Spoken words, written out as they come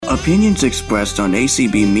Opinions expressed on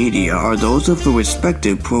ACB Media are those of the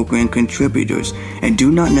respective program contributors and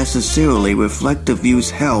do not necessarily reflect the views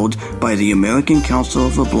held by the American Council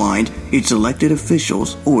of the Blind, its elected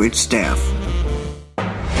officials, or its staff.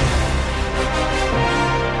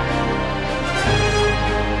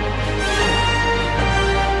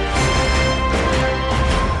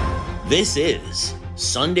 This is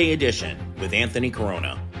Sunday Edition with Anthony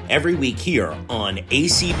Corona. Every week here on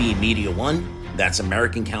ACB Media One, that's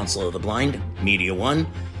American Council of the Blind, Media One,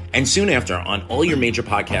 and soon after on all your major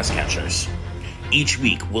podcast catchers. Each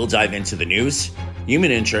week, we'll dive into the news,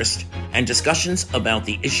 human interest, and discussions about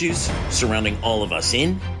the issues surrounding all of us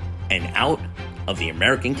in and out of the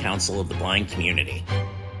American Council of the Blind community.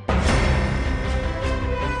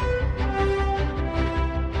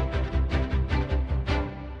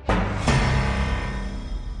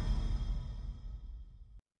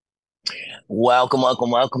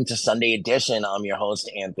 Welcome to Sunday Edition. I'm your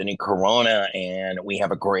host, Anthony Corona, and we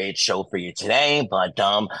have a great show for you today. But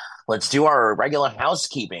let's do our regular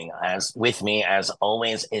housekeeping. As with me, as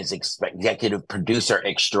always, is executive producer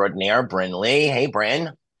extraordinaire, Bryn Lee. Hey,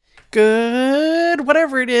 Bryn. Good,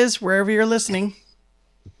 whatever it is, wherever you're listening.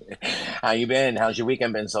 How you been? How's your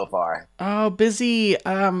weekend been so far? Oh, busy.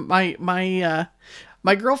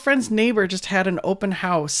 My girlfriend's neighbor just had an open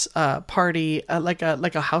house party, like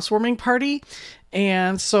a housewarming party.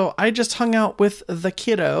 And so I just hung out with the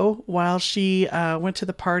kiddo while she went to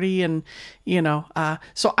the party. And,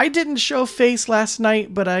 so I didn't show face last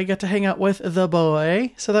night, but I got to hang out with the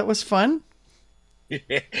boy. So that was fun.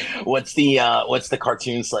 What's the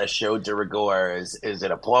cartoon / show de rigueur? Is it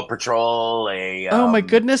a Paw Patrol? Oh my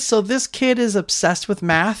goodness! So this kid is obsessed with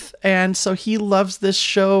math, and so he loves this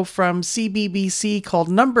show from CBBC called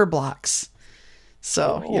Number Blocks.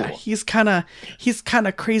 So yeah, he's kind of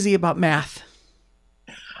crazy about math.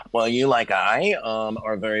 Well, you like I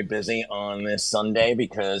are very busy on this Sunday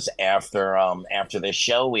because after this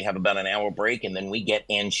show, we have about an hour break, and then we get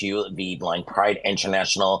into the Blind Pride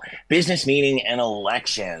International business meeting and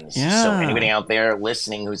elections. Yeah. So anybody out there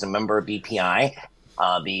listening who's a member of BPI,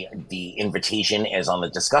 the invitation is on the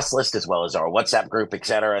discuss list as well as our WhatsApp group,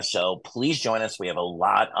 etc. So please join us. We have a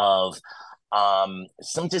lot of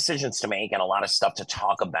some decisions to make and a lot of stuff to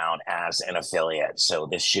talk about as an affiliate. So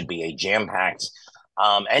this should be a jam-packed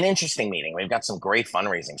an interesting meeting. We've got some great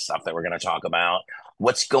fundraising stuff that we're going to talk about.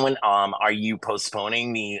 What's going on? Are you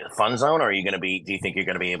postponing the fun zone, or are you going to be? Do you think you're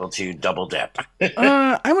going to be able to double dip?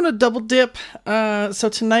 I'm going to double dip. So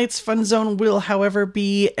tonight's fun zone will, however,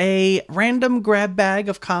 be a random grab bag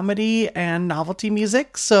of comedy and novelty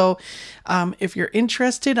music. So if you're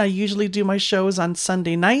interested, I usually do my shows on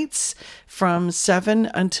Sunday nights from 7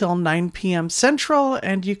 until 9 p.m. Central,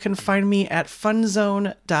 and you can find me at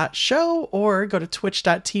funzone.show or go to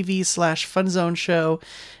twitch.tv/funzoneshow,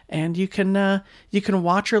 and you can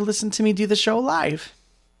watch or listen to me do the show live.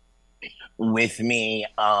 With me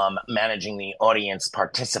managing the audience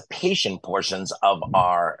participation portions of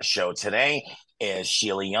our show today is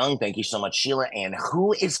Sheila Young. Thank you so much, Sheila. And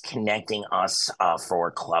who is connecting us for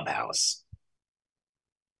Clubhouse?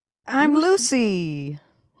 I'm Lucy.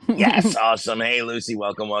 Yes, awesome. Hey, Lucy,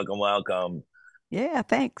 welcome. Yeah,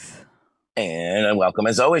 thanks. And welcome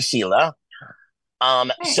as always, Sheila.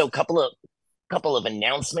 So couple of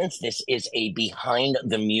announcements. This is a Behind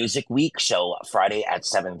the Music week. So Friday at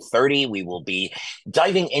 7:30, we will be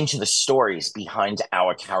diving into the stories behind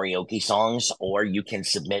our karaoke songs, or you can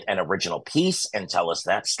submit an original piece and tell us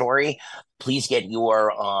that story. Please get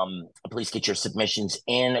your submissions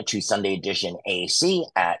in to Sunday Edition AC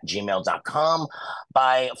at gmail.com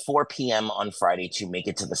by 4 p.m. on Friday to make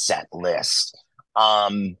it to the set list.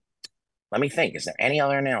 Let me think. Is there any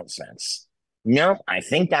other announcements? No, I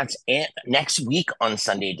think that's it. Next week on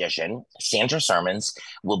Sunday Edition, Sandra Sermons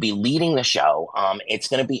will be leading the show. It's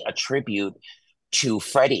going to be a tribute to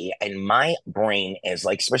Freddie, and my brain is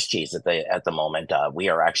like Swiss cheese at the moment. We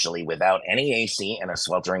are actually without any AC and a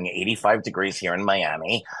sweltering 85 degrees here in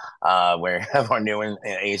Miami. We have our new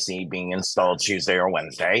AC being installed Tuesday or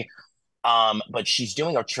Wednesday. But she's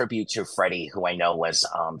doing a tribute to Freddie, who I know was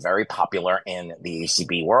very popular in the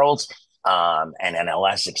ACB world. And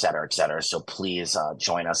NLS, et cetera, et cetera. So please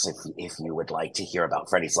join us if you would like to hear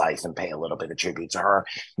about Freddie's life and pay a little bit of tribute to her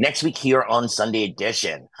next week here on Sunday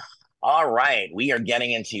Edition. All right, we are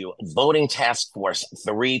getting into Voting Task Force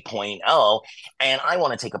 3.0, and I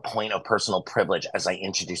want to take a point of personal privilege as I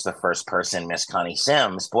introduce the first person, Miss Connie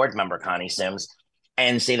Sims, board member Connie Sims,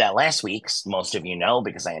 and say that last week, most of you know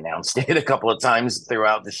because I announced it a couple of times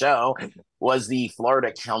throughout the show, was the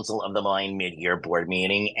Florida Council of the Blind mid-year board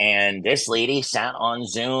meeting, and this lady sat on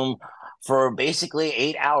Zoom for basically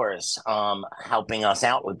 8 hours, helping us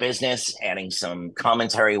out with business, adding some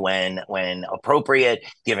commentary when appropriate,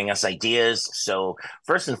 giving us ideas. So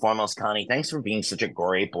first and foremost, Connie, thanks for being such a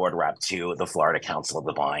great board rep to the Florida Council of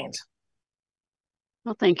the Blind.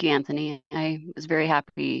 Well, thank you, Anthony. I was very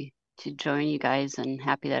happy to join you guys and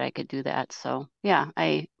happy that I could do that. So yeah,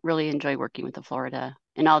 I really enjoy working with the Florida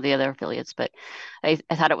and all the other affiliates, but I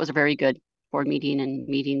thought it was a very good board meeting and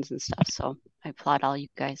meetings and stuff. So I applaud all you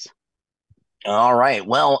guys. All right.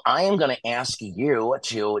 Well, I am going to ask you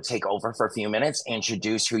to take over for a few minutes,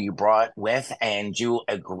 introduce who you brought with, and do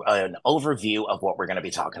an overview of what we're going to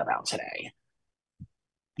be talking about today.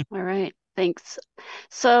 All right. Thanks.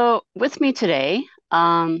 So with me today,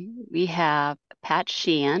 we have Pat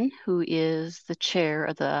Sheehan, who is the chair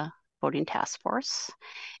of the voting task force,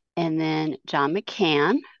 and then John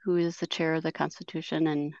McCann, who is the chair of the Constitution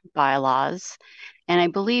and Bylaws. And I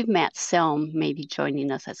believe Matt Selm may be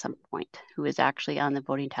joining us at some point, who is actually on the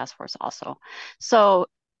voting task force also. So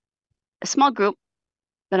a small group,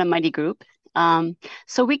 but a mighty group.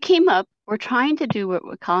 So we came up, we're trying to do what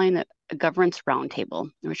we're calling a governance roundtable.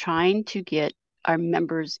 We're trying to get our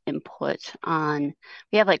members' input on,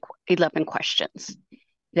 we have like 11 questions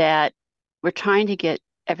that we're trying to get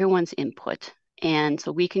everyone's input. And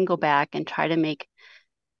so we can go back and try to make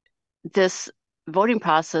this voting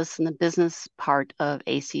process and the business part of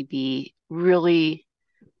ACB really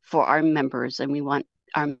for our members. And we want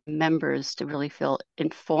our members to really feel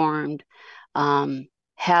informed,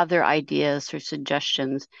 have their ideas or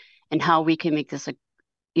suggestions, and how we can make this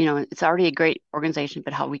it's already a great organization,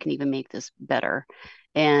 but how we can even make this better.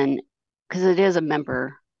 And because it is a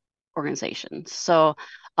member organization. So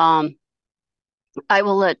I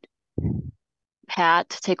will let Pat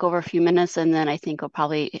take over a few minutes, and then I think I'll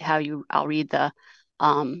probably I'll read the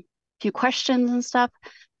few questions and stuff.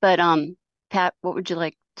 But Pat, what would you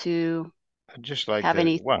like to I'd just like have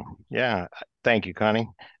any? Well, yeah, thank you, Connie.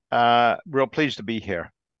 Real pleased to be here.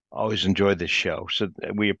 Always enjoyed this show, so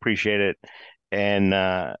we appreciate it. And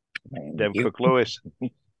Deb Cook-Lewis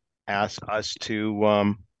asked us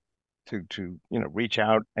to reach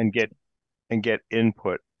out and get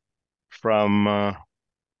input from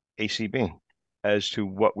ACB as to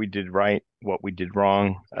what we did right, what we did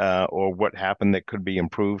wrong, or what happened that could be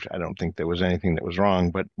improved. I don't think there was anything that was wrong,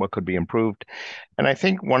 but what could be improved. And I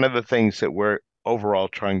think one of the things that we're overall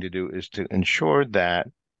trying to do is to ensure that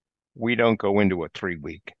we don't go into a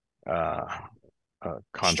 3-week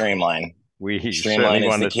streamline. We streamline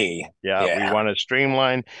is the key. Yeah, we want to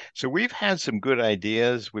streamline. So we've had some good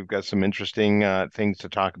ideas. We've got some interesting things to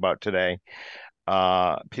talk about today.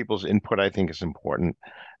 People's input, I think, is important.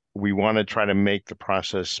 We want to try to make the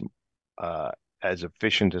process as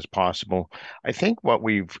efficient as possible. I think what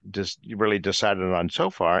we've just really decided on so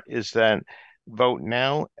far is that Vote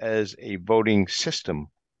Now as a voting system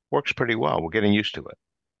works pretty well. We're getting used to it.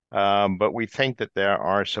 But we think that there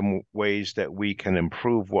are some ways that we can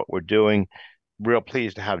improve what we're doing. Real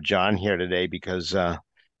pleased to have John here today because a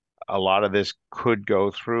lot of this could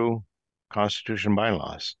go through Constitution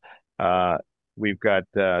bylaws. We've got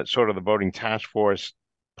sort of the voting task force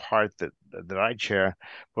part that I chair,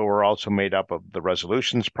 but we're also made up of the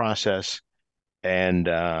resolutions process and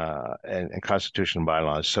Constitution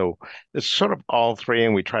bylaws. So it's sort of all three,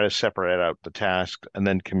 and we try to separate out the task and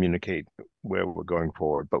then communicate where we're going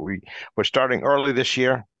forward. But we're starting early this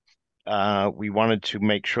year. We wanted to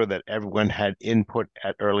make sure that everyone had input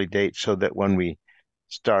at early dates so that when we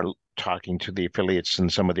start talking to the affiliates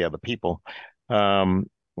and some of the other people, on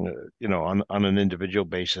an individual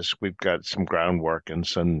basis, we've got some groundwork and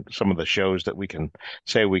some of the shows that we can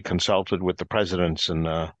say we consulted with the presidents and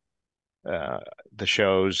the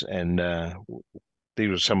shows, and these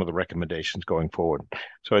are some of the recommendations going forward.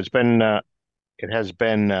 So it has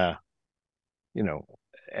been an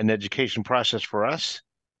education process for us,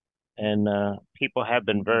 and people have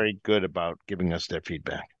been very good about giving us their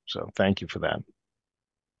feedback. So thank you for that.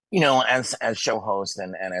 As show host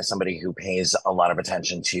and as somebody who pays a lot of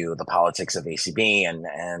attention to the politics of ACB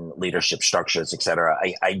and leadership structures, et cetera,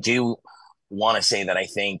 I do want to say that I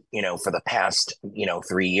think, for the past,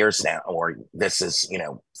 3 years now, or this is,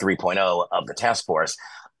 3.0 of the task force,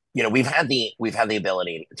 we've had the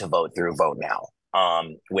ability to vote through Vote Now,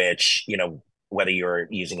 which, whether you're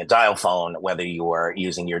using a dial phone, whether you're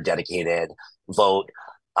using your dedicated vote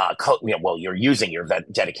code, you're using your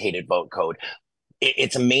dedicated vote code.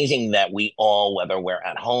 It's amazing that we all, whether we're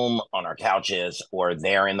at home on our couches or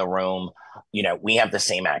there in the room, we have the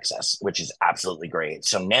same access, which is absolutely great.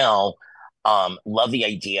 So now Love the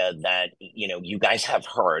idea that, you guys have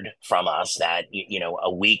heard from us that,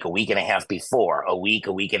 a week and a half before, a week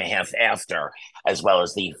and a half after, as well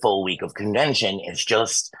as the full week of convention,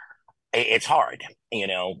 it's hard.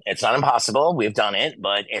 It's not impossible. We've done it,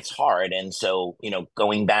 but it's hard. And so,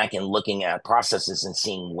 going back and looking at processes and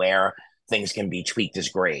seeing where things can be tweaked is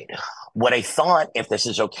great. What I thought, if this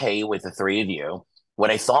is okay with the three of you, what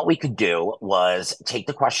I thought we could do was take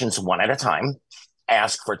the questions one at a time,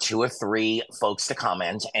 ask for two or three folks to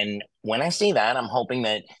comment. And when I say that, I'm hoping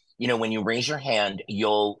that, when you raise your hand,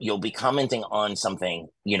 you'll be commenting on something,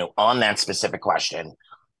 on that specific question.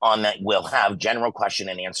 On that, we'll have general question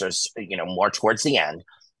and answers, more towards the end,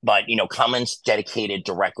 but, comments dedicated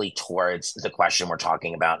directly towards the question we're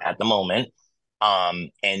talking about at the moment.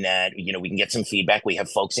 And that, we can get some feedback. We have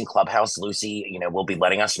folks in Clubhouse. Lucy, will be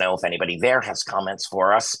letting us know if anybody there has comments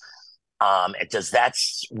for us.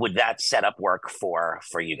 Would that setup work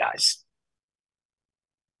for you guys?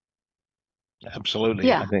 Absolutely.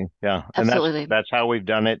 Yeah. I think, yeah. Absolutely. And that's how we've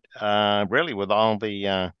done it, really, with all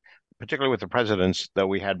the, particularly with the presidents, though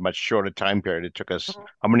we had much shorter time period. It took us,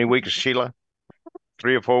 how many weeks, Sheila?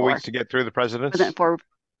 3 or 4 weeks to get through the presidents? Was it four?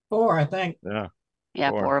 Four, I think. Yeah. Yeah,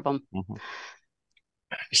 four of them. Mm-hmm.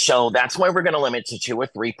 So that's why we're going to limit to 2 or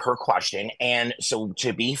 3 per question. And so,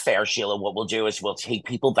 to be fair, Sheila, what we'll do is we'll take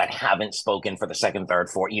people that haven't spoken for the second, third,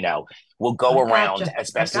 fourth, we'll go around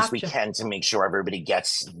as best as we can to make sure everybody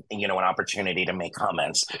gets, an opportunity to make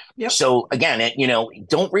comments. Yep. So again,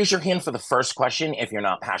 don't raise your hand for the first question if you're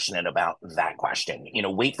not passionate about that question.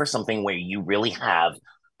 Wait for something where you really have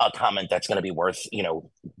a comment that's going to be worth,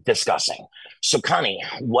 discussing. So Connie,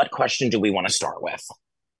 what question do we want to start with?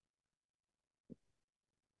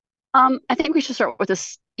 I think we should start with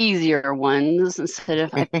the easier ones instead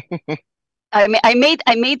of. I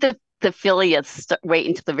made the affiliates wait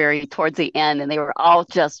until towards the end, and they were all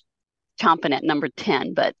just chomping at number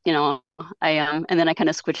 10. But and then I kind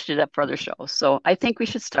of switched it up for other shows. So I think we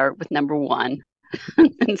should start with number 1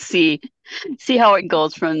 and see how it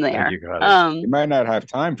goes from there. You might not have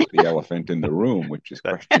time for the elephant in the room, which is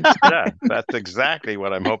question. Yeah, that's exactly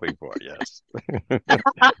what I'm hoping for. Yes.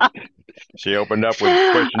 She opened up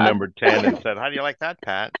with question number 10 and said, "How do you like that,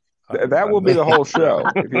 Pat?" That will be the whole show.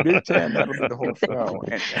 If you do 10, that'll be the whole show.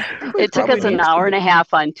 It took us an hour and a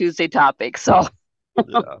half on Tuesday topics. So.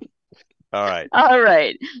 Yeah. All right. All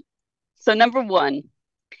right. So number 1,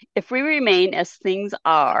 if we remain as things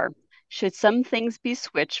are, should some things be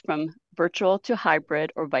switched from virtual to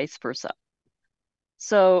hybrid or vice versa?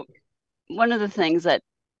 So one of the things that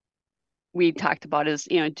we talked about is,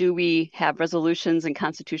 do we have resolutions and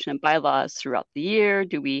constitution and bylaws throughout the year?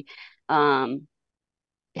 Do we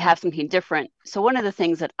have something different? So one of the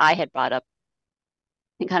things that I had brought up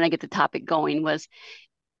and kind of get the topic going was,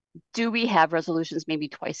 do we have resolutions maybe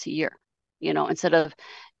twice a year? Instead of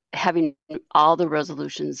having all the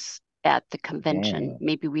resolutions at the convention,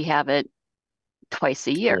 maybe we have it twice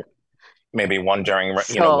a year. Maybe one during,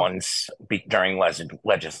 during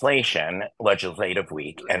legislative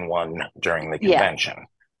week, and one during the convention. Yeah.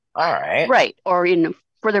 All right. Right. Or,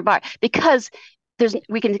 further by, because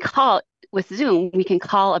we can call with Zoom, we can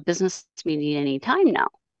call a business meeting anytime now.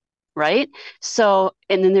 Right. So,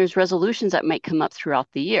 and then there's resolutions that might come up throughout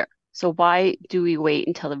the year. So why do we wait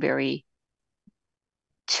until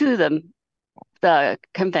the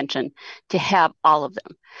convention to have all of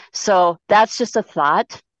them? So that's just a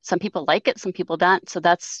thought. Some people like it, some people don't. So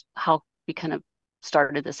that's how we kind of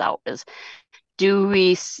started this out, is do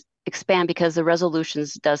we expand, because the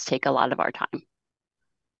resolutions does take a lot of our time.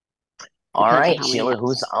 All right, Sheila,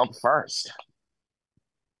 who's up first?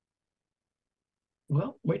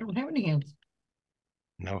 Well, we don't have any hands.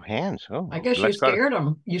 No hands. Oh, I guess you scared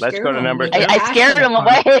them. Let's go to number 2. I scared them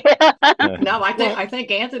away. No, I think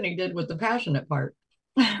Anthony did with the passionate part.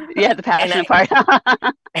 Yeah, the passionate part.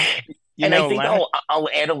 And I think I'll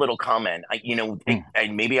add a little comment.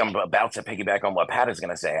 And maybe I'm about to piggyback on what Pat is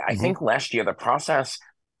going to say. I think last year the process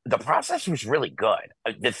was really good.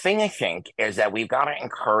 The thing I think is that we've got to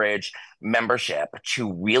encourage membership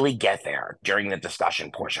to really get there during the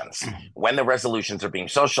discussion portions, when the resolutions are being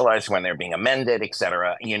socialized, when they're being amended, et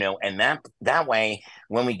cetera, and that way,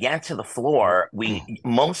 when we get to the floor,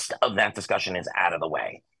 most of that discussion is out of the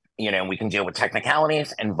way. We can deal with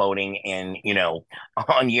technicalities and voting in,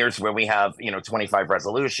 on years where we have, 25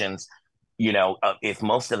 resolutions, if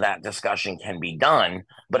most of that discussion can be done.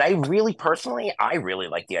 But I really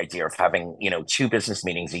like the idea of having, 2 business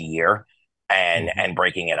meetings a year and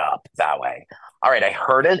breaking it up that way. All right. I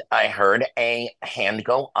heard a hand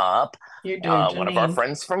go up. You do, one of our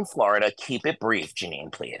friends from Florida. Keep it brief,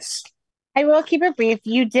 Janine, please. I will keep it brief.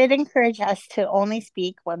 You did encourage us to only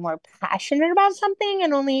speak when we're passionate about something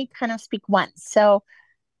and only kind of speak once. So,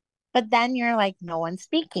 but then you're like, no one's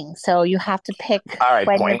speaking. So you have to pick All right,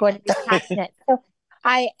 when you're point. going to be passionate. So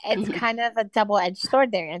it's kind of a double-edged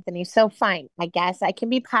sword there, Anthony. So fine, I guess I can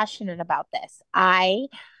be passionate about this. I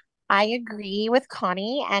agree with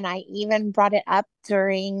Connie, and I even brought it up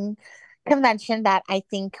during convention that I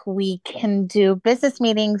think we can do business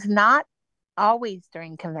meetings not always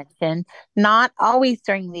during convention, not always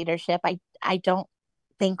during leadership. I don't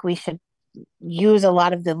think we should use a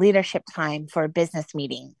lot of the leadership time for a business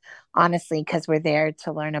meeting, honestly, because we're there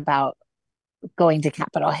to learn about going to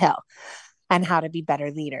Capitol Hill and how to be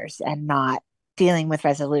better leaders and not dealing with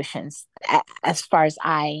resolutions. As far as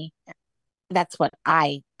that's what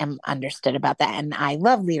I am understood about that. And I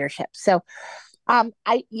love leadership. So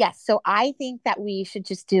so I think that we should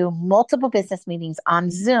just do multiple business meetings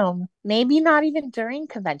on Zoom, maybe not even during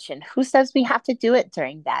convention. Who says we have to do it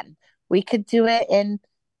during then? We could do it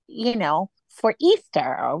for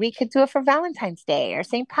Easter, or we could do it for Valentine's Day or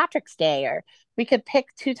St. Patrick's Day, or we could pick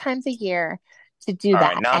 2 times a year to do All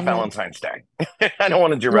right, that. not Valentine's Day. I don't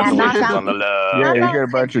want to do Yeah, resolutions on the Yeah, not you love. get a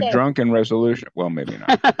bunch Valentine's of Day. drunken resolution. Well, maybe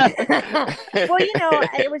not. Well,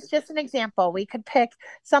 it was just an example. We could pick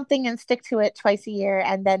something and stick to it twice a year.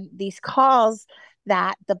 And then these calls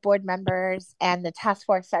that the board members and the task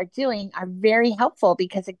force are doing are very helpful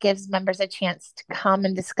because it gives members a chance to come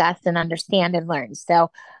and discuss and understand and learn. So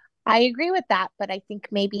I agree with that, but I think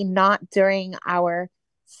maybe not during our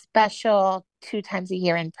special 2 times a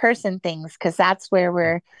year in person things, because that's where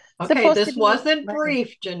we're Okay, supposed to this be wasn't learning.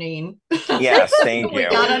 brief, Janine. Yes, thank We you.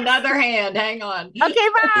 got another hand. Hang on. Okay,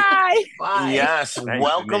 bye. Bye. Yes, Thanks,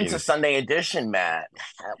 welcome to Janine. Sunday Edition, Matt.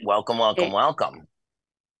 Welcome, welcome, welcome.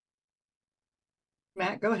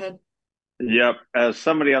 Matt, go ahead. Yep. As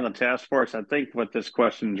somebody on the task force, I think what this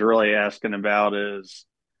question is really asking about is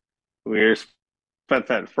we spent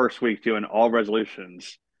that first week doing all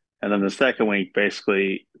resolutions, and then the second week,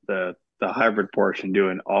 basically the hybrid portion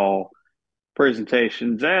doing all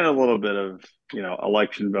presentations and a little bit of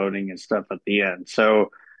election voting and stuff at the end. So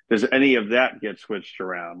does any of that get switched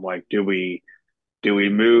around? Like, do we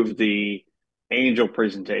move the angel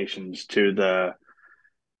presentations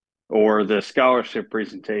or the scholarship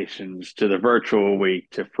presentations to the virtual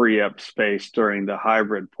week to free up space during the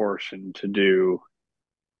hybrid portion to do,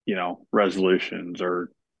 resolutions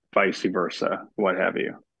or vice versa, what have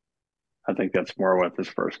you? I think that's more what this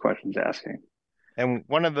first question is asking. And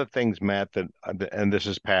one of the things, Matt, and this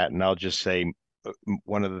is Pat, and I'll just say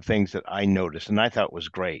one of the things that I noticed and I thought was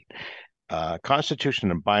great,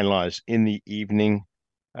 Constitution and bylaws in the evening.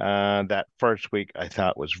 That first week I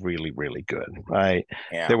thought was really, really good.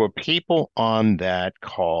 There were people on that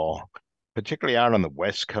call, particularly out on the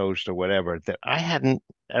West Coast or whatever, that I hadn't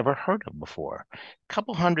ever heard of before. A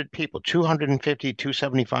couple hundred people, 250,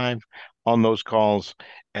 275 on those calls,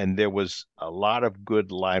 and there was a lot of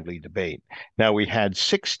good, lively debate. Now, we had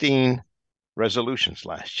 16 resolutions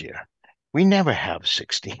last year. We never have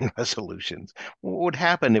 16 resolutions. What would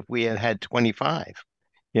happen if we had had 25?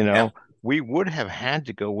 We would have had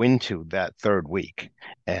to go into that third week.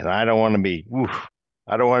 And I don't want to be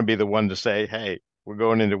the one to say, hey, we're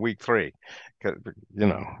going into week 3, because,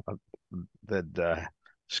 that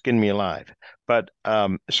skin me alive. But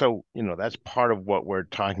that's part of what we're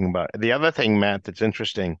talking about. The other thing, Matt, that's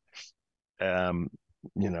interesting, and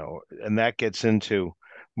that gets into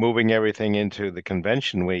moving everything into the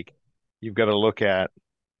convention week. You've got to look at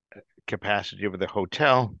capacity of the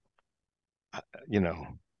hotel,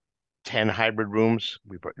 10 hybrid rooms.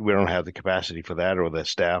 We don't have the capacity for that, or the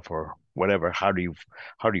staff, or whatever. How do you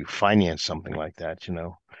finance something like that?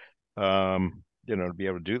 To be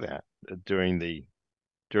able to do that during the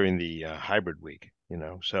hybrid week.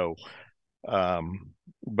 So,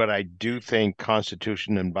 but I do think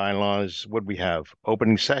Constitution and bylaws. What we have: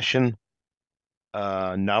 opening session,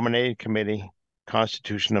 nominating committee,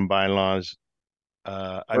 Constitution and bylaws.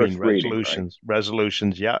 Resolutions,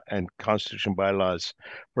 yeah, and Constitution bylaws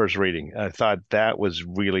first reading. I thought that was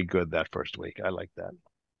really good that first week. I like that.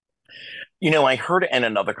 I heard in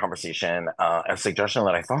another conversation a suggestion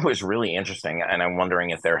that I thought was really interesting, and I'm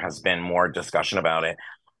wondering if there has been more discussion about it.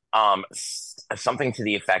 Something to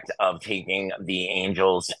the effect of taking the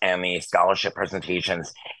angels and the scholarship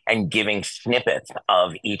presentations and giving snippets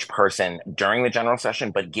of each person during the general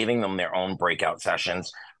session, but giving them their own breakout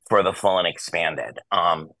sessions for the full and expanded,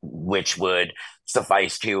 which would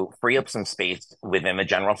suffice to free up some space within the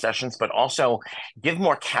general sessions, but also give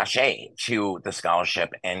more cachet to the scholarship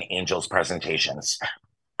and angels presentations.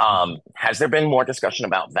 Has there been more discussion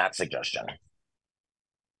about that suggestion?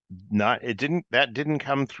 that didn't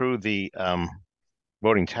come through the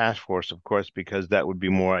voting task force, of course, because that would be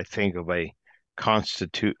more, I think, of a conference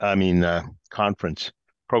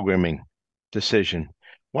programming decision.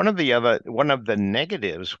 One of the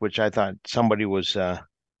negatives, which I thought somebody was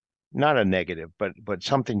not a negative, but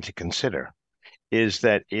something to consider, is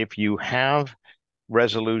that if you have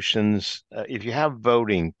resolutions, if you have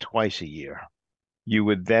voting twice a year, you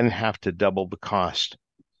would then have to double the cost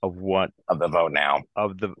of the vote now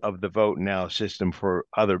of the vote now system for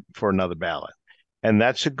another ballot. And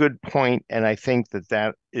that's a good point, and I think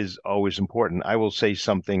that is always important. I will say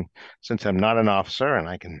something, since I'm not an officer and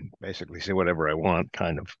I can basically say whatever I want,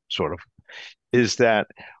 kind of, sort of, is that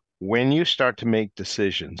when you start to make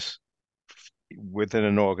decisions within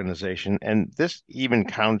an organization, and this even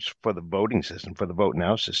counts for the voting system, for the vote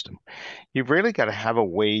now system, you've really got to have a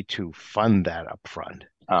way to fund that up front.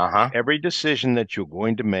 Every decision that you're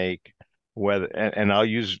going to make, and I'll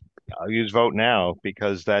use vote now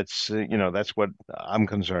because that's what I'm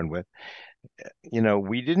concerned with.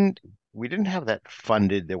 We didn't have that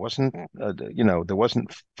funded. There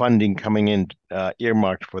wasn't funding coming in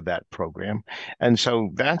earmarked for that program, and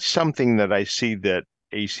so that's something that I see that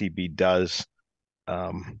ACB does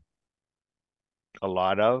a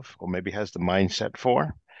lot of, or maybe has the mindset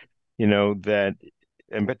for. That,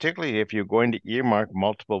 and particularly if you're going to earmark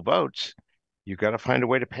multiple votes, you've got to find a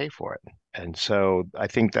way to pay for it. And so I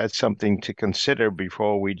think that's something to consider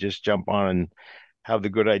before we just jump on and have the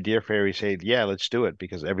good idea fairy say, yeah, let's do it,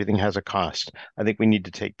 because everything has a cost. I think we need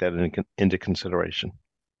to take that into consideration.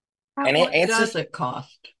 And what does it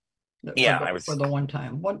cost? Yeah, for the one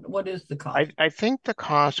time. What is the cost? I think the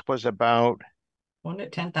cost was about, wasn't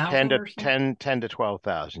it 10,000 or something? 10 to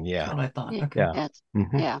 12,000. Yeah. That's what I thought. Yeah. Okay.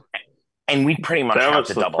 Yeah. And we pretty much that have was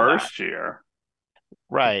to the double first that. year.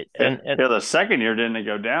 Right. And the second year didn't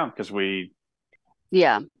go down because we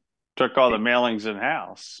took all the mailings in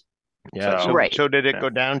house. Yeah. So did it go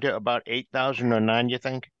down to about 8,000 or 9, you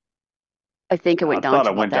think? I think it went down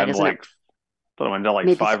to about that, isn't it? I thought it went down like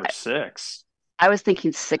maybe 5 or 6. I was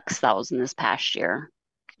thinking 6,000 this past year.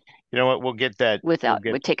 You know what? We'll get that with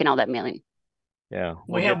taking all that mailing. Yeah.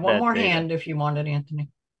 We have one more hand if you want it, Anthony.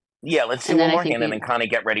 Yeah, let's do one more hand and then kind of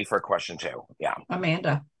get ready for question 2. Yeah.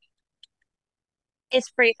 Amanda. It's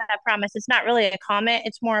brief, I promise. It's not really a comment.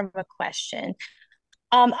 It's more of a question.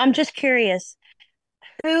 I'm just curious.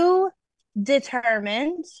 Who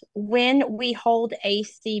determines when we hold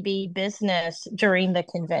ACB business during the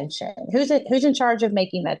convention? Who's in charge of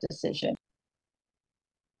making that decision?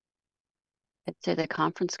 I'd say the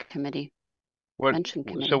conference committee. Convention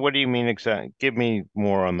committee. So what do you mean exactly? Give me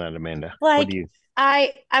more on that, Amanda. Like,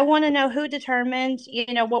 I want to know who determines,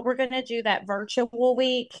 what we're going to do that virtual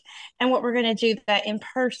week and what we're going to do that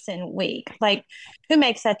in-person week. Like, who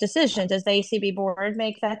makes that decision? Does the ACB board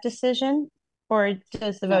make that decision? Or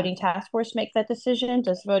does the voting task force make that decision?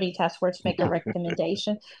 Does the voting task force make a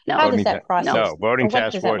recommendation? How does that process? No, voting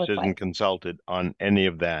task force isn't consulted on any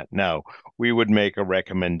of that. No, we would make a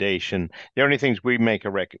recommendation. The only things we make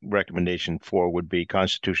a recommendation for would be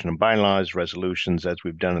constitution and bylaws, resolutions, as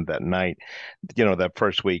we've done it that night, that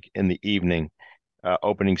first week in the evening.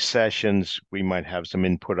 Opening sessions, we might have some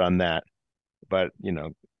input on that. But,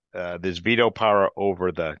 there's veto power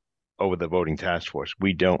over the voting task force.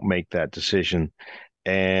 We don't make that decision.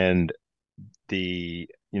 And the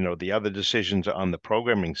other decisions on the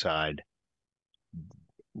programming side,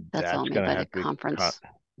 that's only by the conference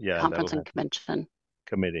and convention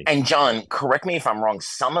committee. And John, correct me if I'm wrong,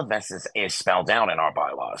 some of this is spelled out in our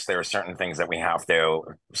bylaws. There are certain things that we have to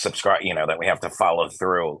subscribe, that we have to follow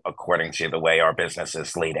through according to the way our business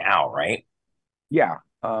is laid out, right? Yeah.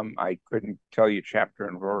 I couldn't tell you chapter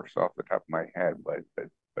and verse off the top of my head, but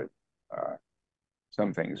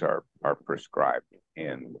some things are prescribed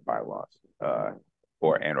in the bylaws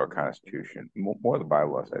or constitution. More the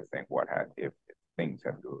bylaws, I think. If things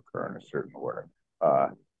have to occur in a certain order,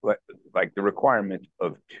 like the requirement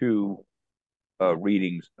of 2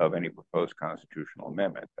 readings of any proposed constitutional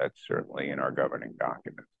amendment. That's certainly in our governing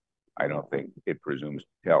documents. I don't think it presumes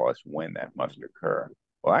to tell us when that must occur.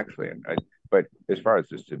 Well, actually, but as far as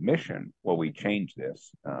the submission, we changed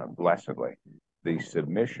this blessedly. The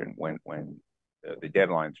submission, when the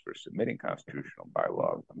deadlines for submitting constitutional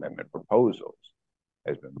bylaw amendment proposals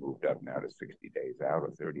has been moved up now to 60 days out or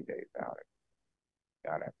 30 days out.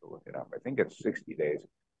 I'd have to look it up. I think it's 60 days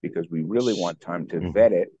because we really want time to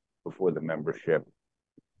vet it before the membership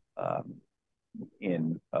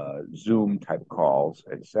in Zoom type calls,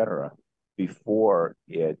 etc., before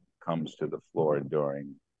it comes to the floor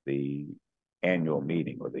during the annual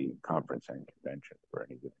meeting or the conference and convention for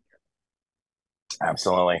any given year.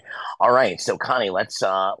 Absolutely. All right. So Connie, let's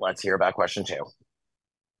hear about question 2.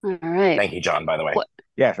 All right. Thank you, John, by the way.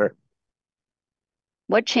 Yeah, sure.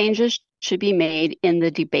 What changes should be made in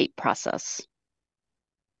the debate process?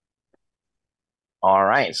 All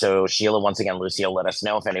right. So Sheila, once again, Lucille, let us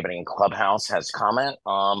know if anybody in Clubhouse has comment.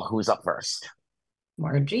 Who's up first?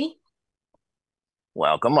 Margie.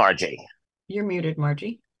 Welcome, Margie. You're muted,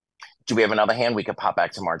 Margie. Do we have another hand? We could pop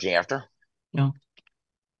back to Margie after. No.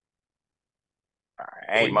 All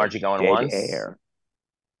right, Margie going Dead once. air.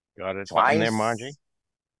 Got it. Twice. In there, Margie.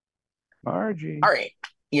 Margie. All right.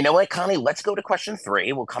 You know what, Connie? Let's go to question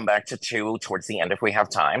 3. We'll come back to 2 towards the end if we have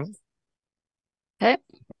time. Okay.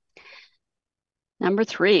 Number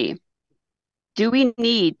 3. Do we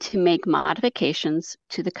need to make modifications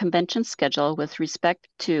to the convention schedule with respect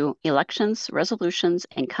to elections, resolutions,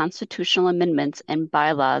 and constitutional amendments and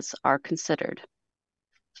bylaws are considered?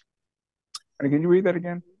 Can you read that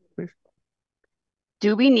again, please?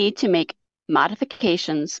 Do we need to make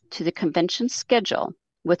modifications to the convention schedule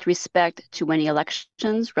with respect to when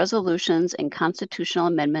elections, resolutions, and constitutional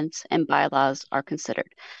amendments and bylaws are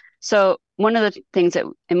considered? So one of the things that,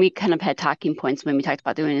 and we kind of had talking points when we talked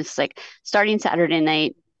about doing this, like starting Saturday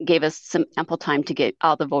night gave us some ample time to get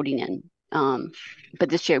all the voting in. But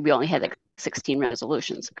this year we only had like 16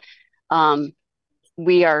 resolutions.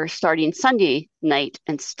 We are starting Sunday night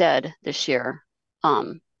instead this year,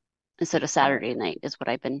 instead of Saturday night is what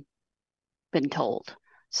I've been told.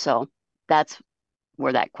 So that's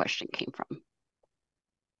where that question came from.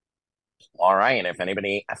 All right. If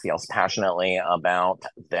anybody feels passionately about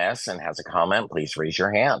this and has a comment, please raise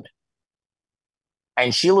your hand.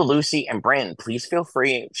 And Sheila, Lucy, and Bryn, please feel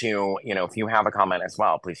free to, if you have a comment as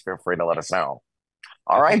well, please feel free to let us know.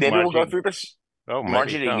 All right, maybe we'll go through this. Oh,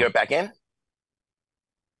 Margie, did you get back in?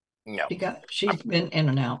 No. She's been in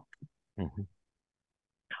and out. Mm-hmm.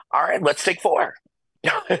 All right, let's take 4.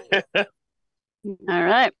 All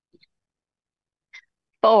right.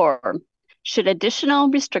 4. Should additional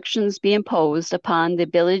restrictions be imposed upon the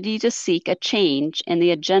ability to seek a change in the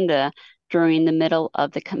agenda during the middle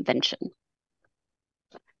of the convention?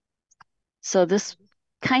 So this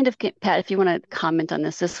kind of, Pat, if you want to comment on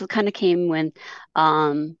this kind of came when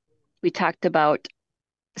we talked about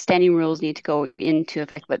standing rules need to go into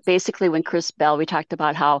effect. But basically when Chris Bell, we talked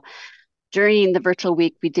about how during the virtual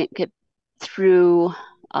week, we didn't get through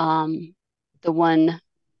the one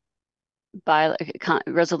by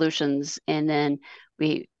resolutions, and then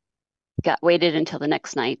we waited until the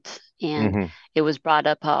next night, and it was brought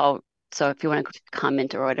up how. So if you want to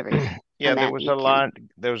comment or whatever, yeah, there was a lot.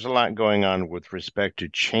 There was a lot going on with respect to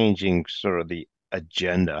changing sort of the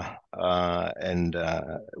agenda, and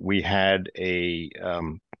we had a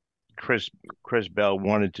Chris Bell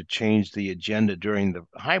wanted to change the agenda during the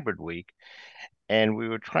hybrid week, and we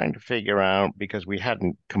were trying to figure out because we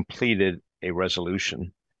hadn't completed a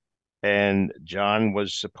resolution. And John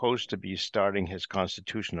was supposed to be starting his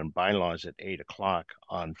constitution and bylaws at 8 o'clock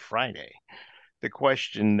on Friday. The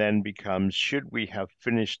question then becomes, should we have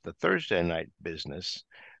finished the Thursday night business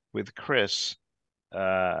with Chris,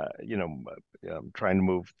 trying to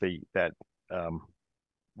move that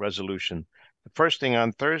resolution the first thing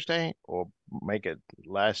on Thursday, or make it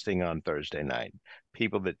last thing on Thursday night?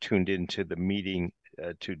 People that tuned into the meeting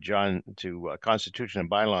to Constitution and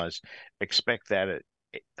Bylaws expect that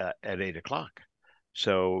at 8 o'clock.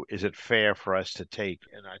 So is it fair for us to take,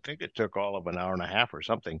 and I think it took all of an hour and a half or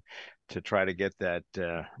something to try to get that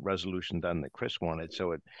resolution done that Chris wanted.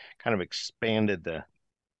 So it kind of expanded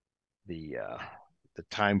the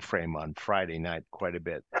time frame on Friday night quite a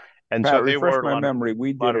bit. And Pat, so they refresh were my memory.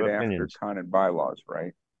 We did it opinions. after Con and Bylaws,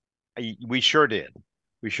 right? We sure did.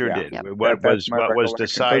 We sure did. Yep. What was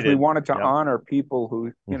decided? Because we wanted to honor people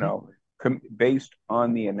who, based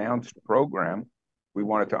on the announced program, we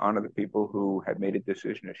wanted to honor the people who had made a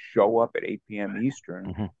decision to show up at 8 p.m.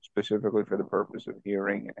 Eastern, specifically for the purpose of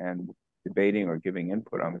hearing and debating or giving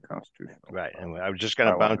input on the Constitution. Right. And I was just going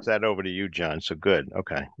to bounce that over to you, John. So good.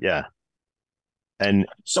 Okay. Yeah. And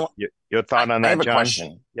so your thought on that, I have John? A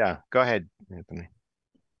question. Yeah. Go ahead, Anthony.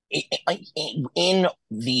 In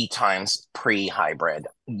the times pre-hybrid,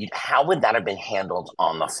 how would that have been handled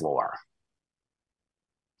on the floor?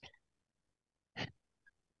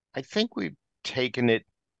 I think we've taken it.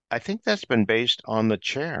 I think that's been based on the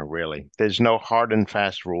chair, really. There's no hard and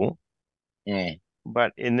fast rule.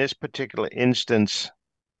 But in this particular instance,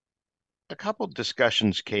 a couple of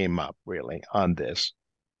discussions came up really on this.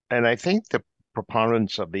 And I think the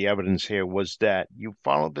preponderance of the evidence here was that you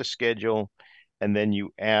follow the schedule and then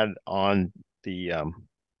you add on the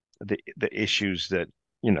issues that,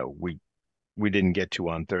 we we didn't get to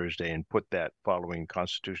on Thursday and put that following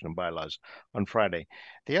Constitution and bylaws on Friday.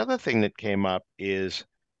 The other thing that came up is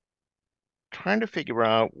trying to figure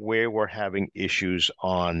out where we're having issues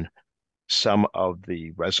on some of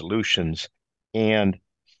the resolutions. And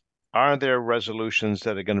are there resolutions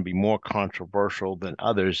that are going to be more controversial than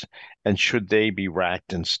others? And should they be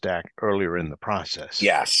racked and stacked earlier in the process?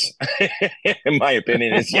 Yes. My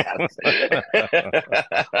opinion is yes.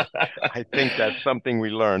 I think that's something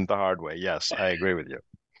we learned the hard way. Yes, I agree with you.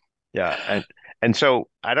 Yeah. And so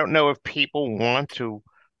I don't know if people want to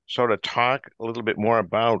sort of talk a little bit more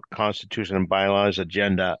about Constitution and bylaws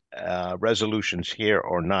agenda resolutions here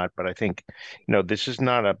or not, but I think, this is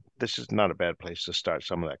not a bad place to start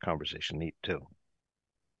some of that conversation too.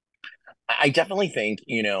 I definitely think,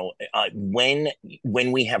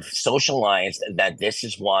 when we have socialized that this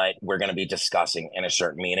is what we're going to be discussing in a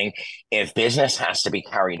certain meeting, if business has to be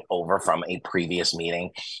carried over from a previous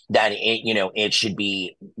meeting, that it should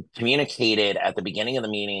be communicated at the beginning of the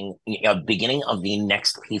meeting, beginning of the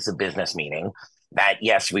next piece of business meeting, that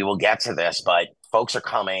yes, we will get to this, but folks are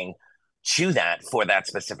coming to that for that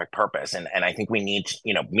specific purpose. And I think we need,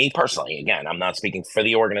 me personally, again, I'm not speaking for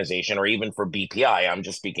the organization or even for BPI. I'm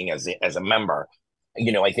just speaking as a member.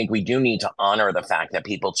 I think we do need to honor the fact that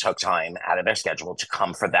people took time out of their schedule to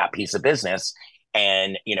come for that piece of business.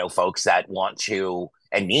 And, folks that want to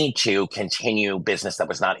and need to continue business that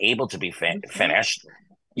was not able to be finished,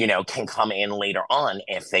 can come in later on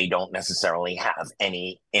if they don't necessarily have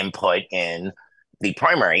any input in the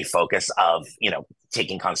primary focus of,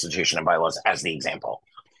 taking Constitution and bylaws as the example.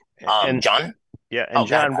 John? Yeah, and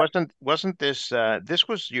John, wasn't this this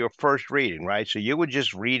was your first reading, right? So you were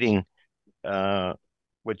just reading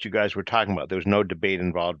what you guys were talking about. There was no debate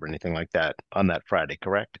involved or anything like that on that Friday,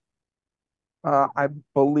 correct? I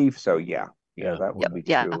believe so, yeah. Yeah, that would be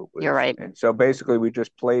true. You're right. And so basically we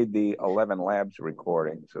just played the 11 Labs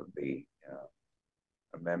recordings of the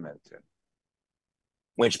amendments.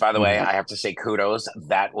 Which, by the way, I have to say kudos.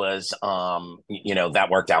 That was, that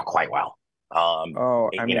worked out quite well.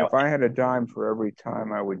 If I had a dime for every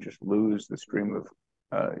time, I would just lose the stream of,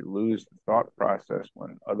 lose the thought process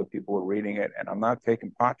when other people were reading it. And I'm not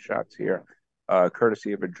taking pot shots here.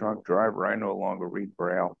 Courtesy of a drunk driver, I no longer read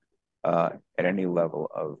Braille at any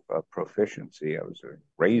level of proficiency. I was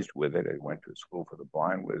raised with it. I went to a school for the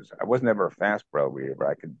blind. I was never a fast Braille reader, but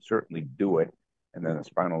I could certainly do it. And then the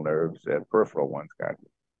spinal nerves, peripheral ones, got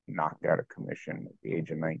knocked out of commission at the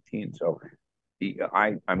age of 19. So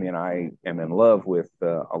I am in love with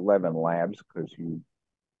 11 Labs because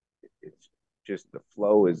it's just the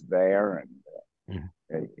flow is there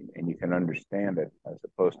and you can understand it as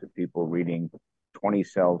opposed to people reading 20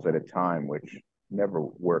 cells at a time, which never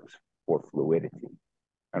works for fluidity.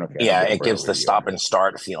 It gives the stop and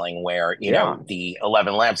start feeling where, the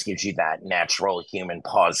 11 Labs gives you that natural human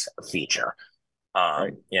pause feature.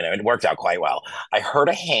 Right. It worked out quite well. I heard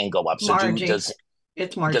a hand go up. So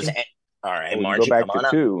it's Margie. All right, we'll Margie, go back come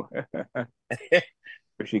on to up. 2.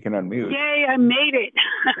 If she can unmute. Yay, I made it.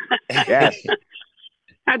 Yes.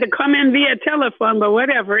 I had to come in via telephone, but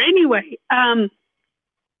whatever. Anyway, now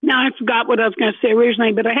I forgot what I was going to say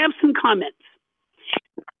originally, but I have some comments.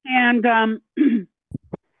 And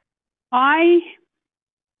I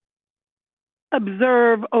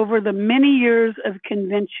observe over the many years of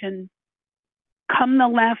convention, come the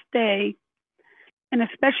last day, and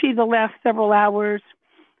especially the last several hours,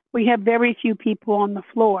 we have very few people on the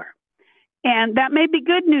floor. And that may be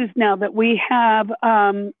good news now that we have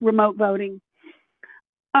remote voting.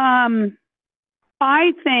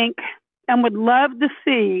 I think and would love to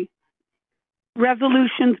see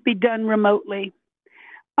resolutions be done remotely.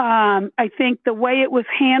 I think the way it was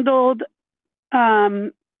handled,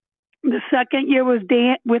 the second year with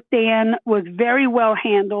Dan was very well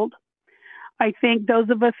handled. I think those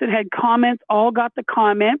of us that had comments all got the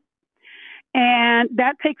comment. And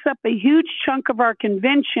that takes up a huge chunk of our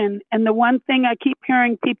convention. And the one thing I keep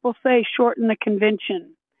hearing people say, shorten the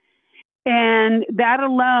convention. And that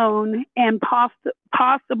alone and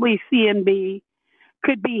possibly CNB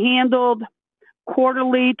could be handled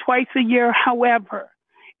quarterly, twice a year. However,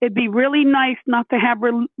 it'd be really nice not to have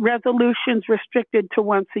resolutions restricted to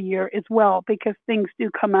once a year as well, because things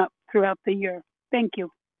do come up throughout the year. Thank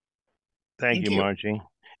you. Thank you, Margie.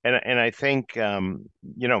 And I think,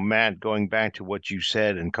 Matt, going back to what you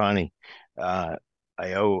said, and Connie, I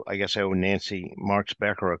guess I owe Nancy Marks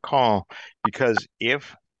Becker a call, because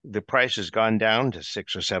if the price has gone down to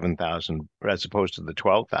 6,000 or 7,000 as opposed to the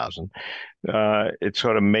 12,000, it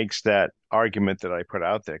sort of makes that argument that I put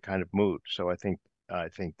out there kind of moot. So I think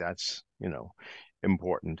that's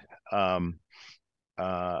important.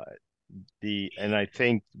 and I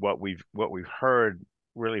think what we've heard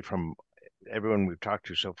really from everyone we've talked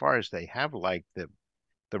to so far is they have liked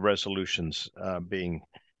the resolutions being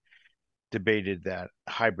debated that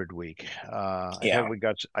hybrid week. Yeah.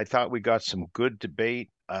 I thought we got some good debate.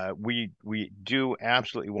 We do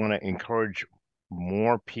absolutely want to encourage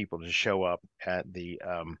more people to show up at the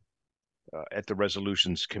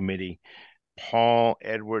resolutions committee. Paul,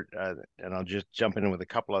 Edward, and I'll just jump in with a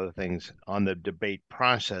couple other things on the debate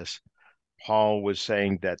process. Paul was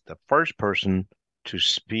saying that the first person to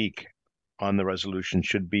speak on the resolution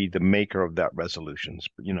should be the maker of that resolutions,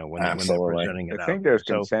 when they're Absolutely. presenting it I out. think there's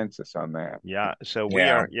So consensus on that. yeah, so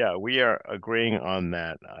Yeah. we are agreeing on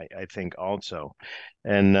that, I think also.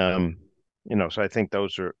 And so I think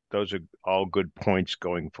those are all good points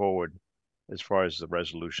going forward as far as the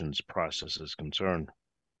resolutions process is concerned.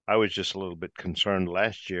 I was just a little bit concerned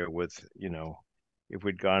last year with, if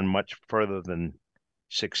we'd gone much further than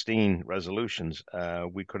 16 resolutions,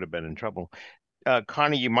 we could have been in trouble.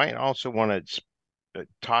 Connie, you might also want to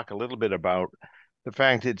talk a little bit about the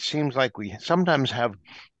fact it seems like we sometimes have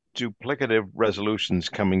duplicative resolutions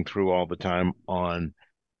coming through all the time on,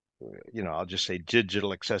 I'll just say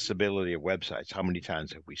digital accessibility of websites. How many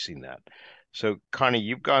times have we seen that? So, Connie,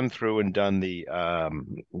 you've gone through and done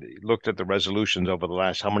looked at the resolutions over the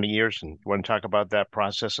last how many years? And you want to talk about that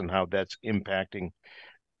process and how that's impacting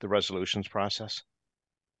the resolutions process?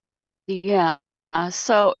 Yeah.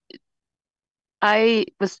 So I've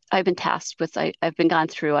been tasked with, I've been gone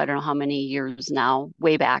through, I don't know how many years now,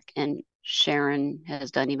 way back, and Sharon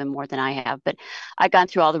has done even more than I have, but I've gone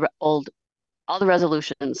through all the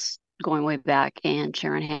resolutions going way back, and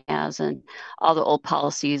Sharon has, and all the old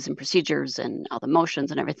policies and procedures and all the motions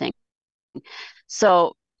and everything.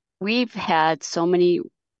 So we've had so many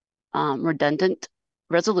redundant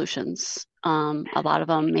resolutions. A lot of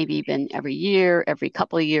them maybe even every year, every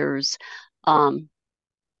couple of years,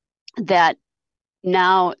 that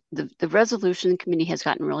now the resolution committee has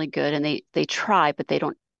gotten really good, and they try, but they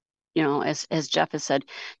don't, as Jeff has said,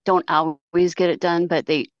 don't always get it done, but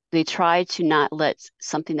they try to not let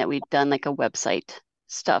something that we've done, like a website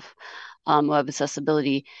stuff, web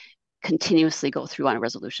accessibility, continuously go through on a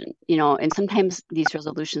resolution. And sometimes these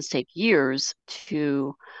resolutions take years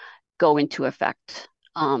to go into effect.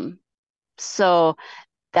 So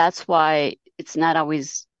that's why it's not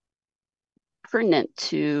always pertinent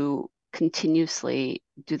to continuously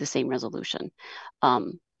do the same resolution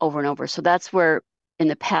over and over. So that's where in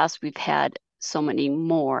the past we've had so many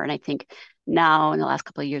more. And I think now in the last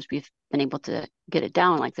couple of years, we've been able to get it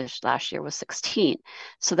down, like this last year was 16.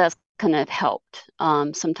 So that's kind of helped.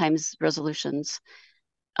 Sometimes resolutions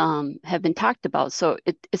have been talked about. So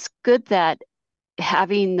it's good that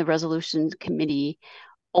having the resolution committee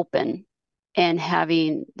open and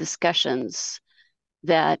having discussions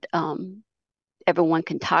that everyone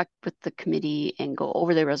can talk with the committee and go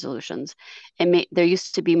over their resolutions. And there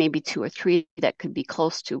used to be maybe 2 or 3 that could be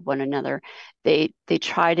close to one another. They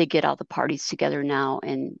try to get all the parties together now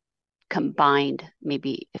and combined,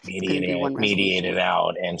 maybe if it's going to be one resolution. Mediated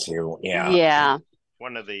out into, yeah. Yeah.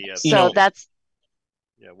 One of the so that's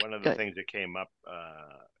one of the things that came up.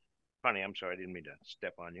 Connie, I'm sorry, I didn't mean to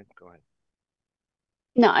step on you. Go ahead.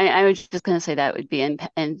 No, I was just going to say that would be,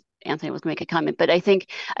 and Anthony was going to make a comment, but I think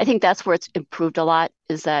that's where it's improved a lot,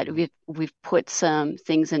 is that we've put some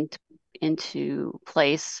things into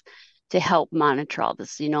place to help monitor all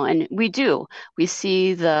this, and we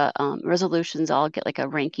see the resolutions all get like a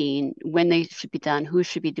ranking, when they should be done, who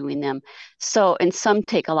should be doing them. So, and some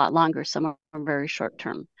take a lot longer, some are very short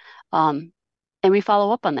term, and we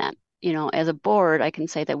follow up on that. As a board, I can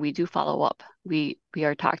say that we do follow up. We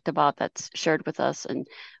are talked about, that's shared with us, and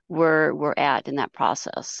we're at in that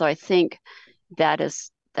process. So I think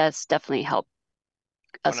that's definitely helped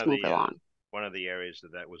us move along. One of the areas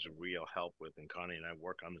that was a real help with, and Connie and I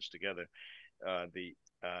work on this together, the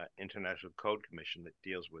International Code Commission that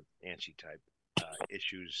deals with ANSI type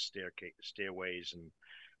issues, stairways,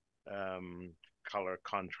 and color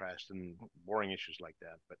contrast, and boring issues like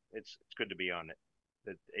that. But it's good to be on it.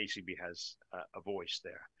 That ACB has a voice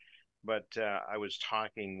there. But I was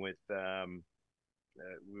talking with,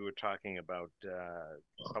 we were talking about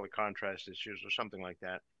color contrast issues or something like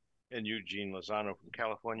that. And Eugene Lozano from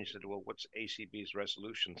California said, well, what's ACB's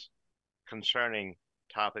resolutions concerning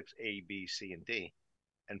topics A, B, C, and D?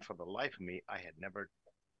 And for the life of me, I had never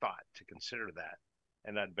thought to consider that.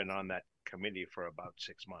 And I'd been on that committee for about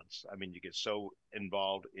 6 months. I mean, you get so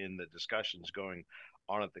involved in the discussions going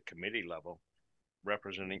on at the committee level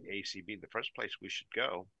representing ACB. The first place we should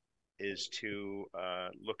go is to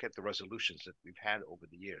look at the resolutions that we've had over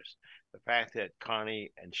the years. The fact that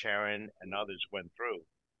Connie and Sharon and others went through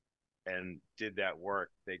and did that work,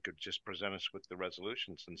 they could just present us with the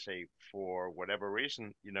resolutions and say, for whatever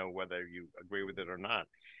reason, whether you agree with it or not,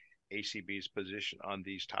 ACB's position on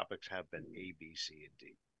these topics have been A, B, C, and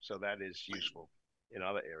D. So that is useful in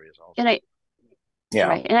other areas also. Right.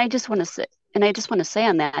 And I just want to say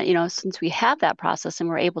on that, since we had that process and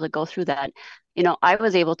we're able to go through that, I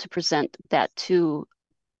was able to present that to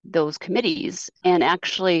those committees, and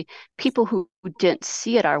actually people who didn't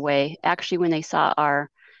see it our way, actually when they saw our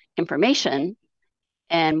information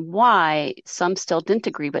and why, some still didn't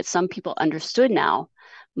agree, but some people understood now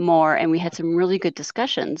more, and we had some really good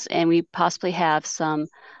discussions, and we possibly have some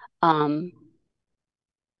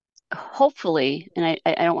hopefully, and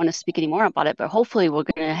I don't want to speak any more about it, but hopefully we're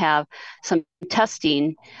going to have some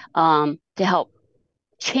testing to help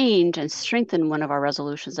change and strengthen one of our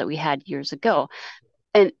resolutions that we had years ago.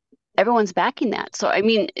 And everyone's backing that. So, I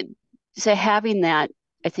mean, so having that,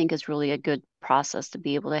 I think, is really a good process to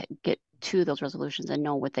be able to get to those resolutions and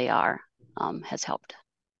know what they are, has helped.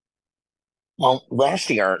 Well, last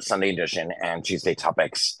year, Sunday Edition and Tuesday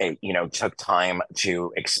Topics, took time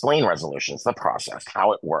to explain resolutions, the process,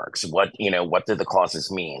 how it works, what do the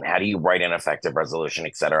clauses mean, how do you write an effective resolution,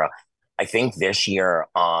 etc. I think this year,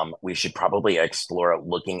 we should probably explore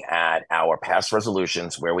looking at our past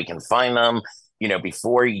resolutions, where we can find them.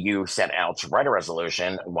 Before you set out to write a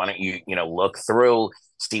resolution, why don't you, look through,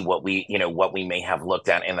 see what we may have looked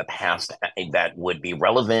at in the past that would be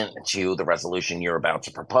relevant to the resolution you're about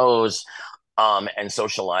to propose. And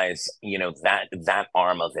socialize, that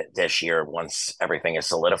arm of it this year once everything is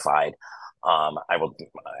solidified. I will,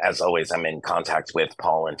 as always, I'm in contact with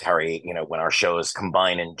Paul and Terry. When our shows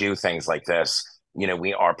combine and do things like this,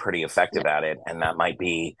 we are pretty effective at it, and that might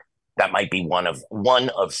be one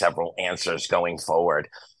of several answers going forward.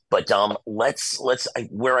 But let's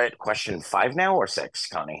we're at question 5 now, or 6,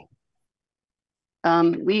 Connie?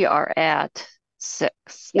 We are at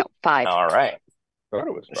 6. No, 5. All right. I thought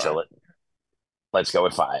it was 5. So let's go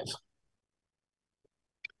with 5.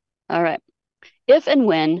 All right. If and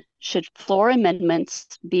when should floor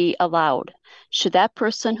amendments be allowed? Should that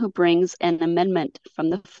person who brings an amendment from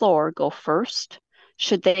the floor go first?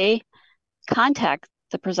 Should they contact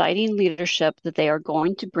the presiding leadership that they are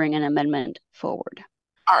going to bring an amendment forward?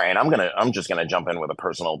 All right, I'm just gonna jump in with a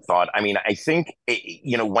personal thought. I mean, I think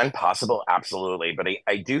when possible, absolutely, but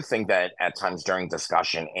I do think that at times during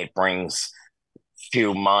discussion, it brings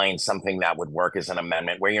to mind something that would work as an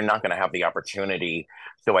amendment where you're not going to have the opportunity.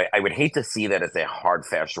 So I would hate to see that as a hard,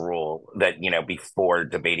 fast rule that, before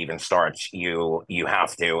debate even starts, you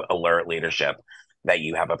have to alert leadership that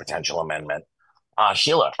you have a potential amendment.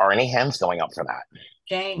 Sheila, are any hands going up for that?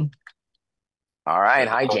 Jane. All right.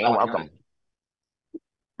 Hi, Jane. Welcome.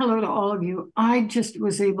 Hello to all of you. I just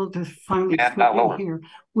was able to finally put in here.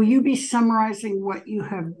 Will you be summarizing what you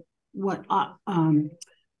have,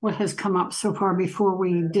 what has come up so far before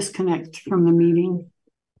we disconnect from the meeting?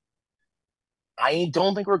 I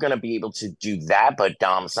don't think we're going to be able to do that, but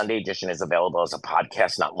Sunday Edition is available as a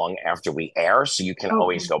podcast not long after we air, so you can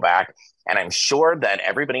always go back. And I'm sure that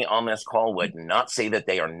everybody on this call would not say that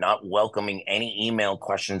they are not welcoming any email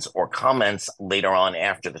questions or comments later on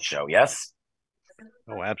after the show. Yes?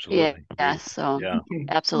 Oh, absolutely. Yeah, so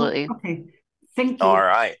absolutely. Okay. Thank you. All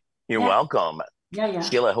right. You're welcome. Yeah.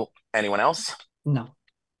 Sheila, anyone else? No.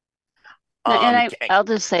 And I'll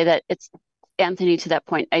just say that it's, Anthony, to that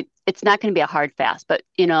point, it's not going to be a hard fast, but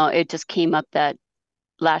it just came up that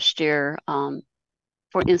last year,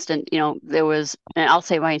 for instance, there was, and I'll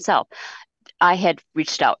say myself, I had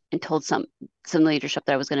reached out and told some leadership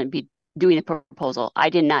that I was going to be doing a proposal. I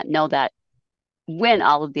did not know that when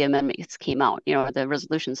all of the amendments came out, the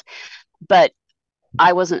resolutions, but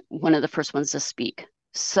I wasn't one of the first ones to speak.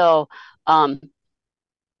 So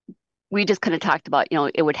we just kind of talked about,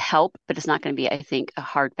 it would help, but it's not going to be, I think, a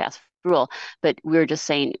hard fast rule. But we were just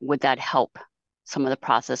saying, would that help some of the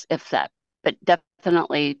process, if that? But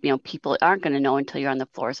definitely, people aren't going to know until you're on the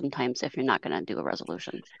floor sometimes if you're not going to do a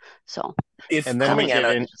resolution. So, if and then coming out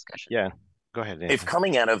of discussion. Yeah. Go ahead, Nancy. If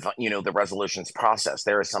coming out of the resolutions process,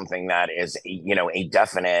 there is something that is a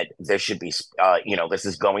definite, this should be this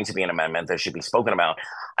is going to be an amendment that should be spoken about.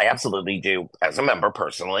 I absolutely do, as a member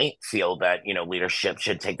personally, feel that leadership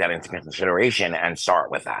should take that into consideration and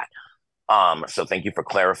start with that. So thank you for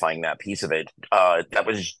clarifying that piece of it. That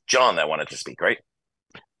was John that wanted to speak, right?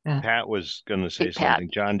 Pat was going to say something.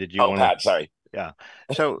 Pat. John, did you want to? Pat, sorry. Yeah.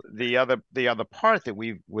 So the other part that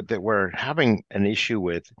we're having an issue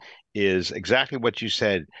with is exactly what you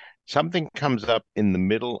said. Something comes up in the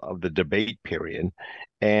middle of the debate period,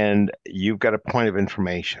 and you've got a point of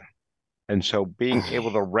information. And so being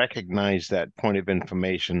able to recognize that point of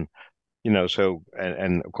information So,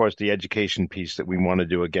 and of course, the education piece that we want to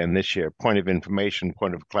do again this year, point of information,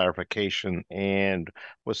 point of clarification, and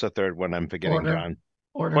what's the third one I'm forgetting, Order. John?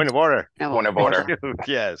 Order. Point of order. Point of order.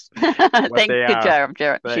 Yes. Good job,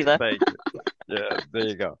 Sheila. Thank you. Yeah, there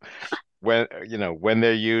you go. When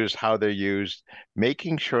they're used, how they're used,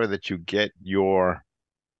 making sure that you get your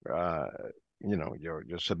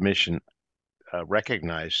your submission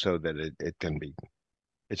recognized so that it can be,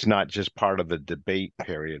 it's not just part of the debate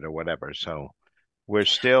period or whatever. So we're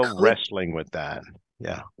still wrestling with that.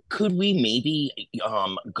 Yeah. Could we maybe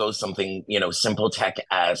go something, simple tech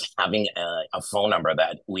as having a phone number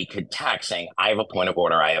that we could text saying, I have a point of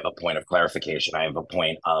order, I have a point of clarification, I have a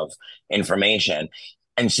point of information.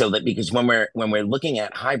 And so that, because when we're looking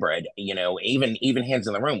at hybrid, even hands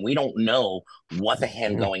in the room, we don't know what the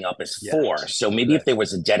hand going up is for. So maybe if there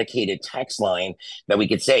was a dedicated text line that we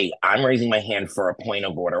could say, I'm raising my hand for a point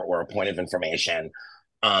of order or a point of information,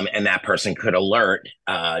 and that person could alert,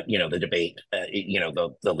 the debate,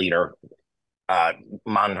 the leader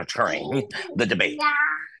monitoring the debate.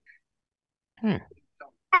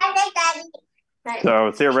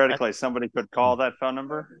 So theoretically, somebody could call that phone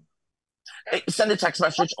number? Send a text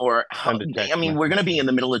message, or we're going to be in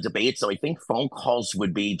the middle of debate, so I think phone calls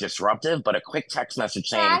would be disruptive, but a quick text message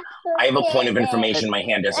saying, I have a point of information, my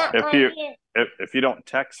hand is up. If you don't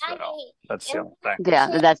text, though, that's the only thing.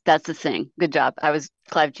 Yeah, that's the thing. Good job. I was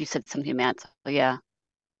glad you said something, Matt. So yeah,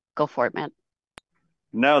 go for it, Matt.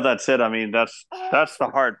 No, that's it. I mean, that's the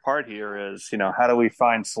hard part here is, how do we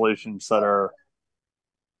find solutions that are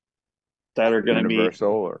going to meet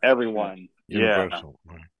everyone? Universal.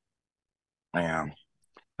 Yeah.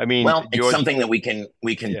 I mean, well, it's something that we can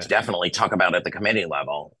definitely talk about at the committee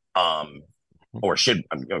level, or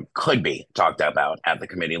could be talked about at the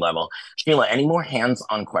committee level. Sheila, any more hands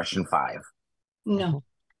on question 5? No.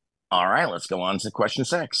 All right, let's go on to question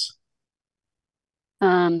 6.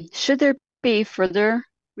 Should there be further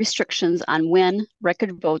restrictions on when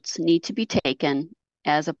record votes need to be taken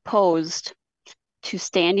as opposed to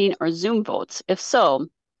standing or Zoom votes? If so,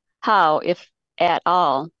 how, if at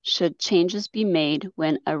all, should changes be made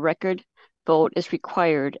when a record vote is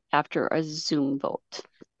required after a Zoom vote?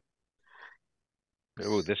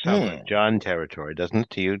 Oh, this sounds like John territory, doesn't it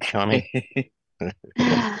to you, Johnny?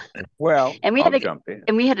 Well, I'll jump in.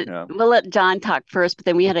 And we'll let John talk first, but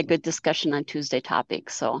then we had a good discussion on Tuesday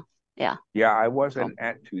topics. So, yeah. Yeah, I wasn't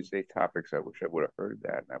at Tuesday topics. I wish I would have heard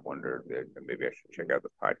that. And I wondered that maybe I should check out the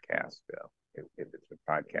podcast if it's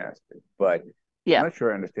a podcast. But I'm not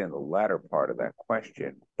sure I understand the latter part of that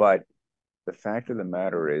question. But the fact of the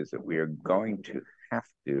matter is that we are going to have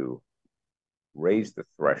to raise the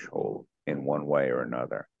threshold in one way or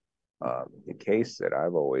another. The case that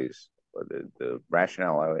I've always, the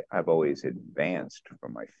rationale I've always advanced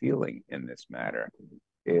from my feeling in this matter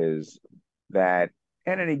is that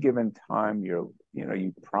at any given time, you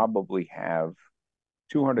probably have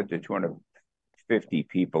 200 to 250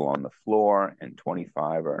 people on the floor, and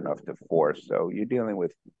 25 are enough to force. So you're dealing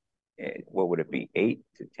with, what would it be, 8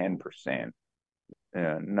 to 10%?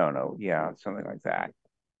 Something like that.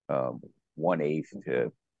 1/8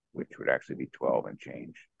 to, which would actually be 12 and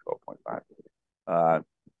change, 12.5.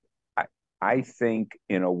 I think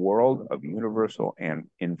in a world of universal and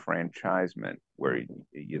enfranchisement, where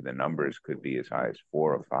the numbers could be as high as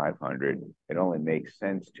 400 or 500, it only makes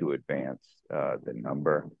sense to advance the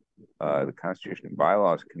number. The Constitution and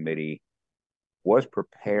Bylaws Committee was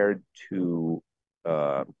prepared to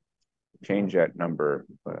change that number,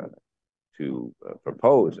 to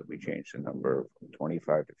propose that we change the number from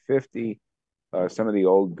 25 to 50. Some of the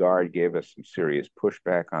old guard gave us some serious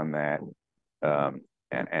pushback on that.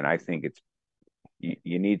 And I think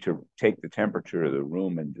you need to take the temperature of the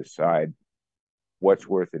room and decide what's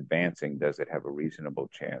worth advancing. Does it have a reasonable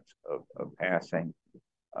chance of passing?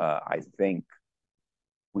 I think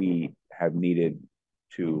we have needed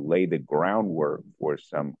to lay the groundwork for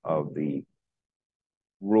some of the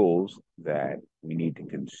rules that we need to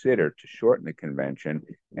consider to shorten the convention.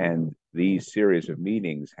 And these series of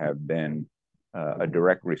meetings have been a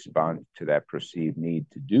direct response to that perceived need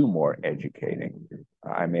to do more educating.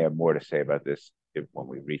 I may have more to say about this when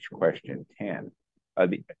we reach question 10.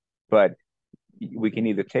 But we can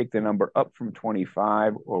either take the number up from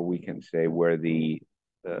 25, or we can say where the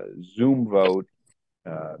Zoom vote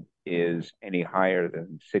is any higher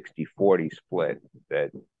than 60-40 split,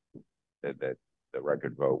 that the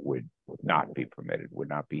record vote would not be permitted, would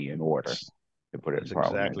not be in order. To put it That's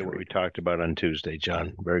exactly what we talked about on Tuesday,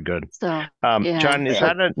 John. Very good. So, John, is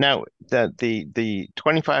that now that the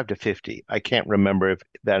 25 to 50? I can't remember if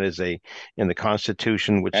that is in the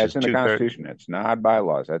Constitution, which that's is in the Constitution. It's not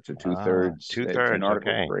bylaws. That's a 2/3. 2/3. In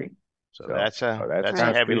Article 3. So that's a that's that's a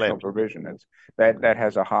heavy constitutional lift. provision. That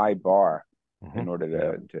has a high bar in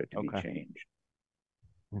order to be changed.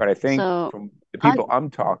 But I think from the people I'm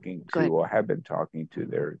talking to or have been talking to,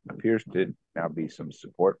 there appears to now be some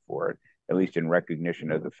support for it, at least in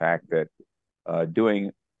recognition of the fact that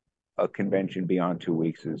doing a convention beyond 2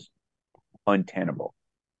 weeks is untenable.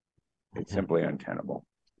 It's simply untenable.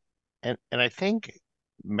 And I think,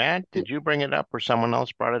 Matt, did you bring it up or someone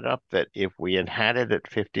else brought it up that if we had it at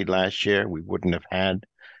 50 last year, we wouldn't have had,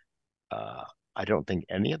 I don't think,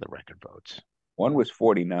 any of the record votes. One was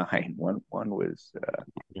 49. One was.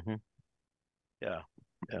 Yeah.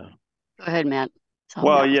 Go ahead, Matt.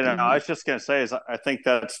 Well, I was just going to say is I think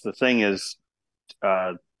that's the thing is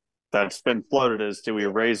that's been floated is do we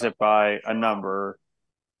raise it by a number,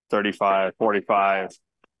 35, 45,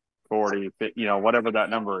 40, whatever that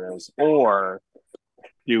number is, or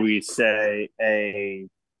do we say if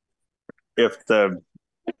the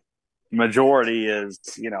majority is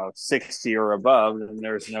 60 or above, then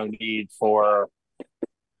there's no need for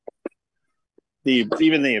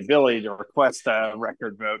even the ability to request a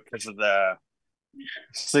record vote because of the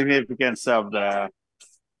significance of the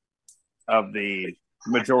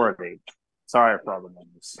majority. Sorry for all the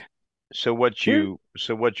names. So what you're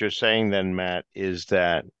saying then, Matt, is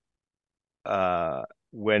that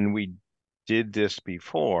when we did this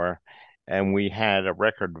before and we had a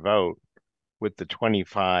record vote with the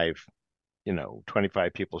 25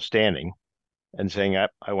 people standing and saying I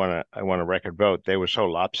want a record vote, they were so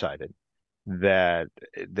lopsided that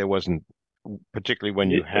there wasn't, particularly when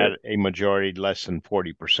you had a majority less than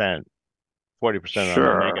 40%, 40% on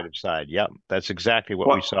the negative side. Yep, that's exactly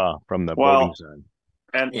what we saw from the voting side.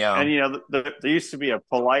 And there used to be a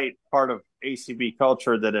polite part of ACB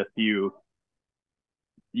culture that if you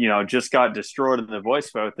just got destroyed in the voice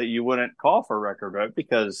vote, that you wouldn't call for a record vote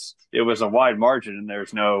because it was a wide margin and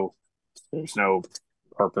there's no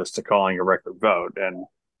purpose to calling a record vote. And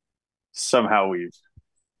somehow we've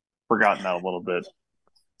forgotten that a little bit.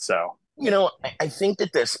 So I think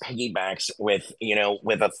that this piggybacks with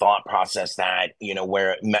a thought process that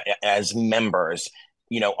where as members,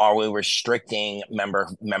 are we restricting member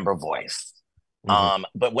voice?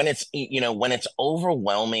 But when it's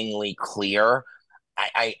overwhelmingly clear,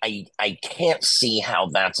 I can't see how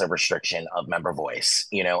that's a restriction of member voice,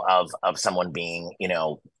 of someone being,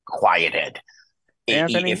 quieted.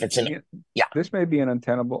 Anthony, this may be an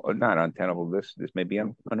untenable, or not untenable, this may be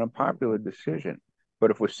an unpopular decision.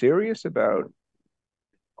 But if we're serious about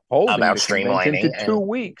holding the convention to 2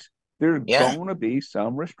 weeks, there's going to be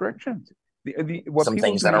some restrictions. What some people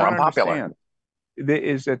things that are unpopular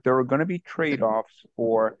is that there are going to be trade-offs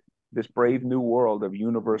for this brave new world of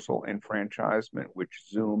universal enfranchisement, which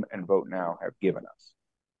Zoom and Vote Now have given us.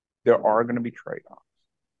 There are going to be trade-offs.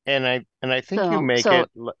 And I think you make it.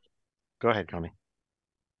 Go ahead, Connie.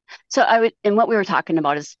 So and what we were talking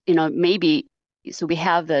about is, maybe, so we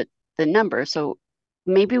have the number. So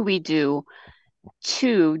maybe we do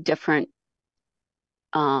 2 different,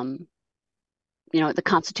 the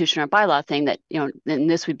constitution or bylaw thing that, then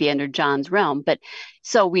this would be under John's realm. But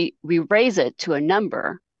so we raise it to a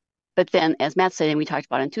number, but then as Matt said, and we talked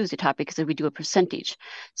about on Tuesday topic, is that we do a percentage.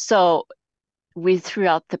 So we threw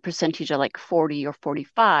out the percentage of like 40 or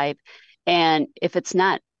 45. And if it's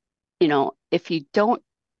not, if you don't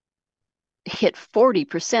hit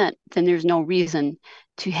 40%, then there's no reason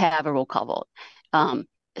to have a roll call vote.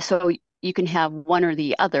 So you can have one or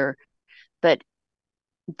the other, but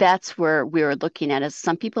that's where we're looking at is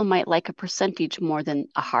some people might like a percentage more than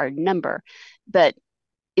a hard number, but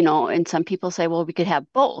and some people say, well, we could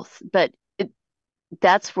have both, but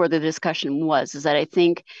that's where the discussion was, is that I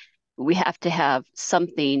think we have to have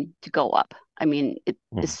something to go up. I mean,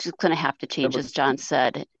 it's just going to have to change, as John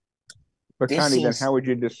said. But Connie, then how would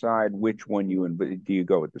you decide which one do you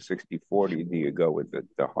go with the 60-40? Do you go with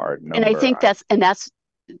the hard number? And I think that's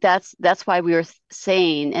why we were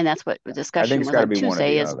saying, and that's what the discussion was on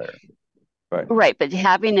Tuesday is right. But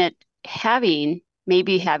having it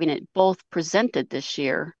both presented this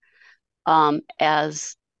year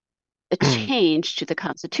as a change to the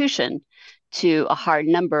Constitution to a hard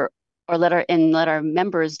number, or let our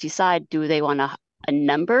members decide, do they want a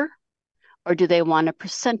number or do they want a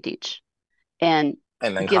percentage? And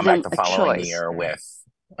then give come back them the following year with,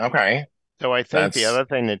 okay. So I think the other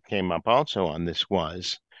thing that came up also on this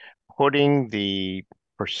was putting the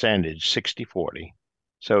percentage 60-40.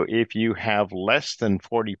 So if you have less than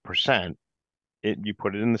 40%, you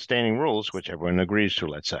put it in the standing rules, which everyone agrees to,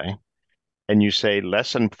 let's say, and you say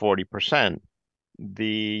less than 40%,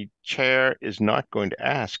 the chair is not going to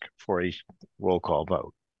ask for a roll call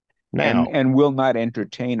vote. Now, and will not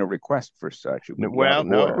entertain a request for such. It would be out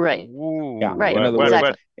of order. Right. Yeah. Right. In other words,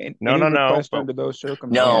 Exactly. any request under those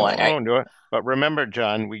circumstances. No, I won't do it. But remember,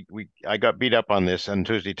 John, I got beat up on this on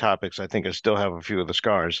Tuesday Topics. I think I still have a few of the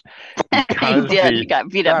scars. You did. You got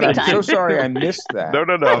beat up big time. I'm so sorry I missed that. No,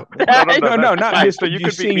 not missed. So you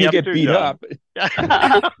seeing you get beat up.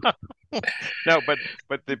 No, but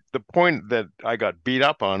the point that I got beat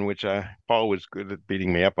up on, which Paul was good at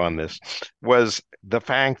beating me up on this, was the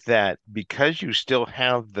fact that because you still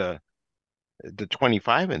have the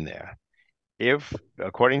 25 in there, if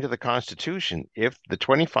according to the Constitution, if the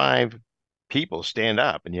 25 people stand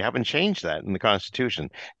up, and you haven't changed that in the Constitution,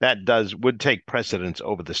 that would take precedence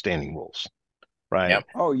over the standing rules. Right. Yep.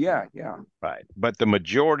 Oh yeah. Right. But the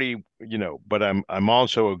majority, but I'm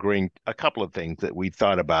also agreeing a couple of things that we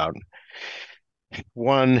thought about.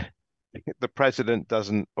 One, the president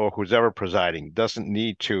doesn't, or who's ever presiding, doesn't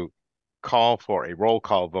need to call for a roll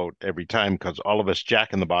call vote every time, because all of us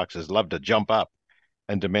Jack in the Boxes love to jump up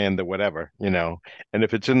and demand the whatever, And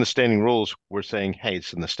if it's in the standing rules, we're saying, hey,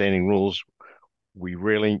 it's in the standing rules. You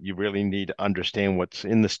really need to understand what's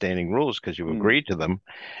in the standing rules because you agreed to them.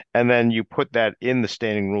 And then you put that in the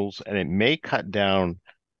standing rules, and it may cut down,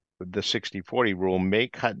 the 60-40 rule may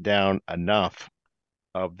cut down enough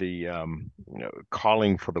of the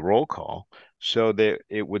calling for the roll call so that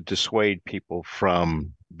it would dissuade people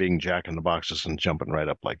from being Jack in the Boxes and jumping right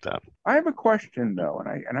up like that. I have a question though,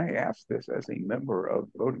 and I asked this as a member of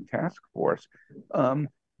the voting task force.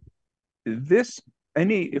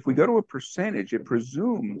 If we go to a percentage, it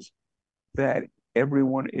presumes that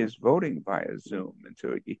everyone is voting via Zoom. And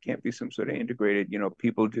so it can't be some sort of integrated,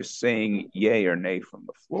 people just saying yay or nay from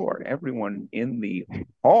the floor. Everyone in the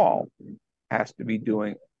hall has to be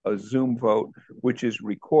doing a Zoom vote, which is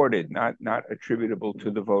recorded, not attributable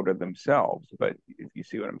to the voter themselves. But if you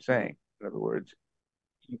see what I'm saying, in other words,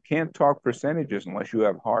 you can't talk percentages unless you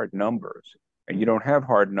have hard numbers. And you don't have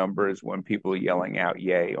hard numbers when people are yelling out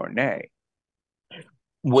yay or nay.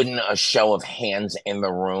 Wouldn't a show of hands in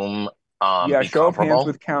the room be show comparable? Of hands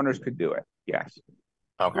with counters could do it. Yes.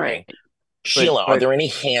 Okay. Right. Sheila, are there any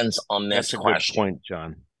hands on this question? That's a good point,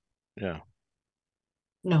 John. Yeah.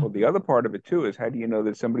 No. Well, the other part of it too is, how do you know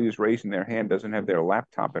that somebody who's raising their hand doesn't have their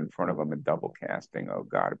laptop in front of them and double casting? Oh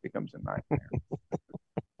God, it becomes a nightmare.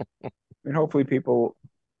 I mean, hopefully people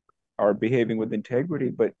are behaving with integrity,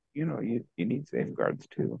 but you need safeguards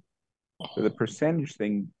too. So the percentage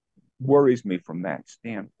thing worries me from that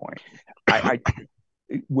standpoint. I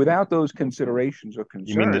without those considerations or concerns,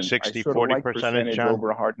 you mean the 60-40 percentage, John?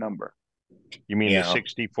 Over a hard number. You mean the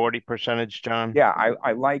 60-40 percentage, John? Yeah,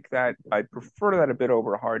 I like that. I prefer that a bit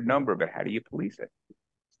over a hard number, but how do you police it?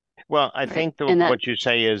 Well, I think what you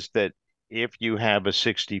say is that if you have a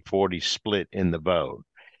 60-40 split in the vote,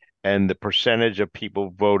 and the percentage of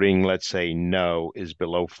people voting, let's say no, is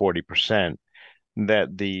below 40%,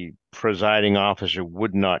 that the presiding officer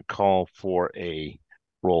would not call for a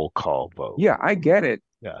roll call vote. Yeah, I get it.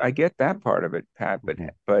 Yeah. I get that part of it, Pat.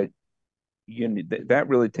 But that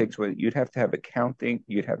really takes away. You'd have to have a counting.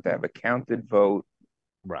 You'd have to have a counted vote,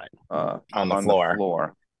 right, on the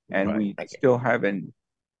floor, and we still haven't.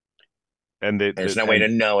 And there's no way to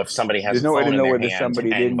know if somebody has. There's no way to know whether somebody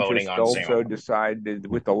didn't just also decide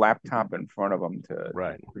with the laptop in front of them to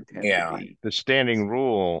pretend to be. The standing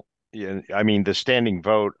rule. I mean, the standing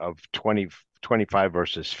vote of 25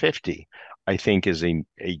 versus 50, I think, is a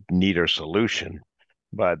neater solution.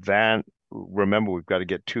 But remember, we've got to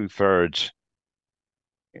get 2/3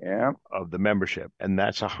 of the membership, and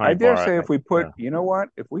that's a high bar. I dare say if we put,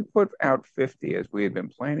 if we put out 50 as we had been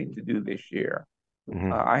planning to do this year,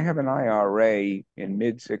 I have an IRA in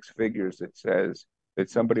mid six figures that says that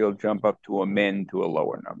somebody will jump up to amend to a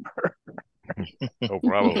lower number. Oh,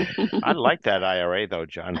 probably. I like that IRA though,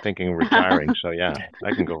 John. Thinking of retiring, so yeah,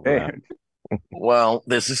 I can go for that. Well,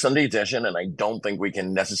 this is Sunday edition, and I don't think we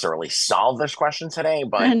can necessarily solve this question today.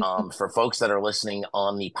 But for folks that are listening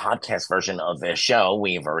on the podcast version of this show,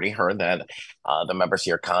 we've already heard that the members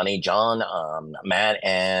here, Connie, John, Matt,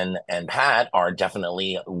 and Pat, are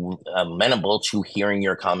definitely amenable to hearing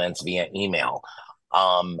your comments via email.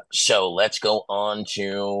 So let's go on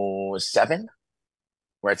to 7.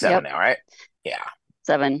 We're at 7 now, right? Yeah.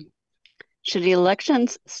 7. Should the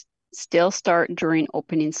elections still start during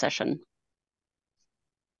opening session?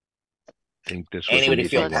 Think this anybody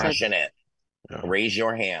feel passionate? Raise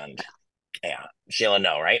your hand. Yeah. Sheila,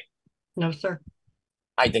 no, right? No, sir.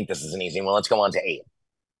 I think this is an easy one. Let's go on to 8.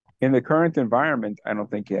 In the current environment, I don't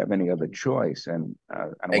think you have any other choice. And I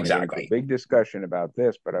don't want to get into a big discussion about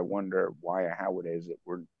this, but I wonder why or how it is that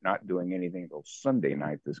we're not doing anything until Sunday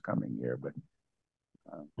night this coming year. But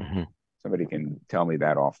somebody can tell me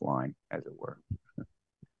that offline, as it were.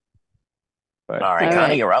 But all right,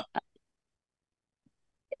 Connie, you're up.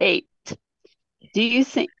 8.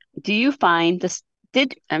 Did you find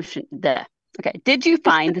did you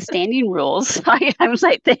find the standing rules? I was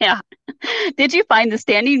like, yeah. Did you find the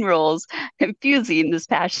standing rules confusing this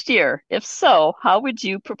past year? If so, how would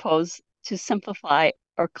you propose to simplify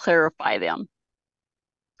or clarify them?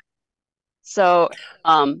 So,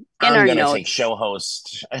 I'm going to take show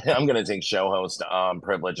host. I'm going to take show host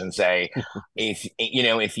privilege and say,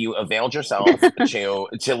 if you availed yourself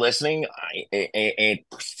to listening, it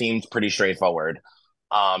seemed pretty straightforward.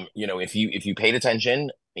 If you paid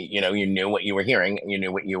attention, you knew what you were hearing, you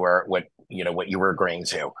knew what you were agreeing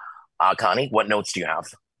to. Connie, what notes do you have?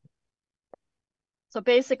 So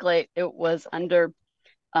basically, it was under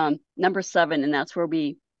number 7, and that's where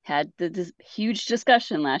we had this huge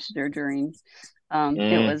discussion last year during.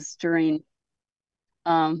 It was during.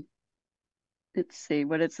 Let's see,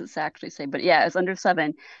 what does this actually say? But yeah, it's under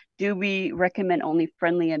 7. Do we recommend only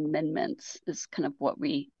friendly amendments? Is kind of what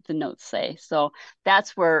the notes say. So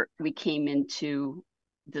that's where we came into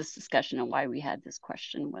this discussion and why we had this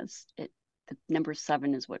question was the number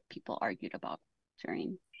 7 is what people argued about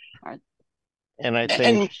during our. And I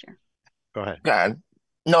think. Go ahead. Go ahead.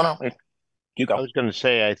 No, you go. I was going to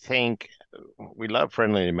say, I think we love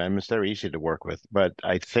friendly amendments. They're easy to work with, but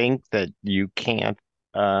I think that you can't,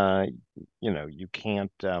 you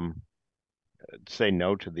can't say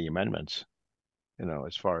no to the amendments,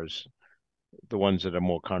 as far as the ones that are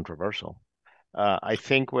more controversial. I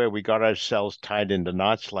think where we got ourselves tied into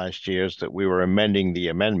knots last year is that we were amending the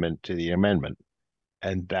amendment to the amendment.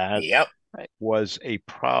 And that was a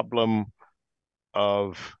problem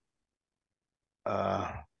of,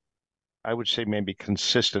 I would say maybe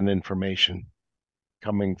consistent information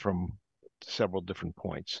coming from several different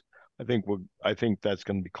points. I think that's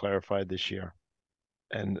going to be clarified this year,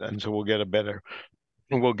 and so we'll get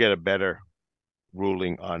a better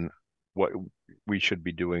ruling on what we should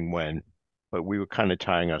be doing when. But we were kind of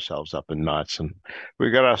tying ourselves up in knots, and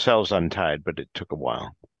we got ourselves untied, but it took a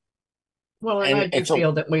while. Well, and I do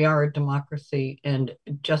feel that we are a democracy, and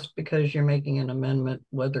just because you're making an amendment,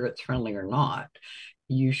 whether it's friendly or not,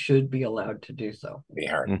 you should be allowed to do so. Be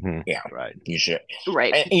heard. Mm-hmm. Yeah, right. You should.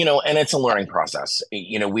 Right. And, and it's a learning process.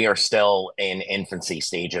 We are still in infancy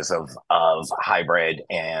stages of hybrid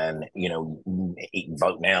and,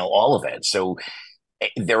 vote now, all of it. So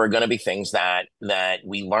there are going to be things that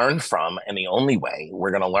we learn from, and the only way we're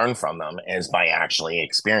going to learn from them is by actually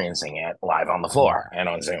experiencing it live on the floor and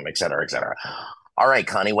on Zoom, et cetera, et cetera. All right,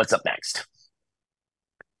 Connie, what's up next?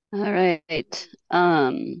 All right.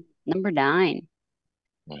 Number 9.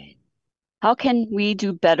 How can we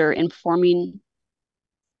do better informing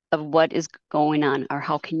of what is going on, or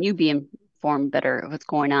how can you be informed better of what's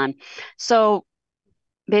going on? So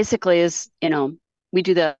basically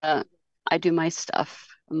I do my stuff,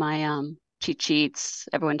 my cheat sheets,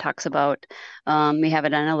 everyone talks about, we have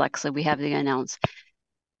it on Alexa, we have the announce.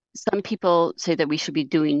 Some people say that we should be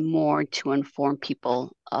doing more to inform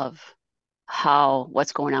people of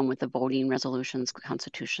what's going on with the voting resolutions,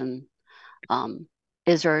 Constitution.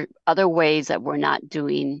 Is there other ways that we're not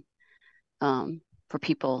doing for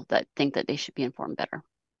people that think that they should be informed better?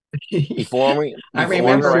 I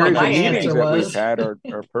remember my answer that we've had are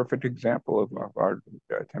a perfect example of our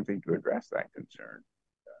attempting to address that concern.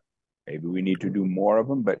 Maybe we need to do more of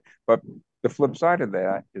them, but the flip side of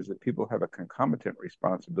that is that people have a concomitant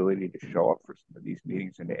responsibility to show up for some of these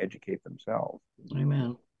meetings and to educate themselves.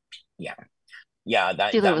 Amen. Yeah,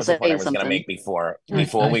 that was the point I was going to make before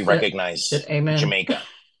we recognize Jamaica.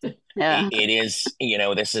 Yeah, it is.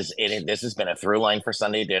 This has been a through line for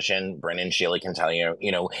Sunday Edition. Brennan, Sheila can tell you.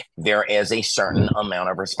 There is a certain amount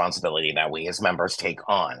of responsibility that we as members take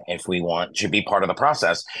on if we want to be part of the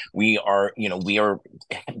process. We are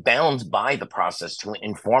bound by the process to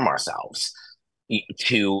inform ourselves,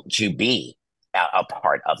 to be a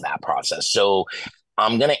part of that process. So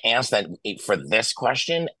I'm going to ask that for this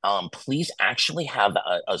question, please actually have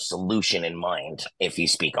a solution in mind if you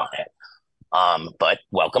speak on it. But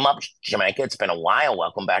welcome up, Jamaica. It's been a while.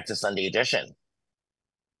 Welcome back to Sunday Edition.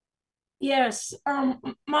 Yes.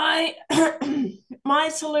 My my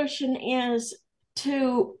solution is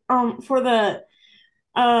to for the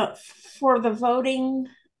voting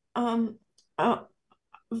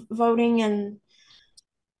voting and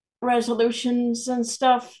resolutions and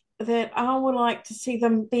stuff, that I would like to see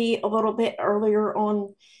them be a little bit earlier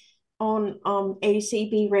on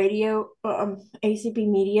ACB radio, ACB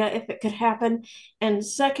media, if it could happen. And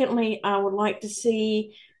secondly, I would like to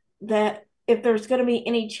see that if there's going to be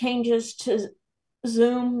any changes to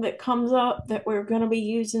Zoom that comes up that we're going to be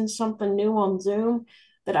using something new on Zoom,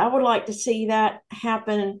 that I would like to see that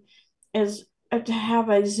happen is to have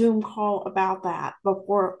a Zoom call about that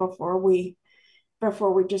before we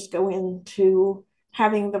just go into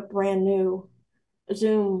having the brand new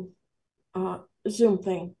Zoom Zoom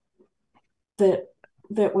thing that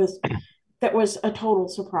that was that was a total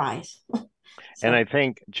surprise. And I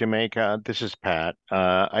think Jamaica, this is Pat.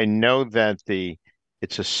 I know that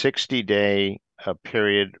it's a 60-day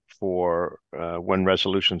period for when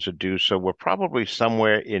resolutions are due. So we're probably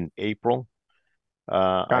somewhere in April.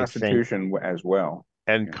 Constitution as well.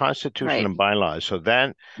 And Constitution and bylaws. So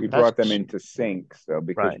we brought them into sync. So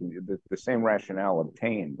because the same rationale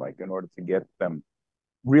obtained, like in order to get them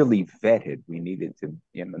really vetted, we needed to,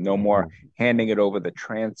 no more handing it over the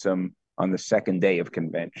transom on the second day of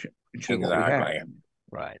convention. Exactly.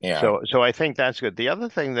 Right. Yeah. So I think that's good. The other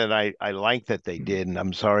thing that I like that they did, and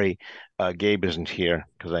I'm sorry Gabe isn't here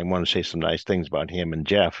because I want to say some nice things about him and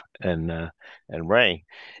Jeff and Ray,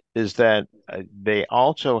 is that they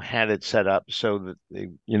also had it set up so that they,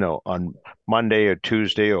 on Monday or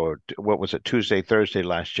Tuesday or what was it, Tuesday, Thursday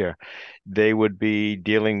last year, they would be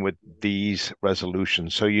dealing with these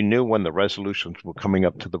resolutions. So you knew when the resolutions were coming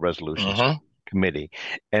up to the resolutions committee,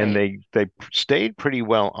 and they stayed pretty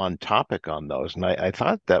well on topic on those, and I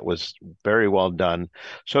thought that was very well done,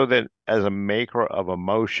 so that as a maker of a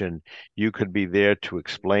motion you could be there to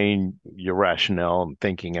explain your rationale and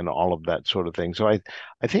thinking and all of that sort of thing. So I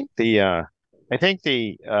think the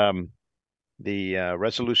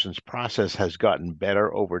resolutions process has gotten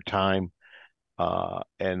better over time,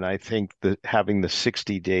 and I think that having the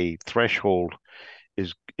 60-day threshold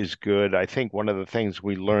is good. I think one of the things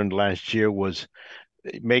we learned last year was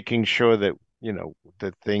making sure that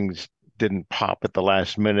that things didn't pop at the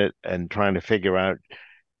last minute and trying to figure out,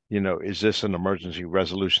 is this an emergency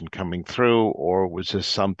resolution coming through, or was this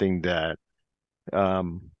something that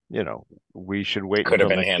we should wait until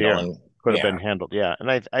next year? Could have been handled. Yeah. And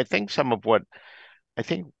I think some of what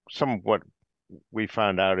we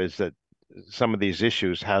found out is that some of these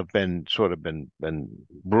issues have been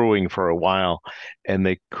brewing for a while, and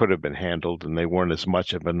they could have been handled, and they weren't as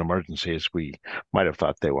much of an emergency as we might have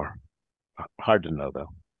thought they were. Hard to know, though.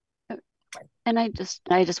 And I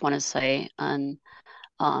just want to say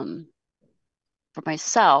for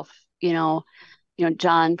myself,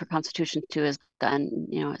 John for Constitution 2 has done,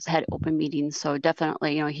 has had open meetings. So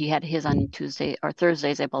definitely, he had his on Tuesday or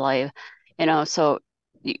Thursdays, I believe, so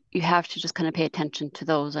you have to just kind of pay attention to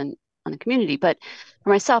those on the community. But for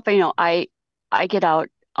myself, I get out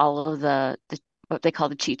all of the what they call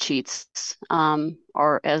the cheat sheets,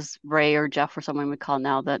 or as Ray or Jeff or someone would call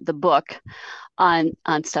now the book on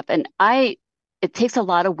stuff. And it takes a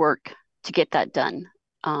lot of work to get that done.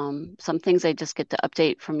 Some things I just get to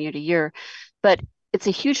update from year to year, but it's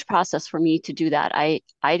a huge process for me to do that. I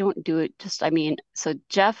don't do it so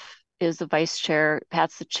Jeff is the vice chair,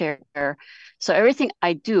 Pat's the chair. So everything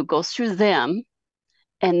I do goes through them,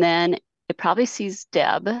 and then it probably sees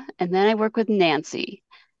Deb, and then I work with Nancy,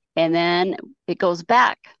 and then it goes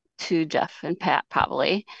back to Jeff and Pat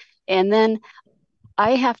probably. And then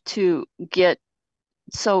I have to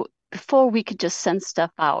so before we could just send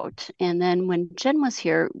stuff out. And then when Jen was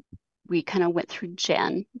here, we kind of went through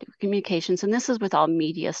Jen communications, and this is with all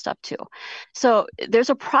media stuff too. So there's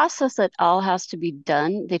a process that all has to be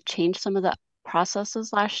done. They've changed some of the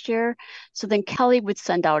processes last year. So then Kelly would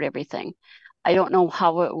send out everything. I don't know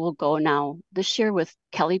how it will go now this year with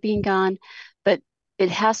Kelly being gone, but it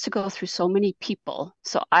has to go through so many people.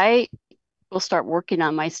 So I will start working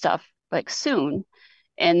on my stuff like soon,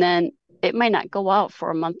 and then it might not go out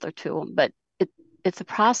for a month or two, but it's a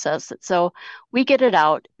process. So we get it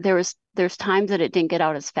out. There's times that it didn't get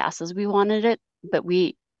out as fast as we wanted it, but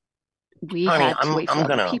we had to wait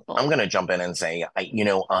for other people. I'm gonna jump in and say,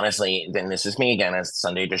 honestly, then this is me again as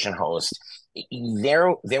Sunday Edition host.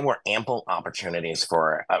 There were ample opportunities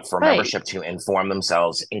for membership to inform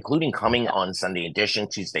themselves, including coming on Sunday Edition,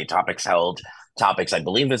 Tuesday topics held. Topics, I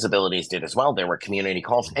believe Visibilities did as well. There were community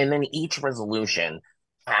calls, and then each resolution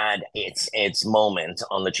had its moment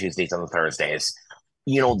on the Tuesdays and the Thursdays.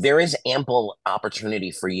 There is ample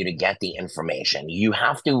opportunity for you to get the information. You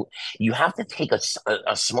have to take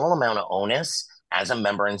a small amount of onus as a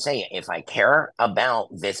member and say, if I care about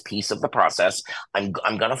this piece of the process, I'm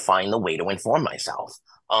going to find the way to inform myself.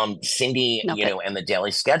 Cindy, and the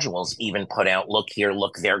daily schedules even put out, look here,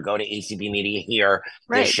 look there, go to ACB Media here.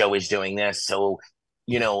 Right. This show is doing this. So,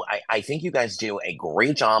 I think you guys do a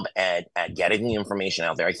great job at getting the information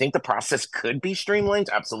out there. I think the process could be streamlined,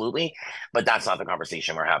 absolutely, but that's not the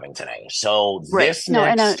conversation we're having today. So this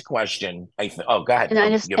next question, go ahead. And I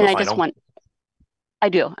just want I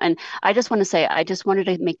do. And I just want to say, I just wanted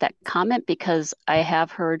to make that comment because I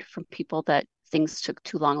have heard from people that things took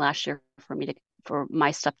too long last year for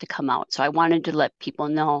my stuff to come out. So I wanted to let people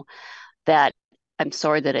know that I'm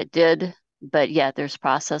sorry that it did, but yeah, there's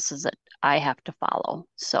processes that I have to follow.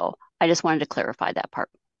 So I just wanted to clarify that part.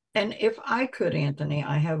 And if I could, Anthony,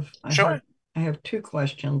 I have two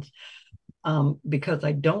questions. Because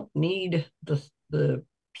I don't need the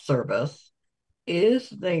service. Is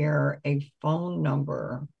there a phone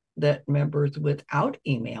number that members without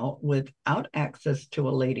email, without access to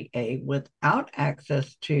a Lady A, without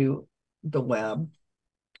access to the web,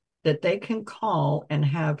 that they can call and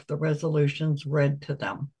have the resolutions read to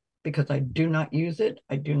them? Because I do not use it.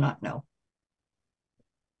 I do not know.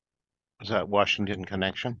 Is that Washington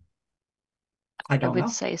Connection? I would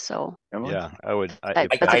say so. Yeah, I would. I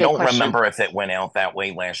don't remember if it went out that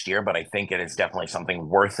way last year, but I think it is definitely something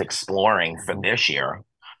worth exploring for this year.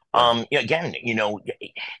 Again,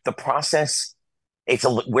 the process.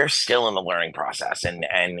 We're still in the learning process, and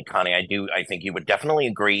Connie, I think you would definitely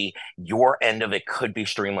agree. Your end of it could be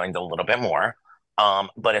streamlined a little bit more.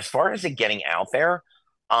 But as far as it getting out there,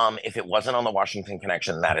 if it wasn't on the Washington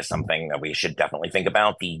Connection, that is something that we should definitely think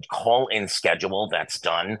about. The call-in schedule that's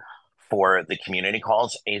done for the community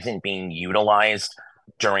calls isn't being utilized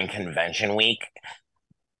during convention week.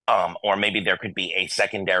 Or maybe there could be a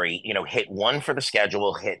secondary, hit 1 for the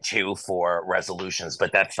schedule, hit 2 for resolutions.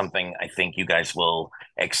 But that's something I think you guys will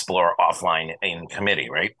explore offline in committee,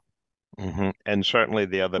 right? Mm-hmm. And certainly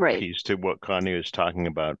the other piece to what Connie was talking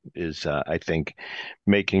about is, I think,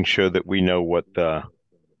 making sure that we know what the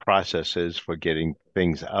process is for getting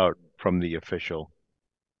things out from the official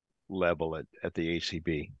level at the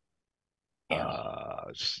ACB.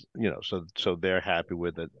 So they're happy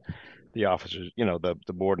with it. The officers, the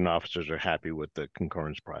board and officers are happy with the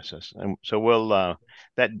concurrence process, and so we'll.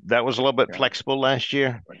 That was a little bit flexible last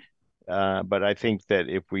year, but I think that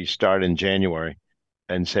if we start in January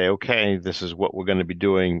and say, okay, this is what we're going to be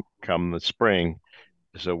doing come the spring,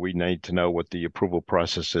 so we need to know what the approval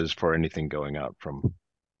process is for anything going out from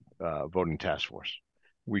voting task force.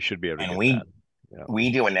 We should be able to get that.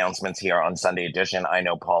 We do announcements here on Sunday Edition. I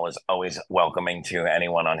know Paul is always welcoming to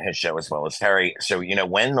anyone on his show as well as Terry. So,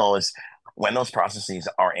 when those processes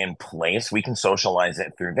are in place, we can socialize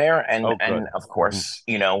it through there. And of course,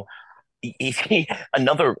 if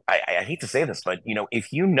I hate to say this, but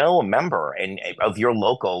if you know a member of your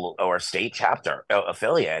local or state chapter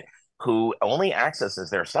affiliate who only accesses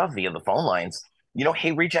their stuff via the phone lines,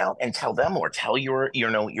 hey, reach out and tell them, or tell your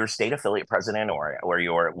state affiliate president or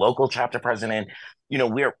your local chapter president,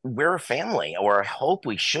 we're a family, or I hope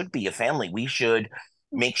we should be a family. We should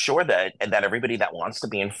make sure that everybody that wants to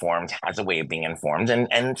be informed has a way of being informed.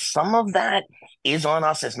 And some of that is on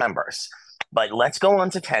us as members. But let's go on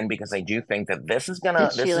to 10, because I do think that this is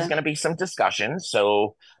gonna be some discussion.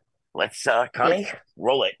 So let's Connie,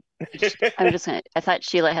 roll it. I thought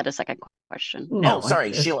Sheila had a second question. No,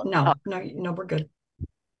 sorry, Sheila. No, we're good.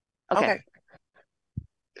 Okay.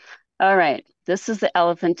 All right. This is the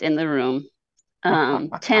elephant in the room.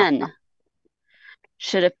 10.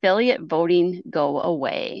 Should affiliate voting go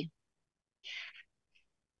away?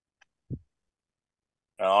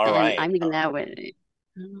 All right. I'm leaving that way.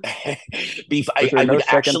 Was there no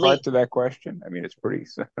second part to that question? I mean, it's pretty.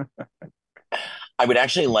 I would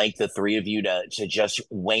actually like the three of you to just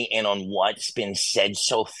weigh in on what's been said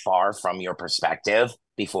so far from your perspective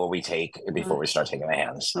before we start taking the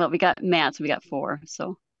hands. Well, we got Matt, so we got 4.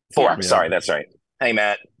 So 4. Yeah. Sorry, that's right. Hey,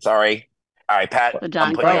 Matt. Sorry. All right, Pat. So John,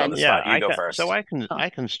 I'm putting you on the spot. You go first. So I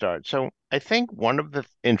can start. So I think one of the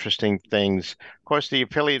interesting things, of course, the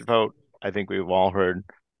affiliate vote. I think we've all heard.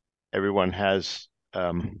 Everyone is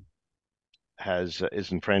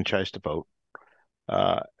enfranchised to vote.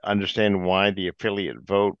 Understand why the affiliate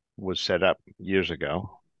vote was set up years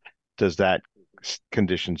ago. Does that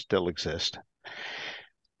condition still exist?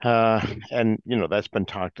 And that's been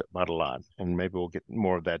talked about a lot, and maybe we'll get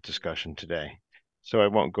more of that discussion today. So I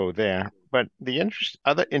won't go there. But the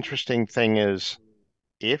other interesting thing is,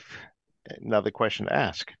 another question to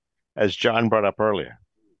ask, as John brought up earlier,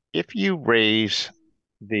 if you raise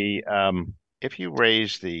the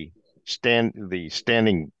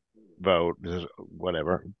standing vote,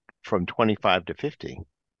 whatever, from 25 to 50,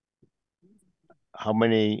 how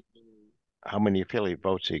many affiliate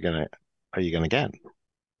votes are you gonna get?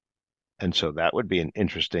 And so that would be an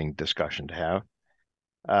interesting discussion to have.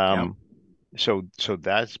 So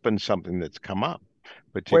that's been something that's come up.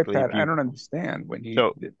 Particularly Wait, Pat, I don't understand when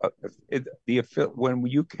when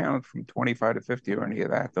you count from 25 to 50 or any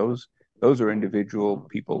of that, those are individual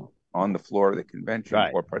people on the floor of the convention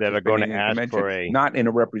right, or that are going participating to in the ask convention, for a not in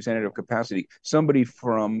a representative capacity. Somebody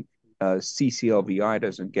from CCLVI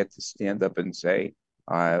doesn't get to stand up and say,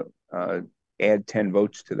 add 10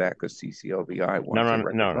 votes to that because CCLVI wants a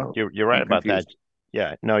record vote. You're right about that.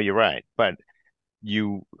 Yeah, no, you're right. But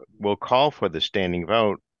you will call for the standing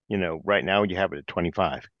vote. Right now you have it at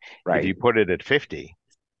 25. Right. If you put it at 50,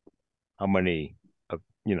 how many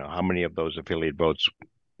of those affiliate votes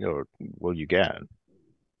will you get?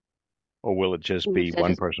 Or will it just be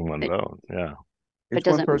one person, one vote? Yeah. It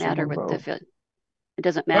doesn't matter with the affiliate. It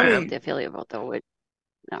doesn't matter with the affiliate vote, though.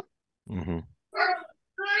 No. Mm-hmm.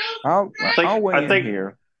 I'll weigh in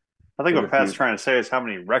here. I think what Pat's trying to say is how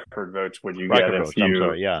many record votes would you get if you... I'm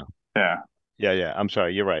sorry, yeah. Yeah. Yeah. I'm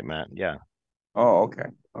sorry, you're right, Matt. Yeah. Oh, okay.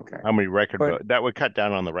 How many record votes? That would cut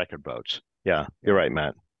down on the record votes. Yeah, you're right,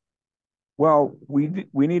 Matt. Well, we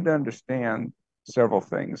need to understand several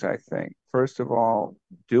things, I think. First of all,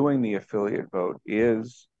 doing the affiliate vote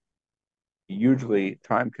is hugely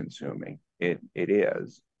time consuming. It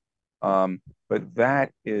is. But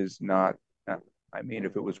that is not, I mean,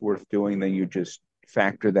 if it was worth doing, then you just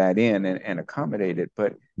factor that in and accommodate it.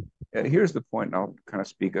 But here's the point, and I'll kind of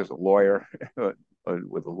speak as a lawyer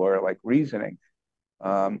with a lawyer-like reasoning.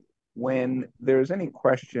 When there's any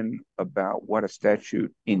question about what a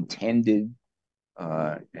statute intended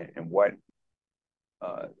and what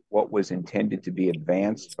was intended to be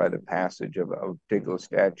advanced by the passage of a particular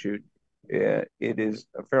statute, it is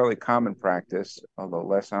a fairly common practice, although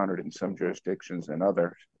less honored in some jurisdictions than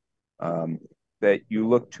others, that you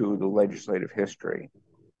look to the legislative history.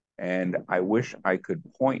 And I wish I could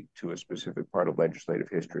point to a specific part of legislative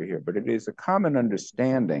history here, but it is a common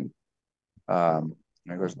understanding. I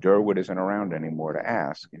guess Durwood isn't around anymore to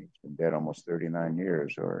ask, and he's been dead almost 39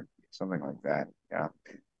 years or something like that. Yeah.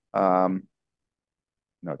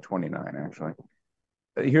 No, 29 actually.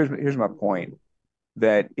 Here's my point,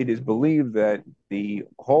 that it is believed that the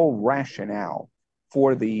whole rationale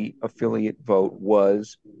for the affiliate vote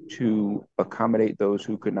was to accommodate those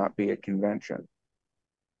who could not be at convention.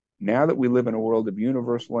 Now that we live in a world of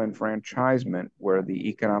universal enfranchisement where the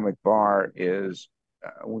economic bar is,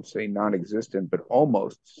 I won't say non-existent, but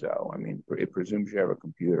almost so. I mean, it presumes you have a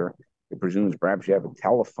computer. It presumes perhaps you have a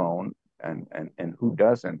telephone, and who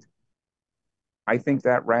doesn't? I think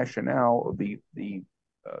that rationale, the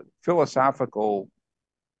philosophical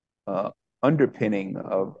underpinning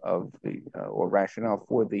of the or rationale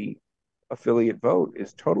for the affiliate vote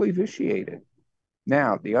is totally vitiated.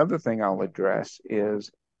 Now, the other thing I'll address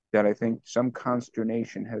is that I think some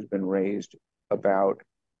consternation has been raised about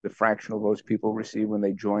the fractional votes people receive when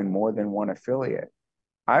they join more than one affiliate.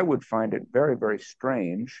 I would find it very, very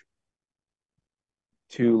strange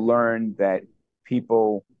to learn that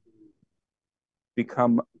people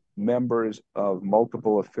become members of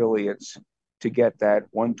multiple affiliates to get that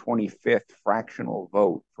 125th fractional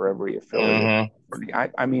vote for every affiliate.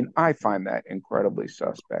 I mean, I find that incredibly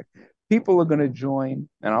suspect. People are going to join,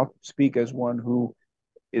 and I'll speak as one who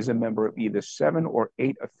is a member of either 7 or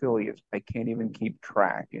 8 affiliates. I can't even keep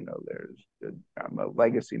track. I'm a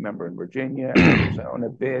legacy member in Virginia, Arizona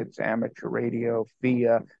Bids, Amateur Radio,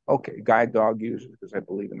 FIA. Okay, Guide Dog Users, because I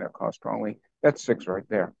believe in their cause strongly. That's 6 right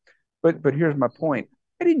there. But here's my point.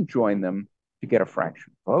 I didn't join them to get a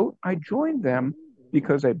fraction vote. I joined them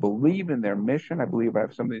because I believe in their mission. I believe I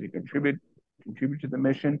have something to contribute to the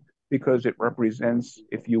mission, because it represents,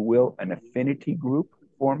 if you will, an affinity group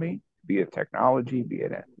for me, be it technology, be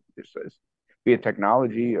it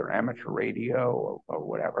technology or amateur radio or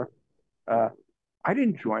whatever. I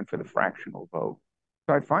didn't join for the fractional vote.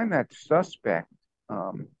 So I find that suspect.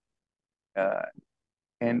 And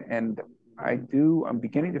I'm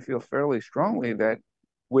beginning to feel fairly strongly that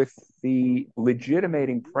with the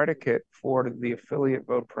legitimating predicate for the affiliate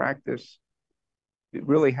vote practice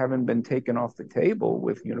really haven't been taken off the table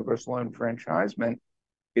with universal enfranchisement,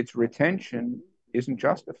 its retention isn't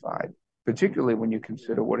justified, particularly when you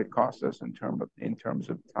consider what it costs us in terms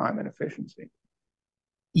of time and efficiency.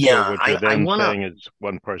 Yeah, so what you're then saying is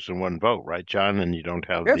one person, one vote, right, John? And you don't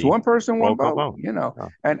have it's one person, one vote.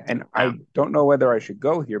 And I don't know whether I should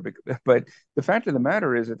go here, but the fact of the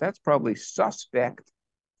matter is that that's probably suspect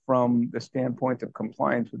from the standpoint of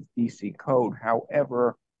compliance with DC code.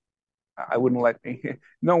 However, I wouldn't let the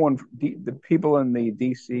people in the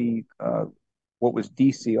DC, what was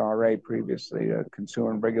DCRA previously,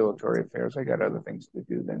 Consumer and Regulatory Affairs, I got other things to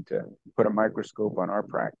do than to put a microscope on our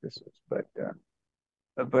practices. But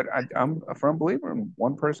I'm a firm believer in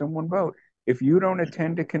one person, one vote. If you don't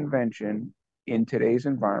attend a convention in today's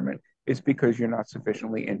environment, it's because you're not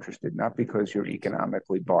sufficiently interested, not because you're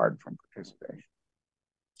economically barred from participation.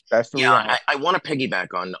 That's the reality. I want to piggyback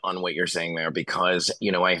on what you're saying there because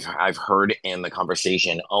I've heard in the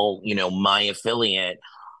conversation, oh, my affiliate,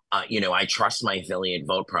 I trust my affiliate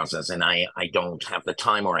vote process, and I don't have the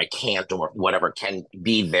time, or I can't, or whatever, can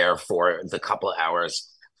be there for the couple of hours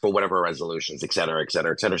for whatever resolutions, et cetera, et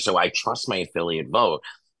cetera, et cetera. So I trust my affiliate vote.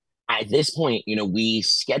 At this point, we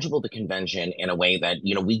schedule the convention in a way that,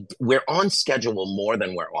 we're on schedule more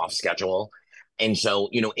than we're off schedule. And so,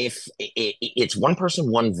 if it's one person,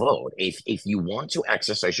 one vote, if you want to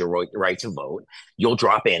exercise your right to vote, you'll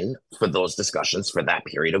drop in for those discussions for that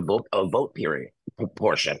period of vote period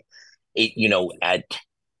portion. At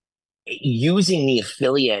using the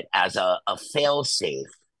affiliate as a fail safe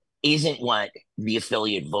isn't what the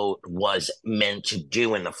affiliate vote was meant to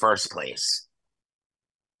do in the first place.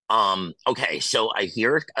 Okay, so I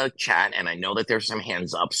hear a chat and I know that there's some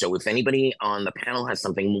hands up. So if anybody on the panel has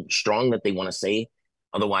something strong that they want to say,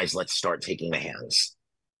 otherwise let's start taking the hands.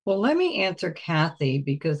 Well, let me answer Kathy,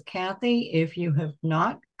 because Kathy, if you have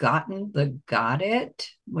not gotten the got it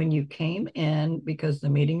when you came in, because the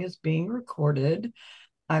meeting is being recorded,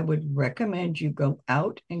 I would recommend you go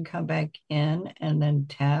out and come back in and then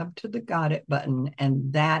tab to the got it button.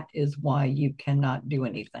 And that is why you cannot do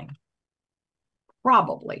anything.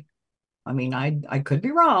 Probably. I mean, I could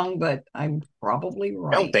be wrong, but I'm probably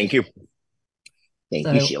right. Oh, thank you. Thank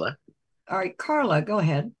you, Sheila. All right, Carla, go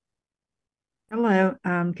ahead. Hello.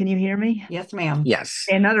 Can you hear me? Yes, ma'am. Yes.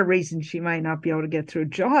 Another reason she might not be able to get through.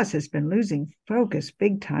 Jaws has been losing focus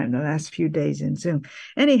big time the last few days in Zoom.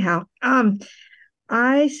 Anyhow,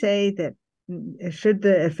 I say that should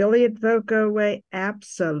the affiliate vote go away?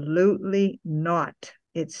 Absolutely not.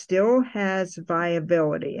 It still has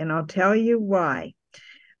viability, and I'll tell you why.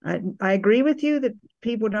 I agree with you that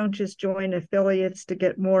people don't just join affiliates to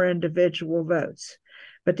get more individual votes.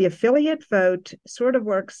 But the affiliate vote sort of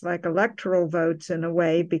works like electoral votes in a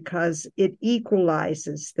way, because it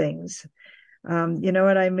equalizes things. You know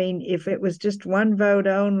what I mean? If it was just one vote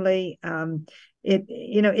only,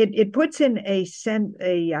 it puts in a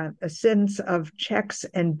sense of checks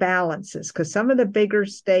and balances, because some of the bigger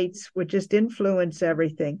states would just influence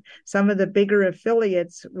everything. Some of the bigger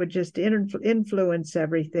affiliates would just influence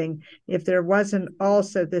everything if there wasn't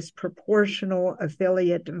also this proportional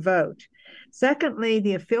affiliate vote. Secondly,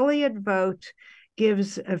 the affiliate vote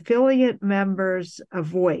gives affiliate members a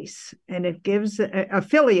voice, and it gives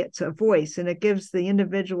affiliates a voice, and it gives the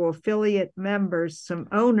individual affiliate members some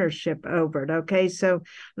ownership over it. Okay, so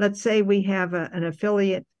let's say we have an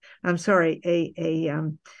affiliate,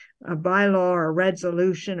 a bylaw or a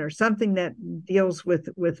resolution or something that deals with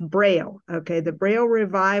Braille. Okay, the Braille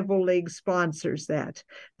Revival League sponsors that.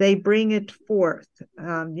 They bring it forth,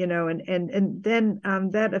 and then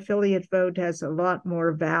that affiliate vote has a lot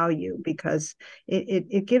more value, because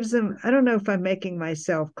it gives them, I don't know if I'm making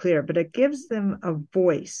myself clear, but it gives them a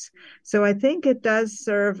voice. So I think it does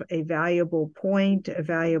serve a valuable point, a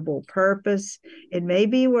valuable purpose. It may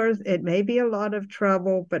be a lot of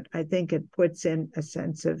trouble, but I think it puts in a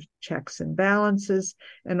sense of checks and balances,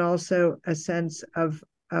 and also a sense of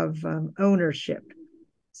ownership.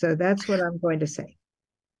 So that's what I'm going to say.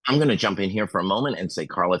 I'm going to jump in here for a moment and say,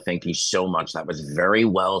 Carla, thank you so much. That was very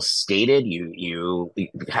well stated. You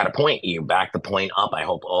had a point. You backed the point up. I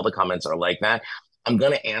hope all the comments are like that. I'm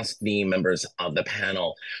going to ask the members of the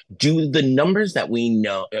panel, do the numbers that we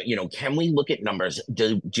know, can we look at numbers?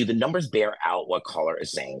 Do the numbers bear out what Carla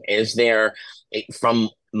is saying? Is there, from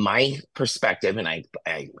my perspective, and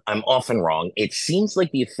I'm often wrong, it seems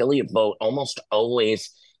like the affiliate vote almost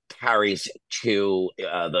always carries to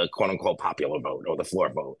the quote unquote popular vote or the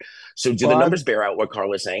floor vote. So do the numbers bear out what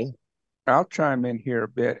Carla is saying? I'll chime in here a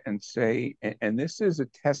bit and say, and this is a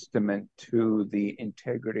testament to the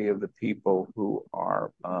integrity of the people who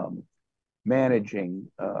are managing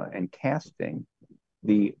and casting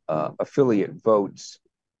the affiliate votes.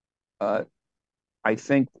 I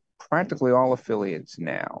think practically all affiliates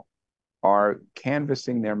now are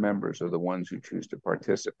canvassing their members, or the ones who choose to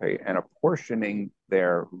participate, and apportioning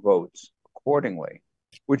their votes accordingly,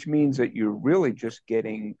 which means that you're really just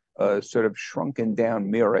getting a sort of shrunken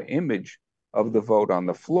down mirror image of the vote on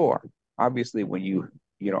the floor. Obviously, when you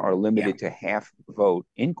are limited to half vote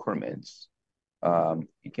increments,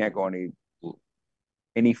 you can't go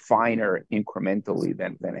any finer incrementally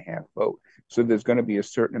than a half vote. So there's going to be a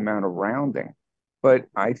certain amount of rounding. But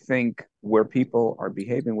I think where people are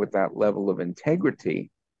behaving with that level of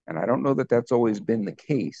integrity, and I don't know that that's always been the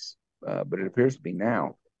case, but it appears to be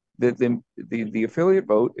now, that the affiliate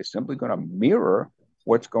vote is simply going to mirror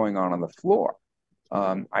what's going on the floor.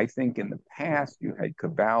 I think in the past you had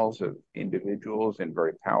cabals of individuals and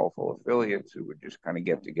very powerful affiliates who would just kind of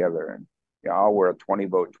get together and oh, we're a 20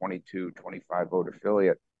 vote, 22, 25 vote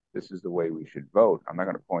affiliate. This is the way we should vote. I'm not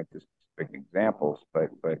going to point to specific examples, but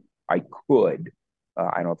I could.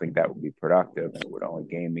 I don't think that would be productive, and it would only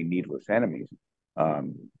gain me needless enemies.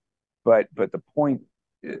 But the point,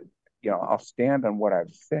 I'll stand on what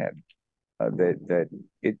I've said. That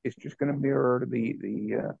it's just going to mirror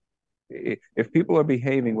the if people are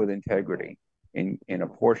behaving with integrity in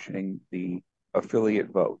apportioning the affiliate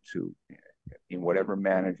votes, who in whatever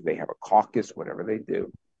manner they have a caucus, whatever they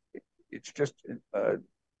do, it's just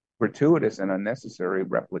gratuitous and unnecessary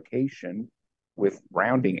replication with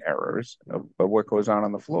rounding errors of what goes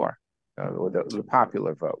on the floor. The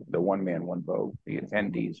popular vote, the one man, one vote, the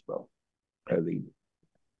attendees vote.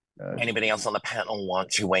 Anybody else on the panel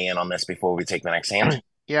want to weigh in on this before we take the next hand?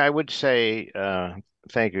 Yeah, I would say,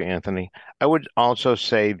 thank you, Anthony. I would also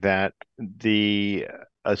say that the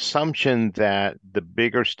assumption that the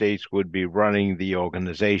bigger states would be running the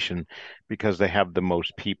organization because they have the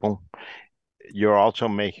most people, you're also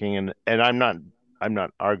making and I'm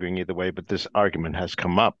not arguing either way, but this argument has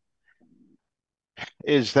come up,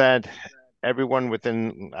 is that everyone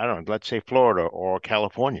within, I don't know, let's say Florida or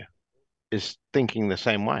California is thinking the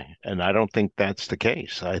same way. And I don't think that's the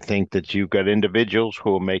case. I think that you've got individuals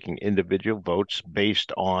who are making individual votes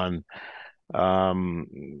based on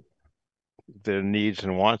their needs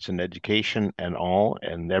and wants and education and all.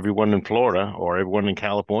 And everyone in Florida or everyone in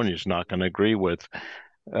California is not going to agree with,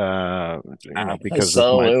 because this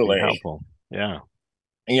might be helpful. Yeah.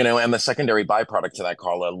 And the secondary byproduct to that,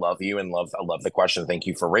 Carla, love you and I love the question. Thank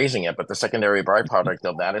you for raising it. But the secondary byproduct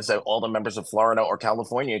of that is that all the members of Florida or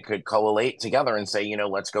California could coalesce together and say,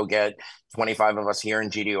 let's go get 25 of us here in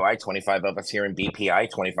GDOI, 25 of us here in BPI,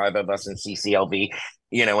 25 of us in CCLV,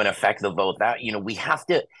 and affect the vote. That,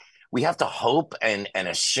 we have to hope and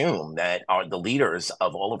assume that the leaders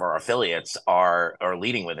of all of our affiliates are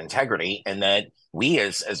leading with integrity, and that we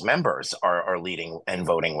as members are leading and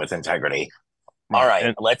voting with integrity. All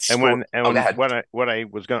right, go ahead. What I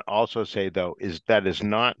was going to also say, though, is that is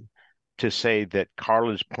not to say that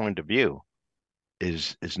Carla's point of view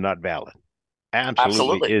is not valid.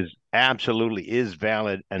 Absolutely is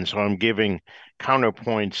valid, and so I'm giving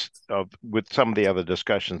counterpoints with some of the other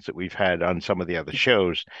discussions that we've had on some of the other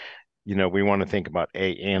shows. We want to think about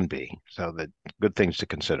A and B, so that good things to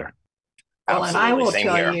consider. Well, and I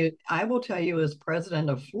will tell you as president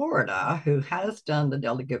of Florida, who has done the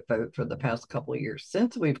delegate vote for the past couple of years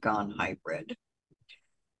since we've gone hybrid,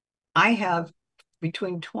 I have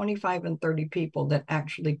between 25 and 30 people that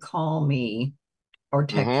actually call me or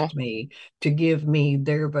text me to give me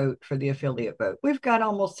their vote for the affiliate vote. We've got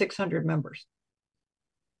almost 600 members.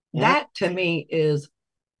 That to me is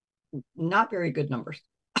not very good numbers.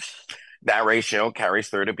 That ratio carries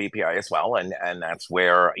through to BPI as well, and that's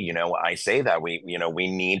where I say that we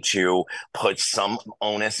need to put some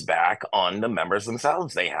onus back on the members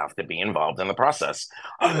themselves. They have to be involved in the process.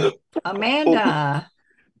 Amanda,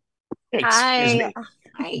 excuse me.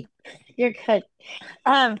 Hi, you're good.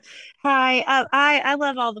 Hi. I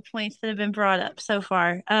love all the points that have been brought up so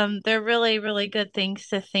far. They're really, really good things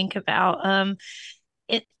to think about.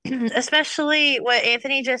 Especially what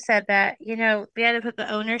Anthony just said, that we had to put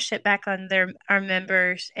the ownership back on our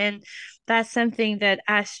members, and that's something that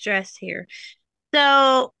I stress here.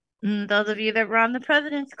 So those of you that were on the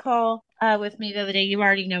president's call with me the other day, you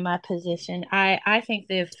already know my position. I think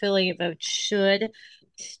the affiliate vote should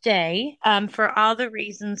stay for all the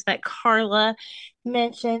reasons that Carla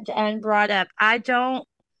mentioned and brought up. I don't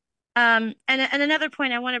and another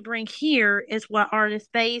point I want to bring here is what Artist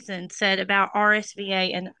Bazin said about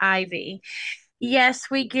RSVA and Ivy. Yes,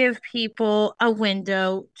 we give people a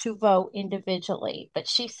window to vote individually, but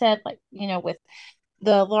she said, with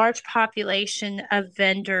the large population of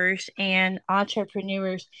vendors and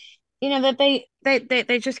entrepreneurs, that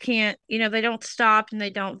they just can't, they don't stop and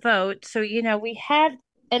they don't vote. So, we have,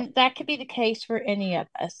 and that could be the case for any of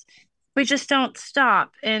us. We just don't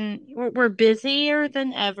stop, and we're busier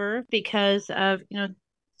than ever because of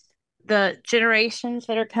the generations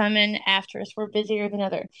that are coming after us. We're busier than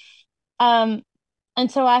ever, and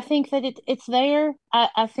so I think that it's there.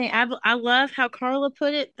 I think I love how Carla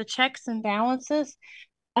put it, the checks and balances.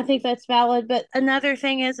 I think that's valid. But another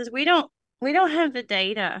thing is we don't have the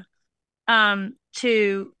data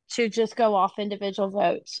to just go off individual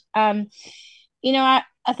votes.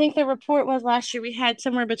 I think the report was last year we had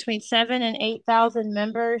somewhere between 7,000 and 8,000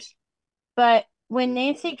 members. But when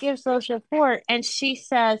Nancy gives those report and she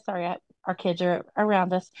says, sorry, our kids are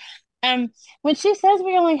around us. When she says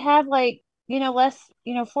we only have less,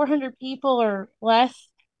 400 people or less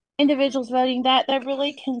individuals voting, that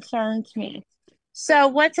really concerns me. So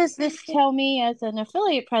what does this tell me as an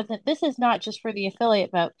affiliate president? This is not just for the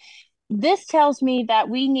affiliate vote. This tells me that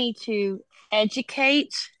we need to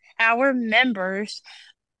educate our members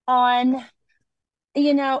on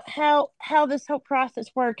how this whole process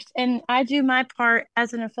works. And I do my part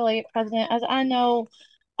as an affiliate president, as I know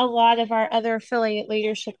a lot of our other affiliate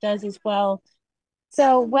leadership does as well.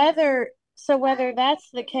 So whether that's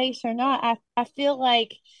the case or not, I feel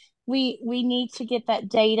like we need to get that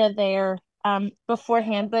data there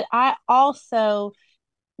beforehand. But I also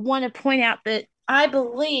want to point out that I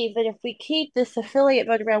believe that if we keep this affiliate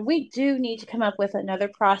vote around, we do need to come up with another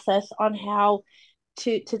process on how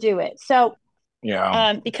to do it. So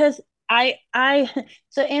because I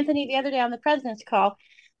so Anthony, the other day on the president's call,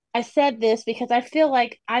 I said this because I feel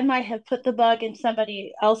like I might have put the bug in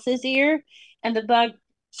somebody else's ear and the bug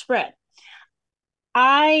spread.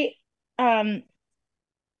 I um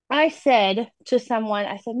I said to someone,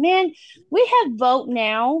 I said, "Man, we have Vote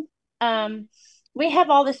Now. Um, we have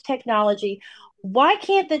all this technology. Why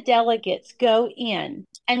can't the delegates go in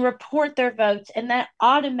and report their votes, and that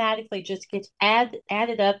automatically just gets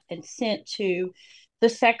added up and sent to the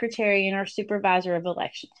secretary and our supervisor of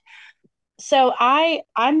elections?" So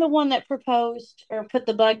I'm the one that proposed or put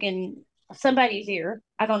the bug in somebody's ear.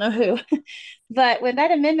 I don't know who. But when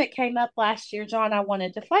that amendment came up last year, John, I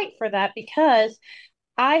wanted to fight for that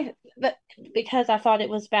I because I thought it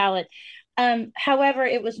was valid. However,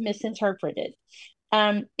 it was misinterpreted.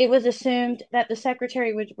 It was assumed that the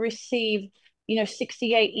secretary would receive,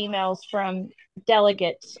 68 emails from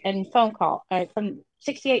delegates and from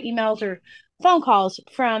 68 emails or phone calls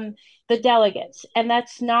from the delegates. And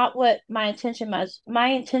that's not what my intention was. My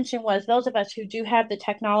intention was those of us who do have the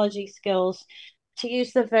technology skills to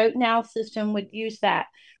use the Vote Now system would use that.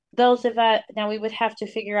 Those of us, now we would have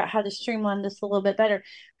to figure out how to streamline this a little bit better.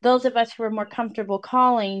 Those of us who are more comfortable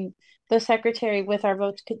calling the secretary with our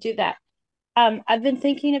votes could do that. I've been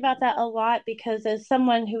thinking about that a lot because as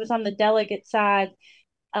someone who was on the delegate side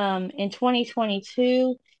in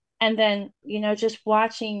 2022, and then, just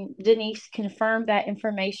watching Denise confirm that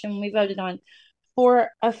information, we voted on four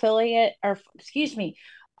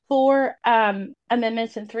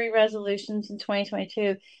amendments and three resolutions in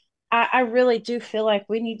 2022. I really do feel like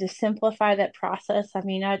we need to simplify that process. I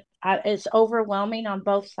mean, it's overwhelming on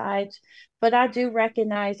both sides, but I do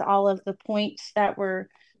recognize all of the points that were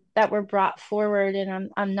brought forward,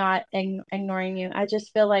 and I'm not ignoring you. I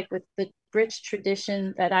just feel like with the rich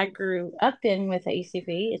tradition that I grew up in with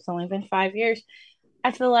ACB, it's only been 5 years.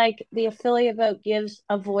 I feel like the affiliate vote gives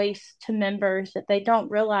a voice to members that they don't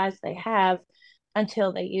realize they have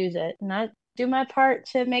until they use it. And I do my part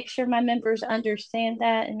to make sure my members understand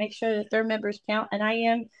that and make sure that their members count. And I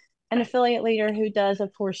am an affiliate leader who does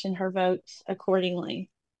apportion her votes accordingly.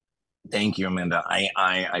 Thank you, Amanda.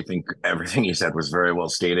 I think everything you said was very well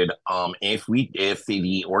stated. If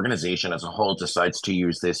the organization as a whole decides to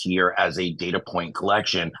use this year as a data point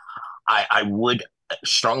collection, I would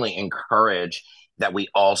strongly encourage that we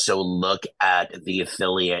also look at the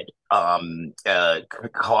affiliate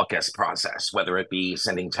caucus process, whether it be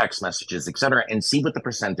sending text messages, et cetera, and see what the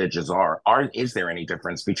percentages are. Is there any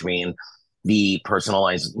difference between the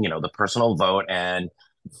personalized, the personal vote and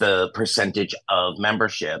the percentage of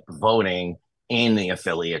membership voting in the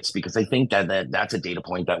affiliates? Because I think that's a data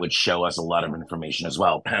point that would show us a lot of information as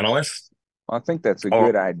well. Panelists? I think that's a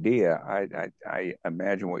good idea. I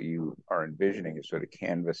imagine what you are envisioning is sort of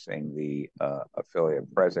canvassing the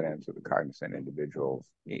affiliate presidents or the cognizant individuals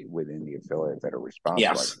within the affiliate that are responsible.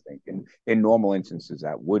 Yes. I think in normal instances,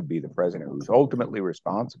 that would be the president who's ultimately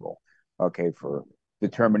responsible, for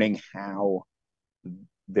determining how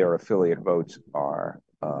their affiliate votes are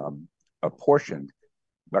apportioned.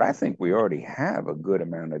 But I think we already have a good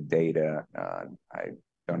amount of data. I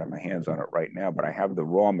don't have my hands on it right now, but I have the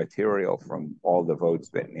raw material from all the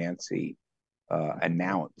votes that Nancy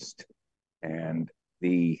announced, and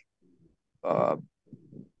the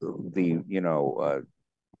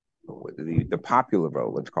popular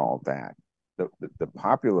vote, let's call it that. The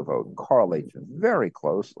popular vote correlates very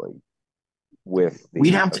closely with the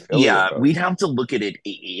we'd have to look at it.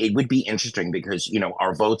 It would be interesting because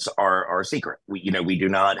our votes are secret. We do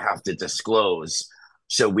not have to disclose.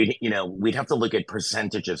 So we'd have to look at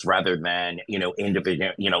percentages rather than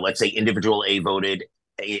individual. Let's say individual A voted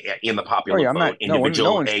in the popular vote. No one's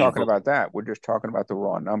talking about that. We're just talking about the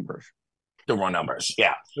raw numbers. The raw numbers,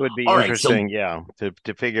 yeah. It would be interesting,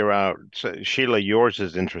 to figure out. So, Sheila, yours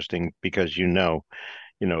is interesting because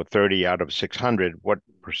 30 out of 600, what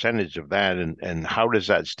percentage of that, and how does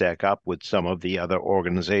that stack up with some of the other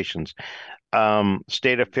organizations?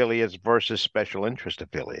 State affiliates versus special interest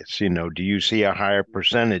affiliates. Do you see a higher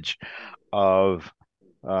percentage of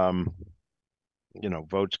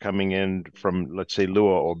votes coming in from, let's say,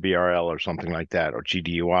 Lua or BRL or something like that, or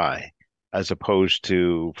GDUI, as opposed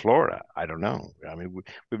to Florida. I don't know. I mean,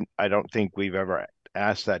 I don't think we've ever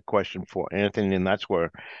asked that question for Anthony, and that's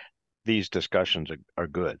where these discussions are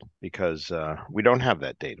good, because we don't have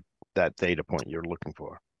that data point you're looking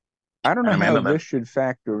for. I don't know how this should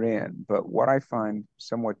factor in, but what I find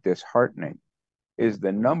somewhat disheartening is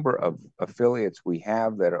the number of affiliates we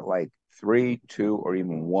have that are like 3, 2, or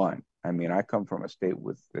even 1. I mean, I come from a state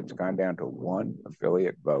that's gone down to 1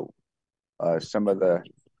 affiliate vote.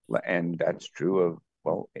 And that's true of,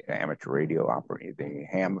 well, amateur radio operating, the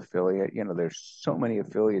ham affiliate. There's so many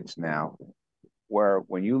affiliates now where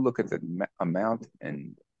when you look at the amount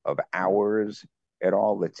of hours at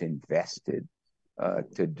all that's invested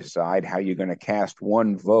to decide how you're going to cast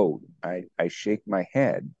one vote, I shake my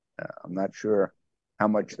head. I'm not sure how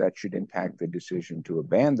much that should impact the decision to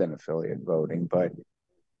abandon affiliate voting, but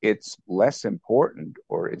it's less important,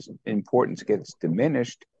 or its importance gets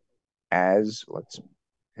diminished as,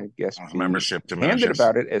 membership candid diminishes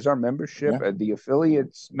about it, as our membership, the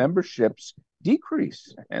affiliates memberships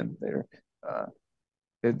decrease, and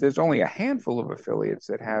there's only a handful of affiliates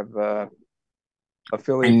that have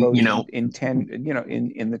affiliate votes in 10,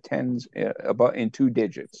 in the tens, about in 2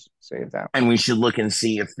 digits, say it that way. And we should look and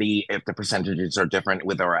see if the percentages are different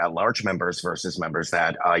with our at-large members versus members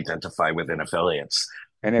that identify within affiliates.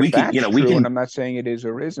 And if that's true, and I'm not saying it is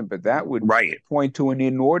or isn't, but that would point to an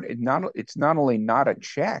inordinate. It's not only not a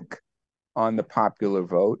check on the popular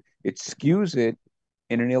vote, it skews it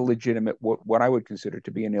in an illegitimate, what I would consider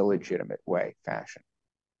to be an illegitimate fashion.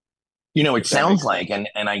 It sounds like, and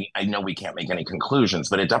I know we can't make any conclusions,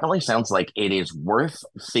 but it definitely sounds like it is worth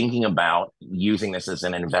thinking about using this as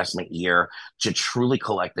an investment year to truly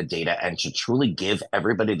collect the data and to truly give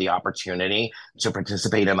everybody the opportunity to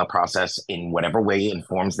participate in the process in whatever way and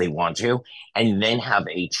forms they want to, and then have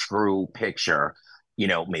a true picture,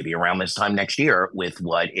 maybe around this time next year, with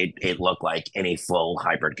what it looked like in a full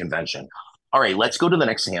hybrid convention. All right, let's go to the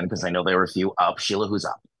next hand, because I know there were a few up. Sheila, who's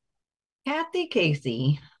up? Kathy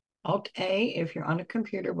Casey. Alt-A, if you're on a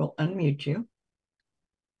computer, will unmute you.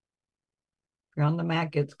 If you're on the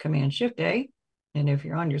Mac, it's Command-Shift-A. And if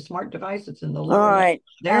you're on your smart device, it's in the lower left. Right.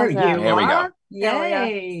 There you are. There we go.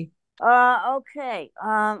 Yay. Okay.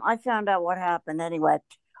 I found out what happened anyway.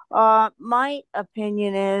 My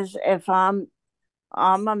opinion is, if I'm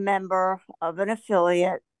a member of an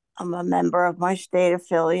affiliate, I'm a member of my state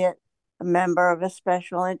affiliate, a member of a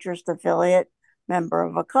special interest affiliate, member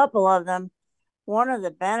of a couple of them, one of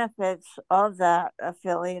the benefits of that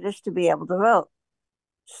affiliate is to be able to vote.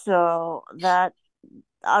 So that,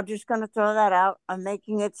 I'm just going to throw that out. I'm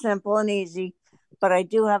making it simple and easy, but I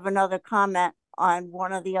do have another comment on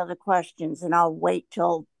one of the other questions, and I'll wait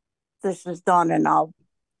till this is done, and I'll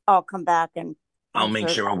come back and I'll make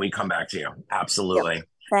sure we come back to you. Absolutely. Yep.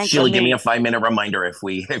 Thanks. Sheila, give me a 5-minute reminder if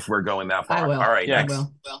we're going that far. I will. All right, next. I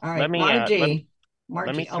will. All right, Margie.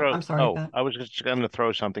 Margie, I'm sorry. I was just going to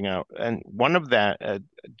throw something out. And one of that,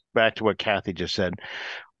 back to what Kathy just said,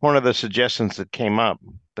 one of the suggestions that came up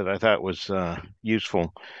that I thought was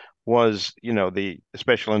useful was, the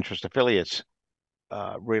special interest affiliates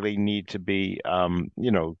really need to be,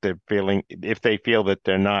 they're feeling, if they feel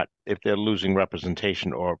that if they're losing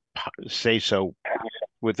representation or say so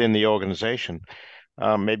within the organization,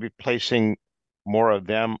 maybe placing more of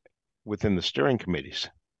them within the steering committees,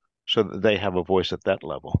 so that they have a voice at that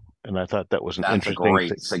level. And I thought that was an interesting... That's a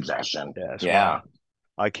great suggestion. Yeah.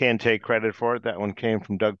 I can't take credit for it. That one came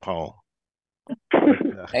from Doug Powell.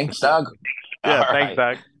 Thanks, Doug. Yeah, thanks,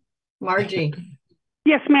 Doug. Margie.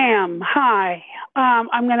 Yes, ma'am. Hi.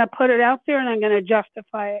 I'm going to put it out there, and I'm going to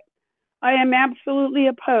justify it. I am absolutely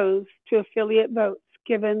opposed to affiliate votes,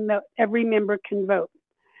 given that every member can vote.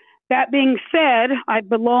 That being said, I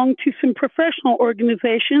belong to some professional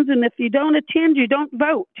organizations, and if you don't attend, you don't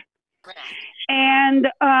vote. And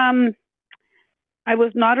I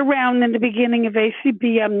was not around in the beginning of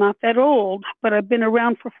ACB. I'm not that old, but I've been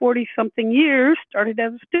around for 40-something years, started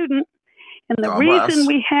as a student. And the reason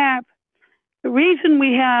we have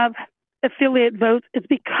affiliate votes is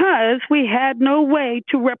because we had no way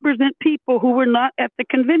to represent people who were not at the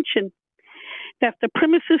convention. That's the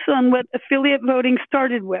premises on what affiliate voting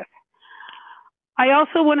started with. I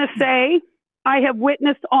also want to say I have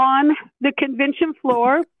witnessed on the convention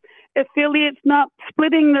floor affiliates not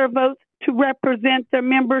splitting their votes to represent their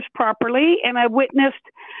members properly, and I witnessed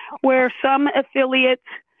where some affiliates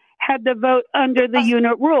had to vote under the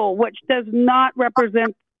unit rule, which does not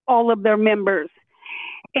represent all of their members.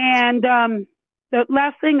 And the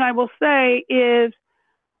last thing I will say is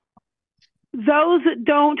those that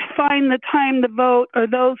don't find the time to vote or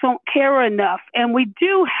those don't care enough. And we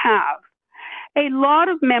do have a lot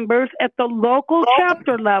of members at the local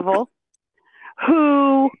chapter level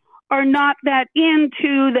who are not that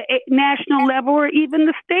into the national level or even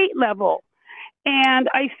the state level. And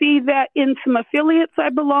I see that in some affiliates I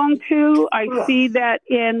belong to. I see that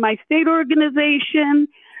in my state organization.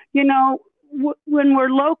 You know, when we're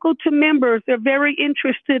local to members, they're very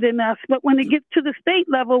interested in us. But when it gets to the state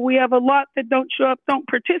level, we have a lot that don't show up, don't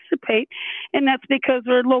participate. And that's because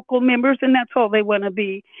they're local members and that's all they want to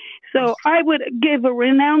be. So I would give a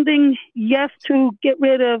resounding yes to get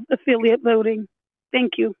rid of affiliate voting.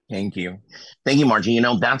 Thank you. Thank you. Thank you, Margie. You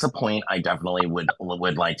know, that's a point I definitely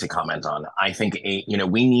would like to comment on. I think, you know,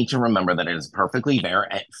 we need to remember that it is perfectly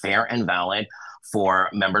fair and valid for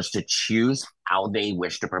members to choose how they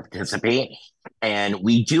wish to participate. And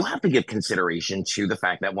we do have to give consideration to the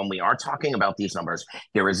fact that when we are talking about these numbers,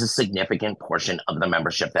 there is a significant portion of the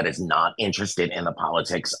membership that is not interested in the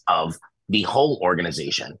politics of the whole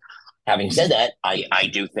organization. Having said that, I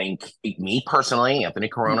do think, me personally, Anthony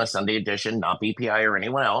Corona, Sunday Edition, not BPI or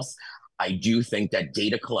anyone else, I do think that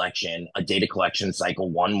a data collection cycle,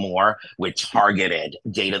 one more with targeted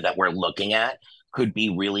data that we're looking at, could be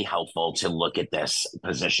really helpful to look at this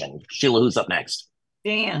position. Sheila, who's up next?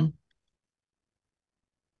 Dan.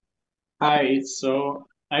 Hi, so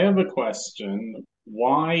I have a question.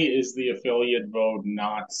 Why is the affiliate vote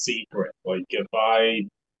not secret? Like,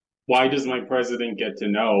 why does my president get to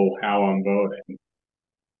know how I'm voting?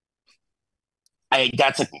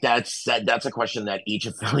 That's a question that each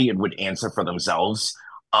affiliate would answer for themselves.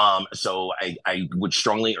 So I would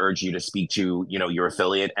strongly urge you to speak to, you know, your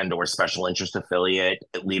affiliate and or special interest affiliate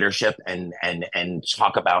leadership and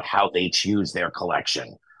talk about how they choose their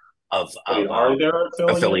collection of are there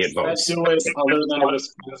affiliate votes votes. that do it other than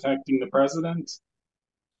just contacting the president?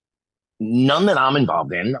 None that I'm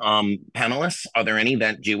involved in. Panelists, are there any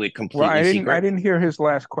that do it completely secret? I didn't hear his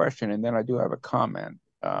last question, and then I do have a comment.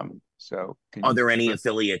 So, are there any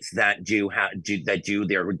affiliates that do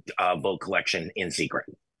their vote collection in secret?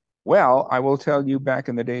 Well, I will tell you, back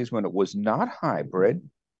in the days when it was not hybrid,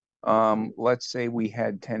 let's say we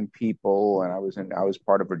had 10 people, and I was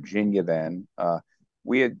part of Virginia then.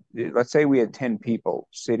 Let's say we had 10 people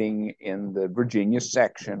sitting in the Virginia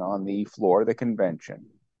section on the floor of the convention.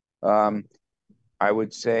 I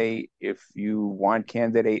would say, if you want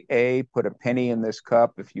candidate A, put a penny in this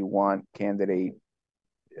cup. If you want candidate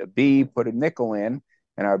B, put a nickel in,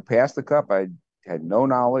 and I would pass the cup. I had no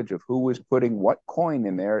knowledge of who was putting what coin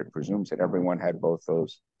in there. It presumes that everyone had both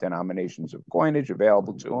those denominations of coinage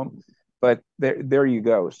available to them. But there you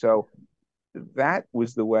go. So that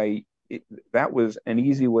was the way. That was an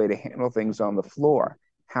easy way to handle things on the floor.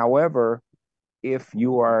 However, if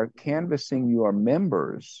you are canvassing your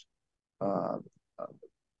members,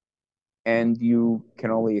 and you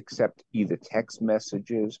can only accept either text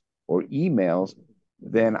messages or emails,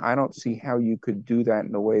 then I don't see how you could do that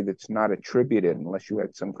in a way that's not attributed, unless you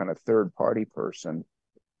had some kind of third party person.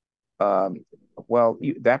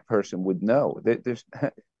 That person would know.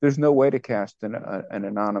 There's no way to cast an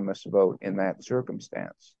anonymous vote in that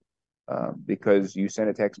circumstance, because you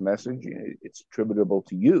send a text message, it's attributable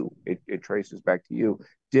to you. It traces back to you.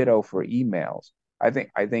 Ditto for emails. I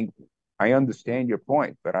think I understand your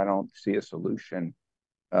point, but I don't see a solution.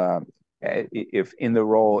 If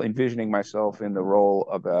envisioning myself in the role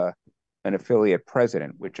of an affiliate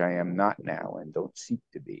president, which I am not now and don't seek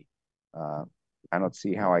to be, I don't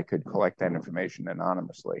see how I could collect that information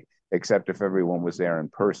anonymously, except if everyone was there in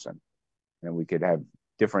person, and we could have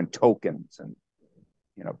different tokens and,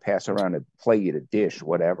 you know, pass around a plate, a dish,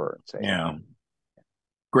 whatever. And say, yeah.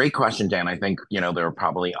 Great question, Dan. I think, you know, there are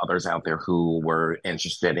probably others out there who were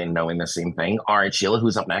interested in knowing the same thing. All right, Sheila,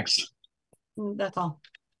 who's up next? That's all.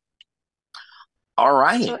 All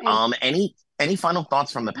right. So, any final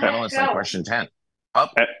thoughts from the panelists on question 10?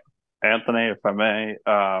 Anthony, if I may,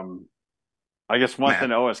 I guess one thing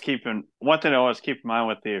to always keep in mind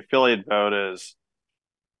with the affiliate vote is,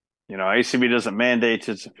 you know, ACB doesn't mandate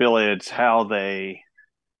its affiliates how they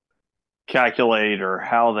calculate or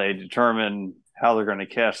how they determine how they're going to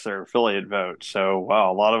cast their affiliate vote. So,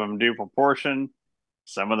 a lot of them do proportion.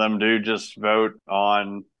 Some of them do just vote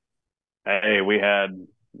on, hey, we had,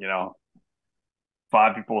 you know,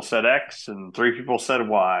 5 people said X and 3 people said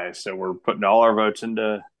Y. So we're putting all our votes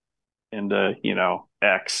into, you know,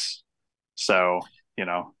 X. So, you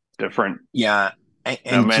know, different. Yeah.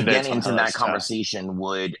 And to get into that conversation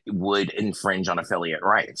would infringe on affiliate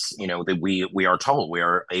rights. You know, that we are told we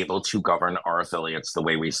are able to govern our affiliates the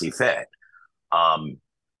way we see fit.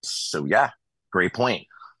 So yeah, great point.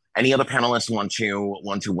 Any other panelists want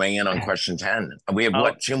to weigh in on question 10? We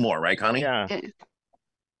have two more, right, Connie? Yeah.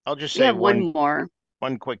 I'll just say one more.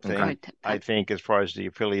 One quick thing. Okay. I think as far as the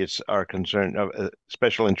affiliates are concerned,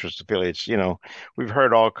 special interest affiliates, we've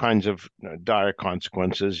heard all kinds of dire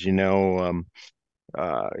consequences, this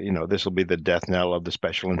will be the death knell of the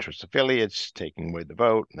special interest affiliates, taking away the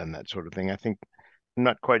vote and that sort of thing. I'm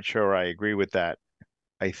not quite sure I agree with that.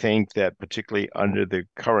 I think that particularly under the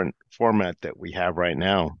current format that we have right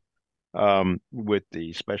now, with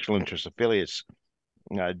the special interest affiliates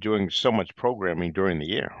doing so much programming during the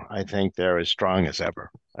year, I think they're as strong as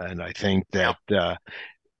ever. And I think that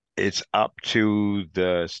it's up to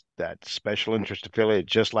that special interest affiliate,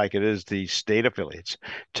 just like it is the state affiliates,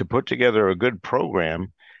 to put together a good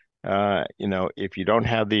program. If you don't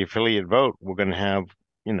have the affiliate vote, we're going to have,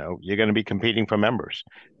 you're going to be competing for members.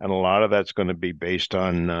 And a lot of that's going to be based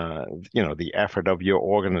on, the effort of your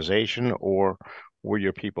organization or where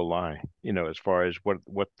your people lie, as far as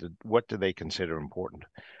what do they consider important.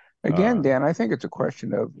 Again, Dan, I think it's a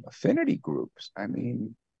question of affinity groups. I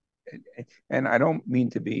mean, and I don't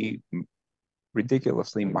mean to be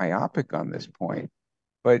ridiculously myopic on this point,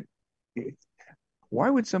 but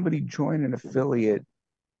why would somebody join an affiliate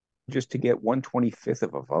just to get 1/25th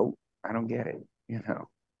of a vote? I don't get it,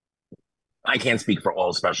 I can't speak for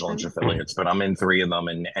all special interest affiliates, but I'm in 3 of them,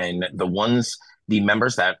 and the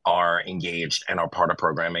members that are engaged and are part of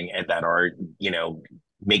programming and that are,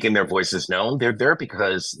 making their voices known, they're there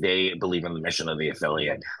because they believe in the mission of the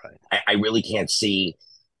affiliate. Right. I really can't see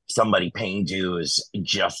somebody paying dues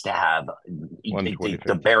just to have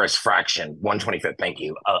the barest fraction, 1/25th, thank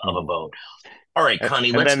you, of a vote. All right,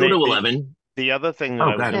 Connie, let's go to 11. The other thing that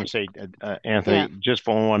I was going to say, Anthony, just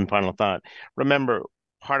for one final thought, remember,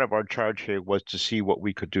 part of our charge here was to see what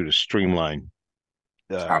we could do to streamline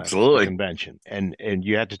absolutely the convention. And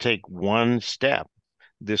you had to take one step.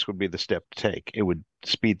 This would be the step to take. It would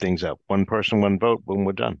speed things up. One person, one vote, boom,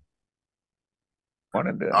 we're done. All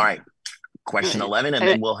right. Question 11, and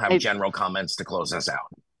then we'll have general comments to close us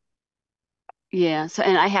out. Yeah. So,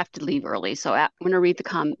 and I have to leave early. So I'm going to read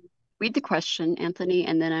the question, Anthony,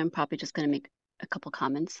 and then I'm probably just going to make a couple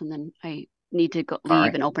comments, and then I need to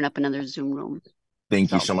leave and open up another Zoom room.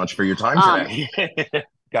 Thank you so much for your time today.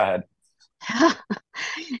 Go ahead.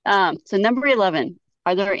 So number 11,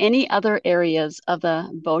 are there any other areas of the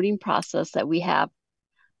voting process that we have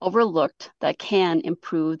overlooked that can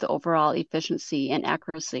improve the overall efficiency and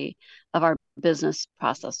accuracy of our business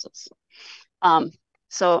processes?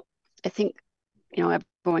 So I think,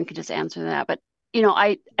 everyone could just answer that, but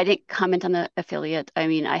I didn't comment on the affiliate. I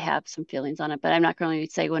mean, I have some feelings on it, but I'm not going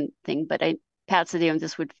to say one thing, but Pat said,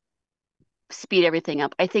 this would speed everything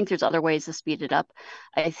up. I think there's other ways to speed it up.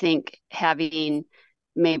 I think having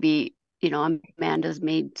maybe, Amanda's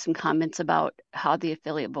made some comments about how the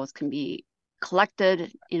affiliate votes can be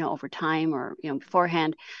collected, over time or,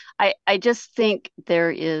 beforehand. I just think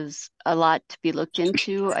there is a lot to be looked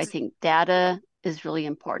into. I think data is really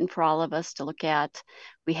important for all of us to look at.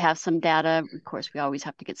 We have some data. Of course, we always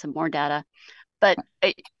have to get some more data. But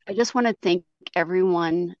I just want to thank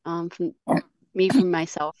everyone, from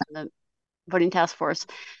myself, and the voting task force,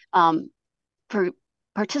 for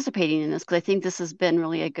participating in this, because I think this has been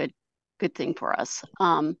really a good thing for us.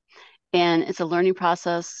 And it's a learning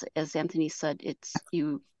process, as Anthony said.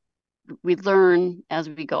 We learn as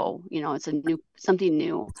we go. It's something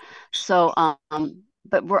new. So,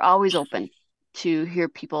 but we're always open to hear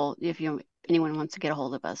people. If anyone wants to get a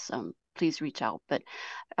hold of us, please reach out. But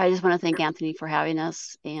I just want to thank Anthony for having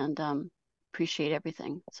us, and appreciate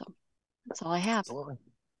everything. So that's all I have. Absolutely.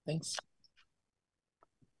 Thanks.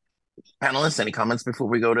 Panelists, any comments before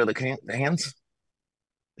we go to the hands?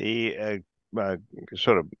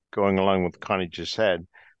 Sort of going along with Connie just said,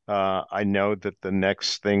 I know that the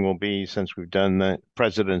next thing will be, since we've done the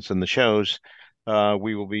presidents and the shows,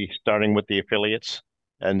 we will be starting with the affiliates.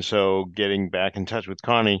 And so getting back in touch with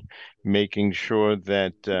Connie, making sure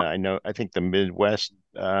that I think the Midwest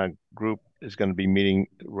group is going to be meeting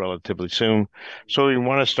relatively soon. So we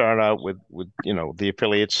want to start out with the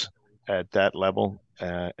affiliates at that level,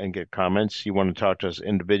 and get comments. You want to talk to us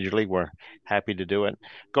individually, we're happy to do it.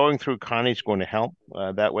 Going through Connie's going to help.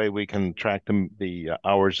 That way we can track the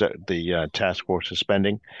hours that the task force is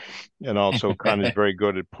spending. And also Connie's very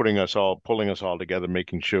good at pulling us all together,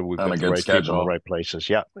 making sure we've got the right people in the right places.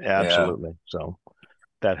 Yeah, absolutely. Yeah. So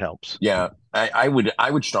that helps. Yeah, I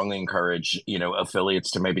would strongly encourage, affiliates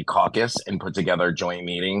to maybe caucus and put together joint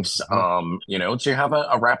meetings, to have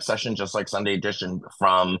a wrap session, just like Sunday Edition,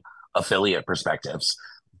 from affiliate perspectives.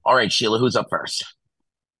 All right, Sheila, who's up first?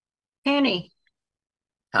 Penny.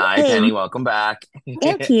 Hi, Penny. Welcome back.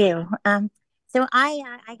 Thank you. So I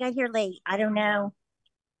got here late. I don't know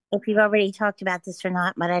if you've already talked about this or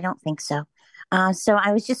not, but I don't think so. So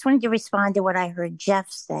I was just wanting to respond to what I heard Jeff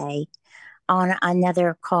say on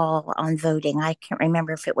another call on voting. I can't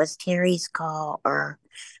remember if it was Terry's call or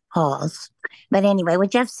Paul's. But anyway,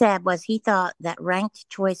 what Jeff said was he thought that ranked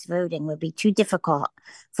choice voting would be too difficult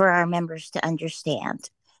for our members to understand.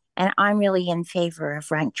 And I'm really in favor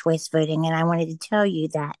of ranked choice voting. And I wanted to tell you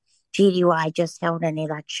that GDUI just held an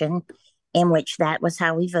election in which that was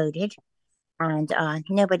how we voted. And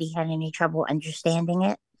nobody had any trouble understanding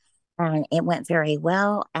it. And it went very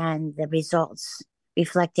well. And the results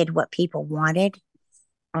reflected what people wanted.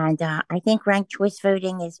 And I think ranked choice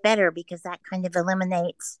voting is better because that kind of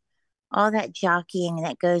eliminates all that jockeying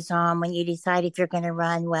that goes on when you decide if you're going to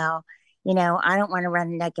run. Well, I don't want to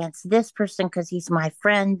run against this person because he's my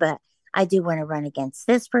friend, but I do want to run against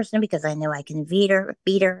this person because I know I can beat her.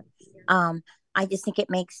 I just think it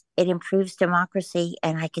improves democracy,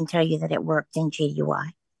 and I can tell you that it worked in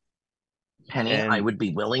GUI. Penny, I would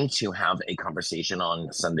be willing to have a conversation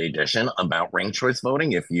on Sunday Edition about ranked choice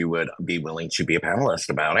voting if you would be willing to be a panelist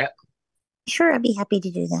about it. Sure, I'd be happy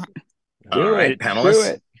to do that. All right,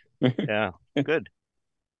 panelists. Yeah, good.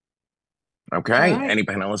 Okay, right. Any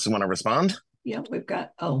panelists who want to respond? Yeah, we've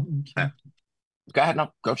got, Go ahead.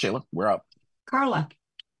 No, go, Sheila. We're up. Carla.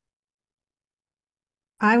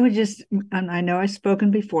 I would just, and I know I've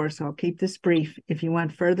spoken before, so I'll keep this brief. If you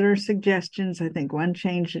want further suggestions, I think one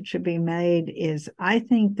change that should be made is I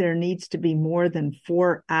think there needs to be more than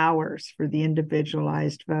 4 hours for the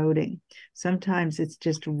individualized voting. Sometimes it's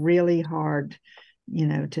just really hard,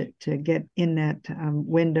 to get in that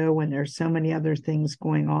window when there's so many other things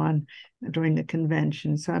going on during the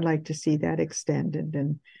convention. So I'd like to see that extended.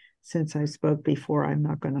 And since I spoke before, I'm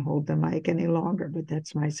not going to hold the mic any longer, but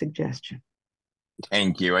that's my suggestion.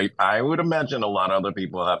 Thank you. I would imagine a lot of other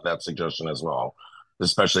people have that suggestion as well,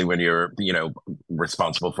 especially when you're,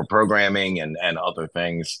 responsible for programming and other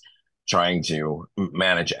things. Trying to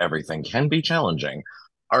manage everything can be challenging.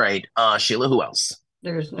 All right, Sheila, who else?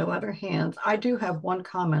 There's no other hands. I do have one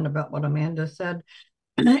comment about what Amanda said.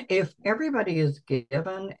 If everybody is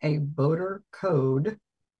given a voter code,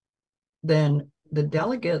 then the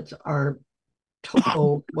delegates are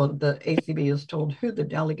told, well, the ACB is told who the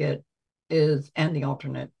delegate is and the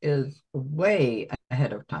alternate is way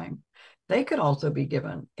ahead of time. They could also be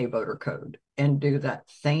given a voter code and do that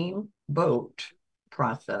same vote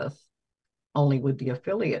process, only with the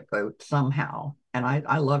affiliate vote somehow. And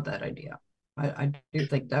I love that idea. I do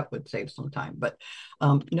think that would save some time, but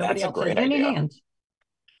nobody else has any hands.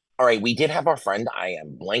 All right, we did have our friend, I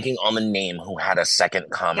am blanking on the name, who had a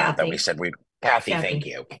second comment Kathy. that we said we'd. Kathy, thank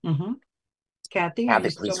you. Mm-hmm. Kathy, are you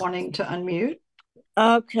still wanting to unmute?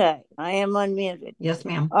 Okay, I am unmuted. Yes,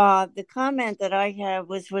 ma'am. The comment that I have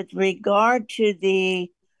was with regard to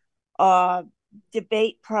the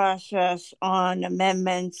debate process on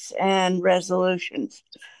amendments and resolutions,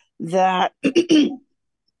 that the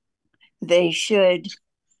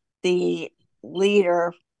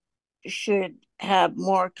leader should have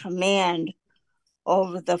more command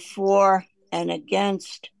over the for and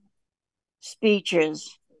against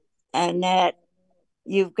speeches, and that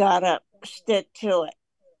you've got to stick to it.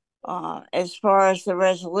 As far as the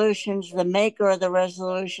resolutions, the maker of the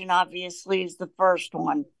resolution obviously is the first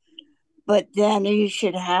one, but then you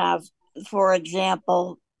should have, for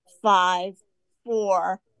example, 5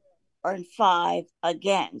 for and 5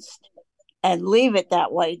 against, and leave it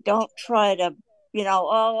that way. Don't try to,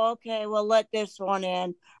 okay, we'll let this one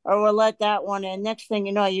in or we'll let that one in. Next thing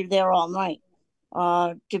you know, you're there all night.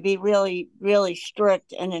 To be really, really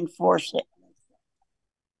strict and enforce it.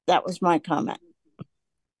 That was my comment.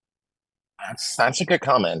 That's a good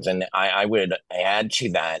comment, and I would add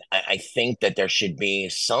to that. I think that there should be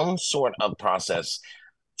some sort of process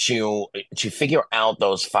to figure out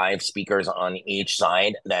those 5 speakers on each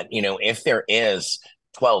side. That if there is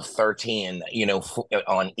 12, 13,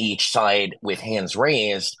 on each side with hands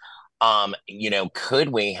raised, could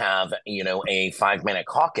we have a 5-minute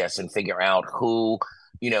caucus and figure out who.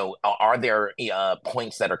 Are there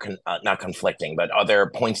points that are not conflicting, but are there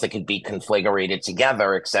points that could be conflagrated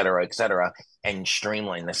together, et cetera, and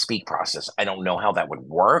streamline the speak process? I don't know how that would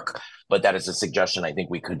work, but that is a suggestion I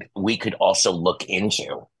think we could also look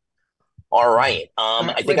into. All right.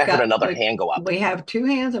 I think I heard another hand go up. We have 2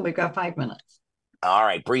 hands and we've got 5 minutes. All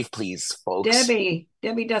right. Brief, please, folks. Debbie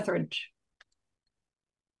Deathridge.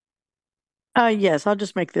 Yes, I'll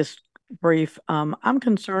just make this brief. I'm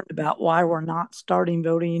concerned about why we're not starting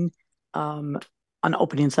voting on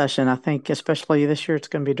opening session. I think especially this year it's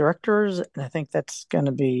going to be directors, and I think that's going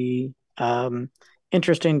to be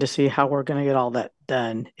interesting to see how we're going to get all that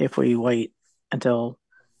done if we wait until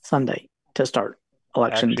Sunday to start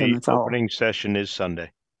elections. Actually, and that's all. opening session is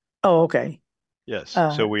Sunday. Oh, okay. Yes,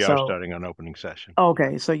 so we are starting on opening session.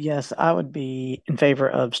 Okay, so yes, I would be in favor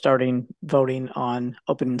of starting voting on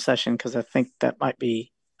opening session because I think that might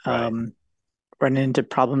be running into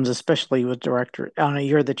problems, especially with director on a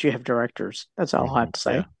year that you have directors. That's all I have to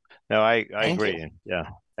say. Yeah. No, I agree. Yeah,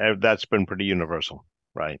 that's been pretty universal,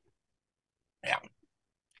 right? Yeah.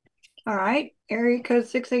 All right, area code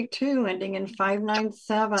 682 ending in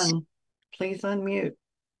 597. Please unmute.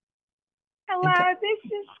 Hello,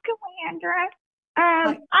 this is Calandra.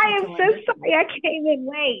 I am so sorry I came in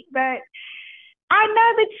late, but I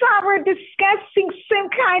know that y'all were discussing some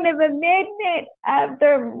kind of amendment of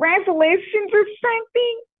the resolutions or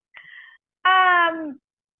something.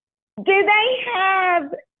 Do they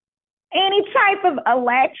have any type of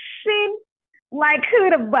election, like who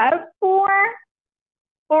to vote for?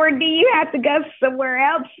 Or do you have to go somewhere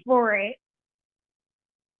else for it?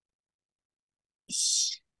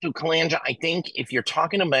 So, Calandra, I think if you're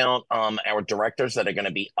talking about our directors that are going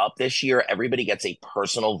to be up this year, everybody gets a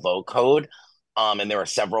personal vote code. And there are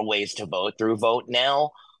several ways to vote through Vote Now.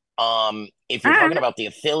 If you're talking about the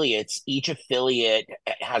affiliates, each affiliate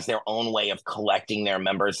has their own way of collecting their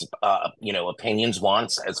members' opinions,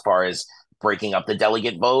 wants, as far as breaking up the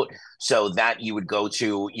delegate vote. So that you would go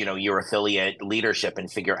to, your affiliate leadership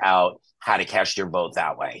and figure out how to cast your vote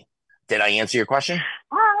that way. Did I answer your question?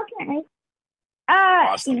 Oh, okay.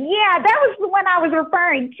 Awesome. Yeah, that was the one I was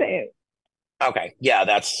referring to. Okay.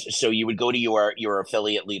 Yeah, so you would go to your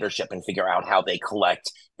affiliate leadership and figure out how they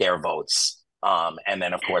collect their votes. And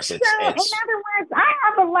then of course it's in other words, I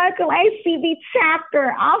have a local ACB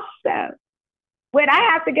chapter also. Would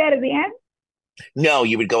I have to go to them? No,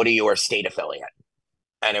 you would go to your state affiliate.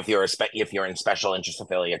 And if you're in special interest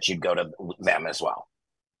affiliates, you'd go to them as well.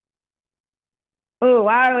 Oh,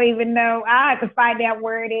 I don't even know. I have to find out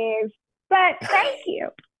where it is. But thank you.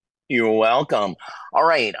 You're welcome. All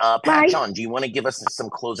right, Pat John, do you want to give us some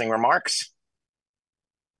closing remarks?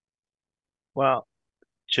 Well,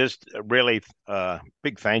 just really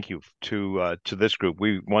big thank you to this group.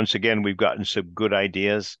 We've gotten some good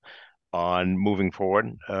ideas on moving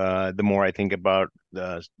forward. The more I think about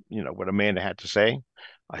what Amanda had to say,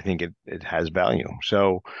 I think it has value.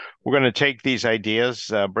 So we're going to take these ideas,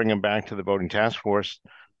 bring them back to the voting task force,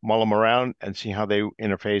 mull them around, and see how they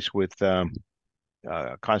interface with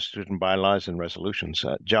Constitution, bylaws, and resolutions.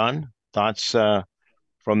 John, thoughts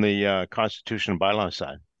from the Constitution and bylaws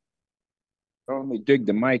side? Let me dig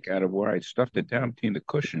the mic out of where I stuffed it down between the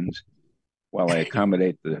cushions while I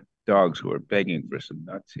accommodate the dogs who are begging for some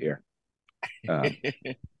nuts here.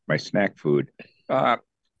 My snack food.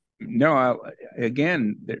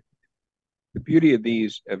 Again, the beauty of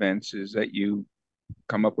these events is that you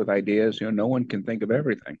come up with ideas. No one can think of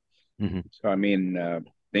everything. Mm-hmm. So,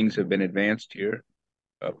 things have been advanced here,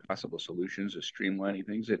 possible solutions of streamlining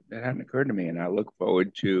things that hadn't occurred to me. And I look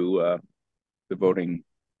forward to the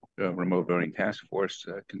remote voting task force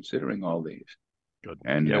considering all these. Good.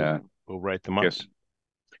 And we'll write them up. Yes.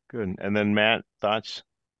 Good. And then Matt, thoughts?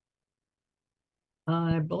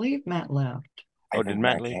 I believe Matt left. Oh, did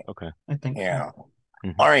Matt leave? Okay. I think yeah. So.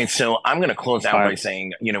 Mm-hmm. All right, so I'm going to close out by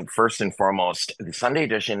saying, first and foremost, the Sunday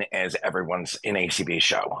edition is everyone's an ACB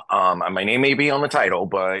show. My name may be on the title,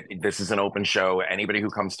 but this is an open show. Anybody who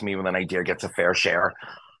comes to me with an idea gets a fair share,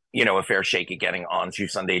 a fair shake at getting onto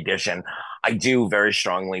Sunday edition. I do very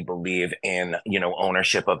strongly believe in,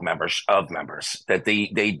 ownership of members, that they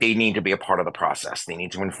need to be a part of the process. They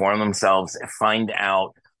need to inform themselves, find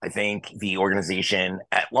out. I think the organization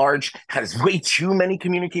at large has way too many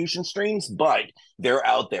communication streams, but they're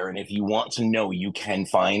out there. And if you want to know, you can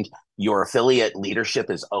find your affiliate leadership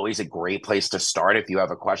is always a great place to start. If you have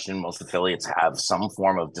a question, most affiliates have some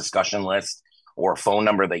form of discussion list or phone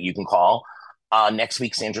number that you can call. Next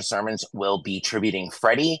week, Sandra Sermons will be tributing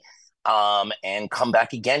Freddie and come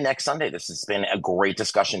back again next Sunday. This has been a great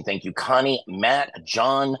discussion. Thank you, Connie, Matt,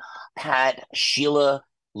 John, Pat, Sheila,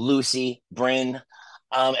 Lucy, Bryn,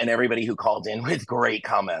 and everybody who called in with great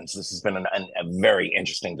comments. This has been a very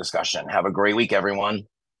interesting discussion. Have a great week, everyone.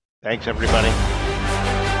 Thanks, everybody.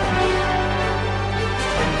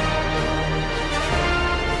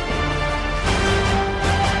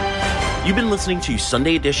 You've been listening to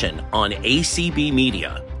Sunday Edition on ACB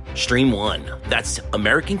Media. Stream 1. That's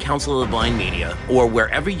American Council of the Blind Media, or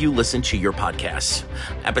wherever you listen to your podcasts.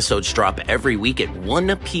 Episodes drop every week at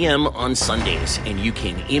 1 p.m. on Sundays, and you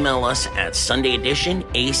can email us at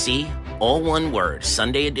SundayEditionAC, all one word,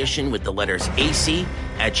 Sunday Edition with the letters AC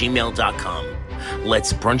 @gmail.com.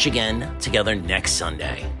 Let's brunch again together next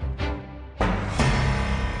Sunday.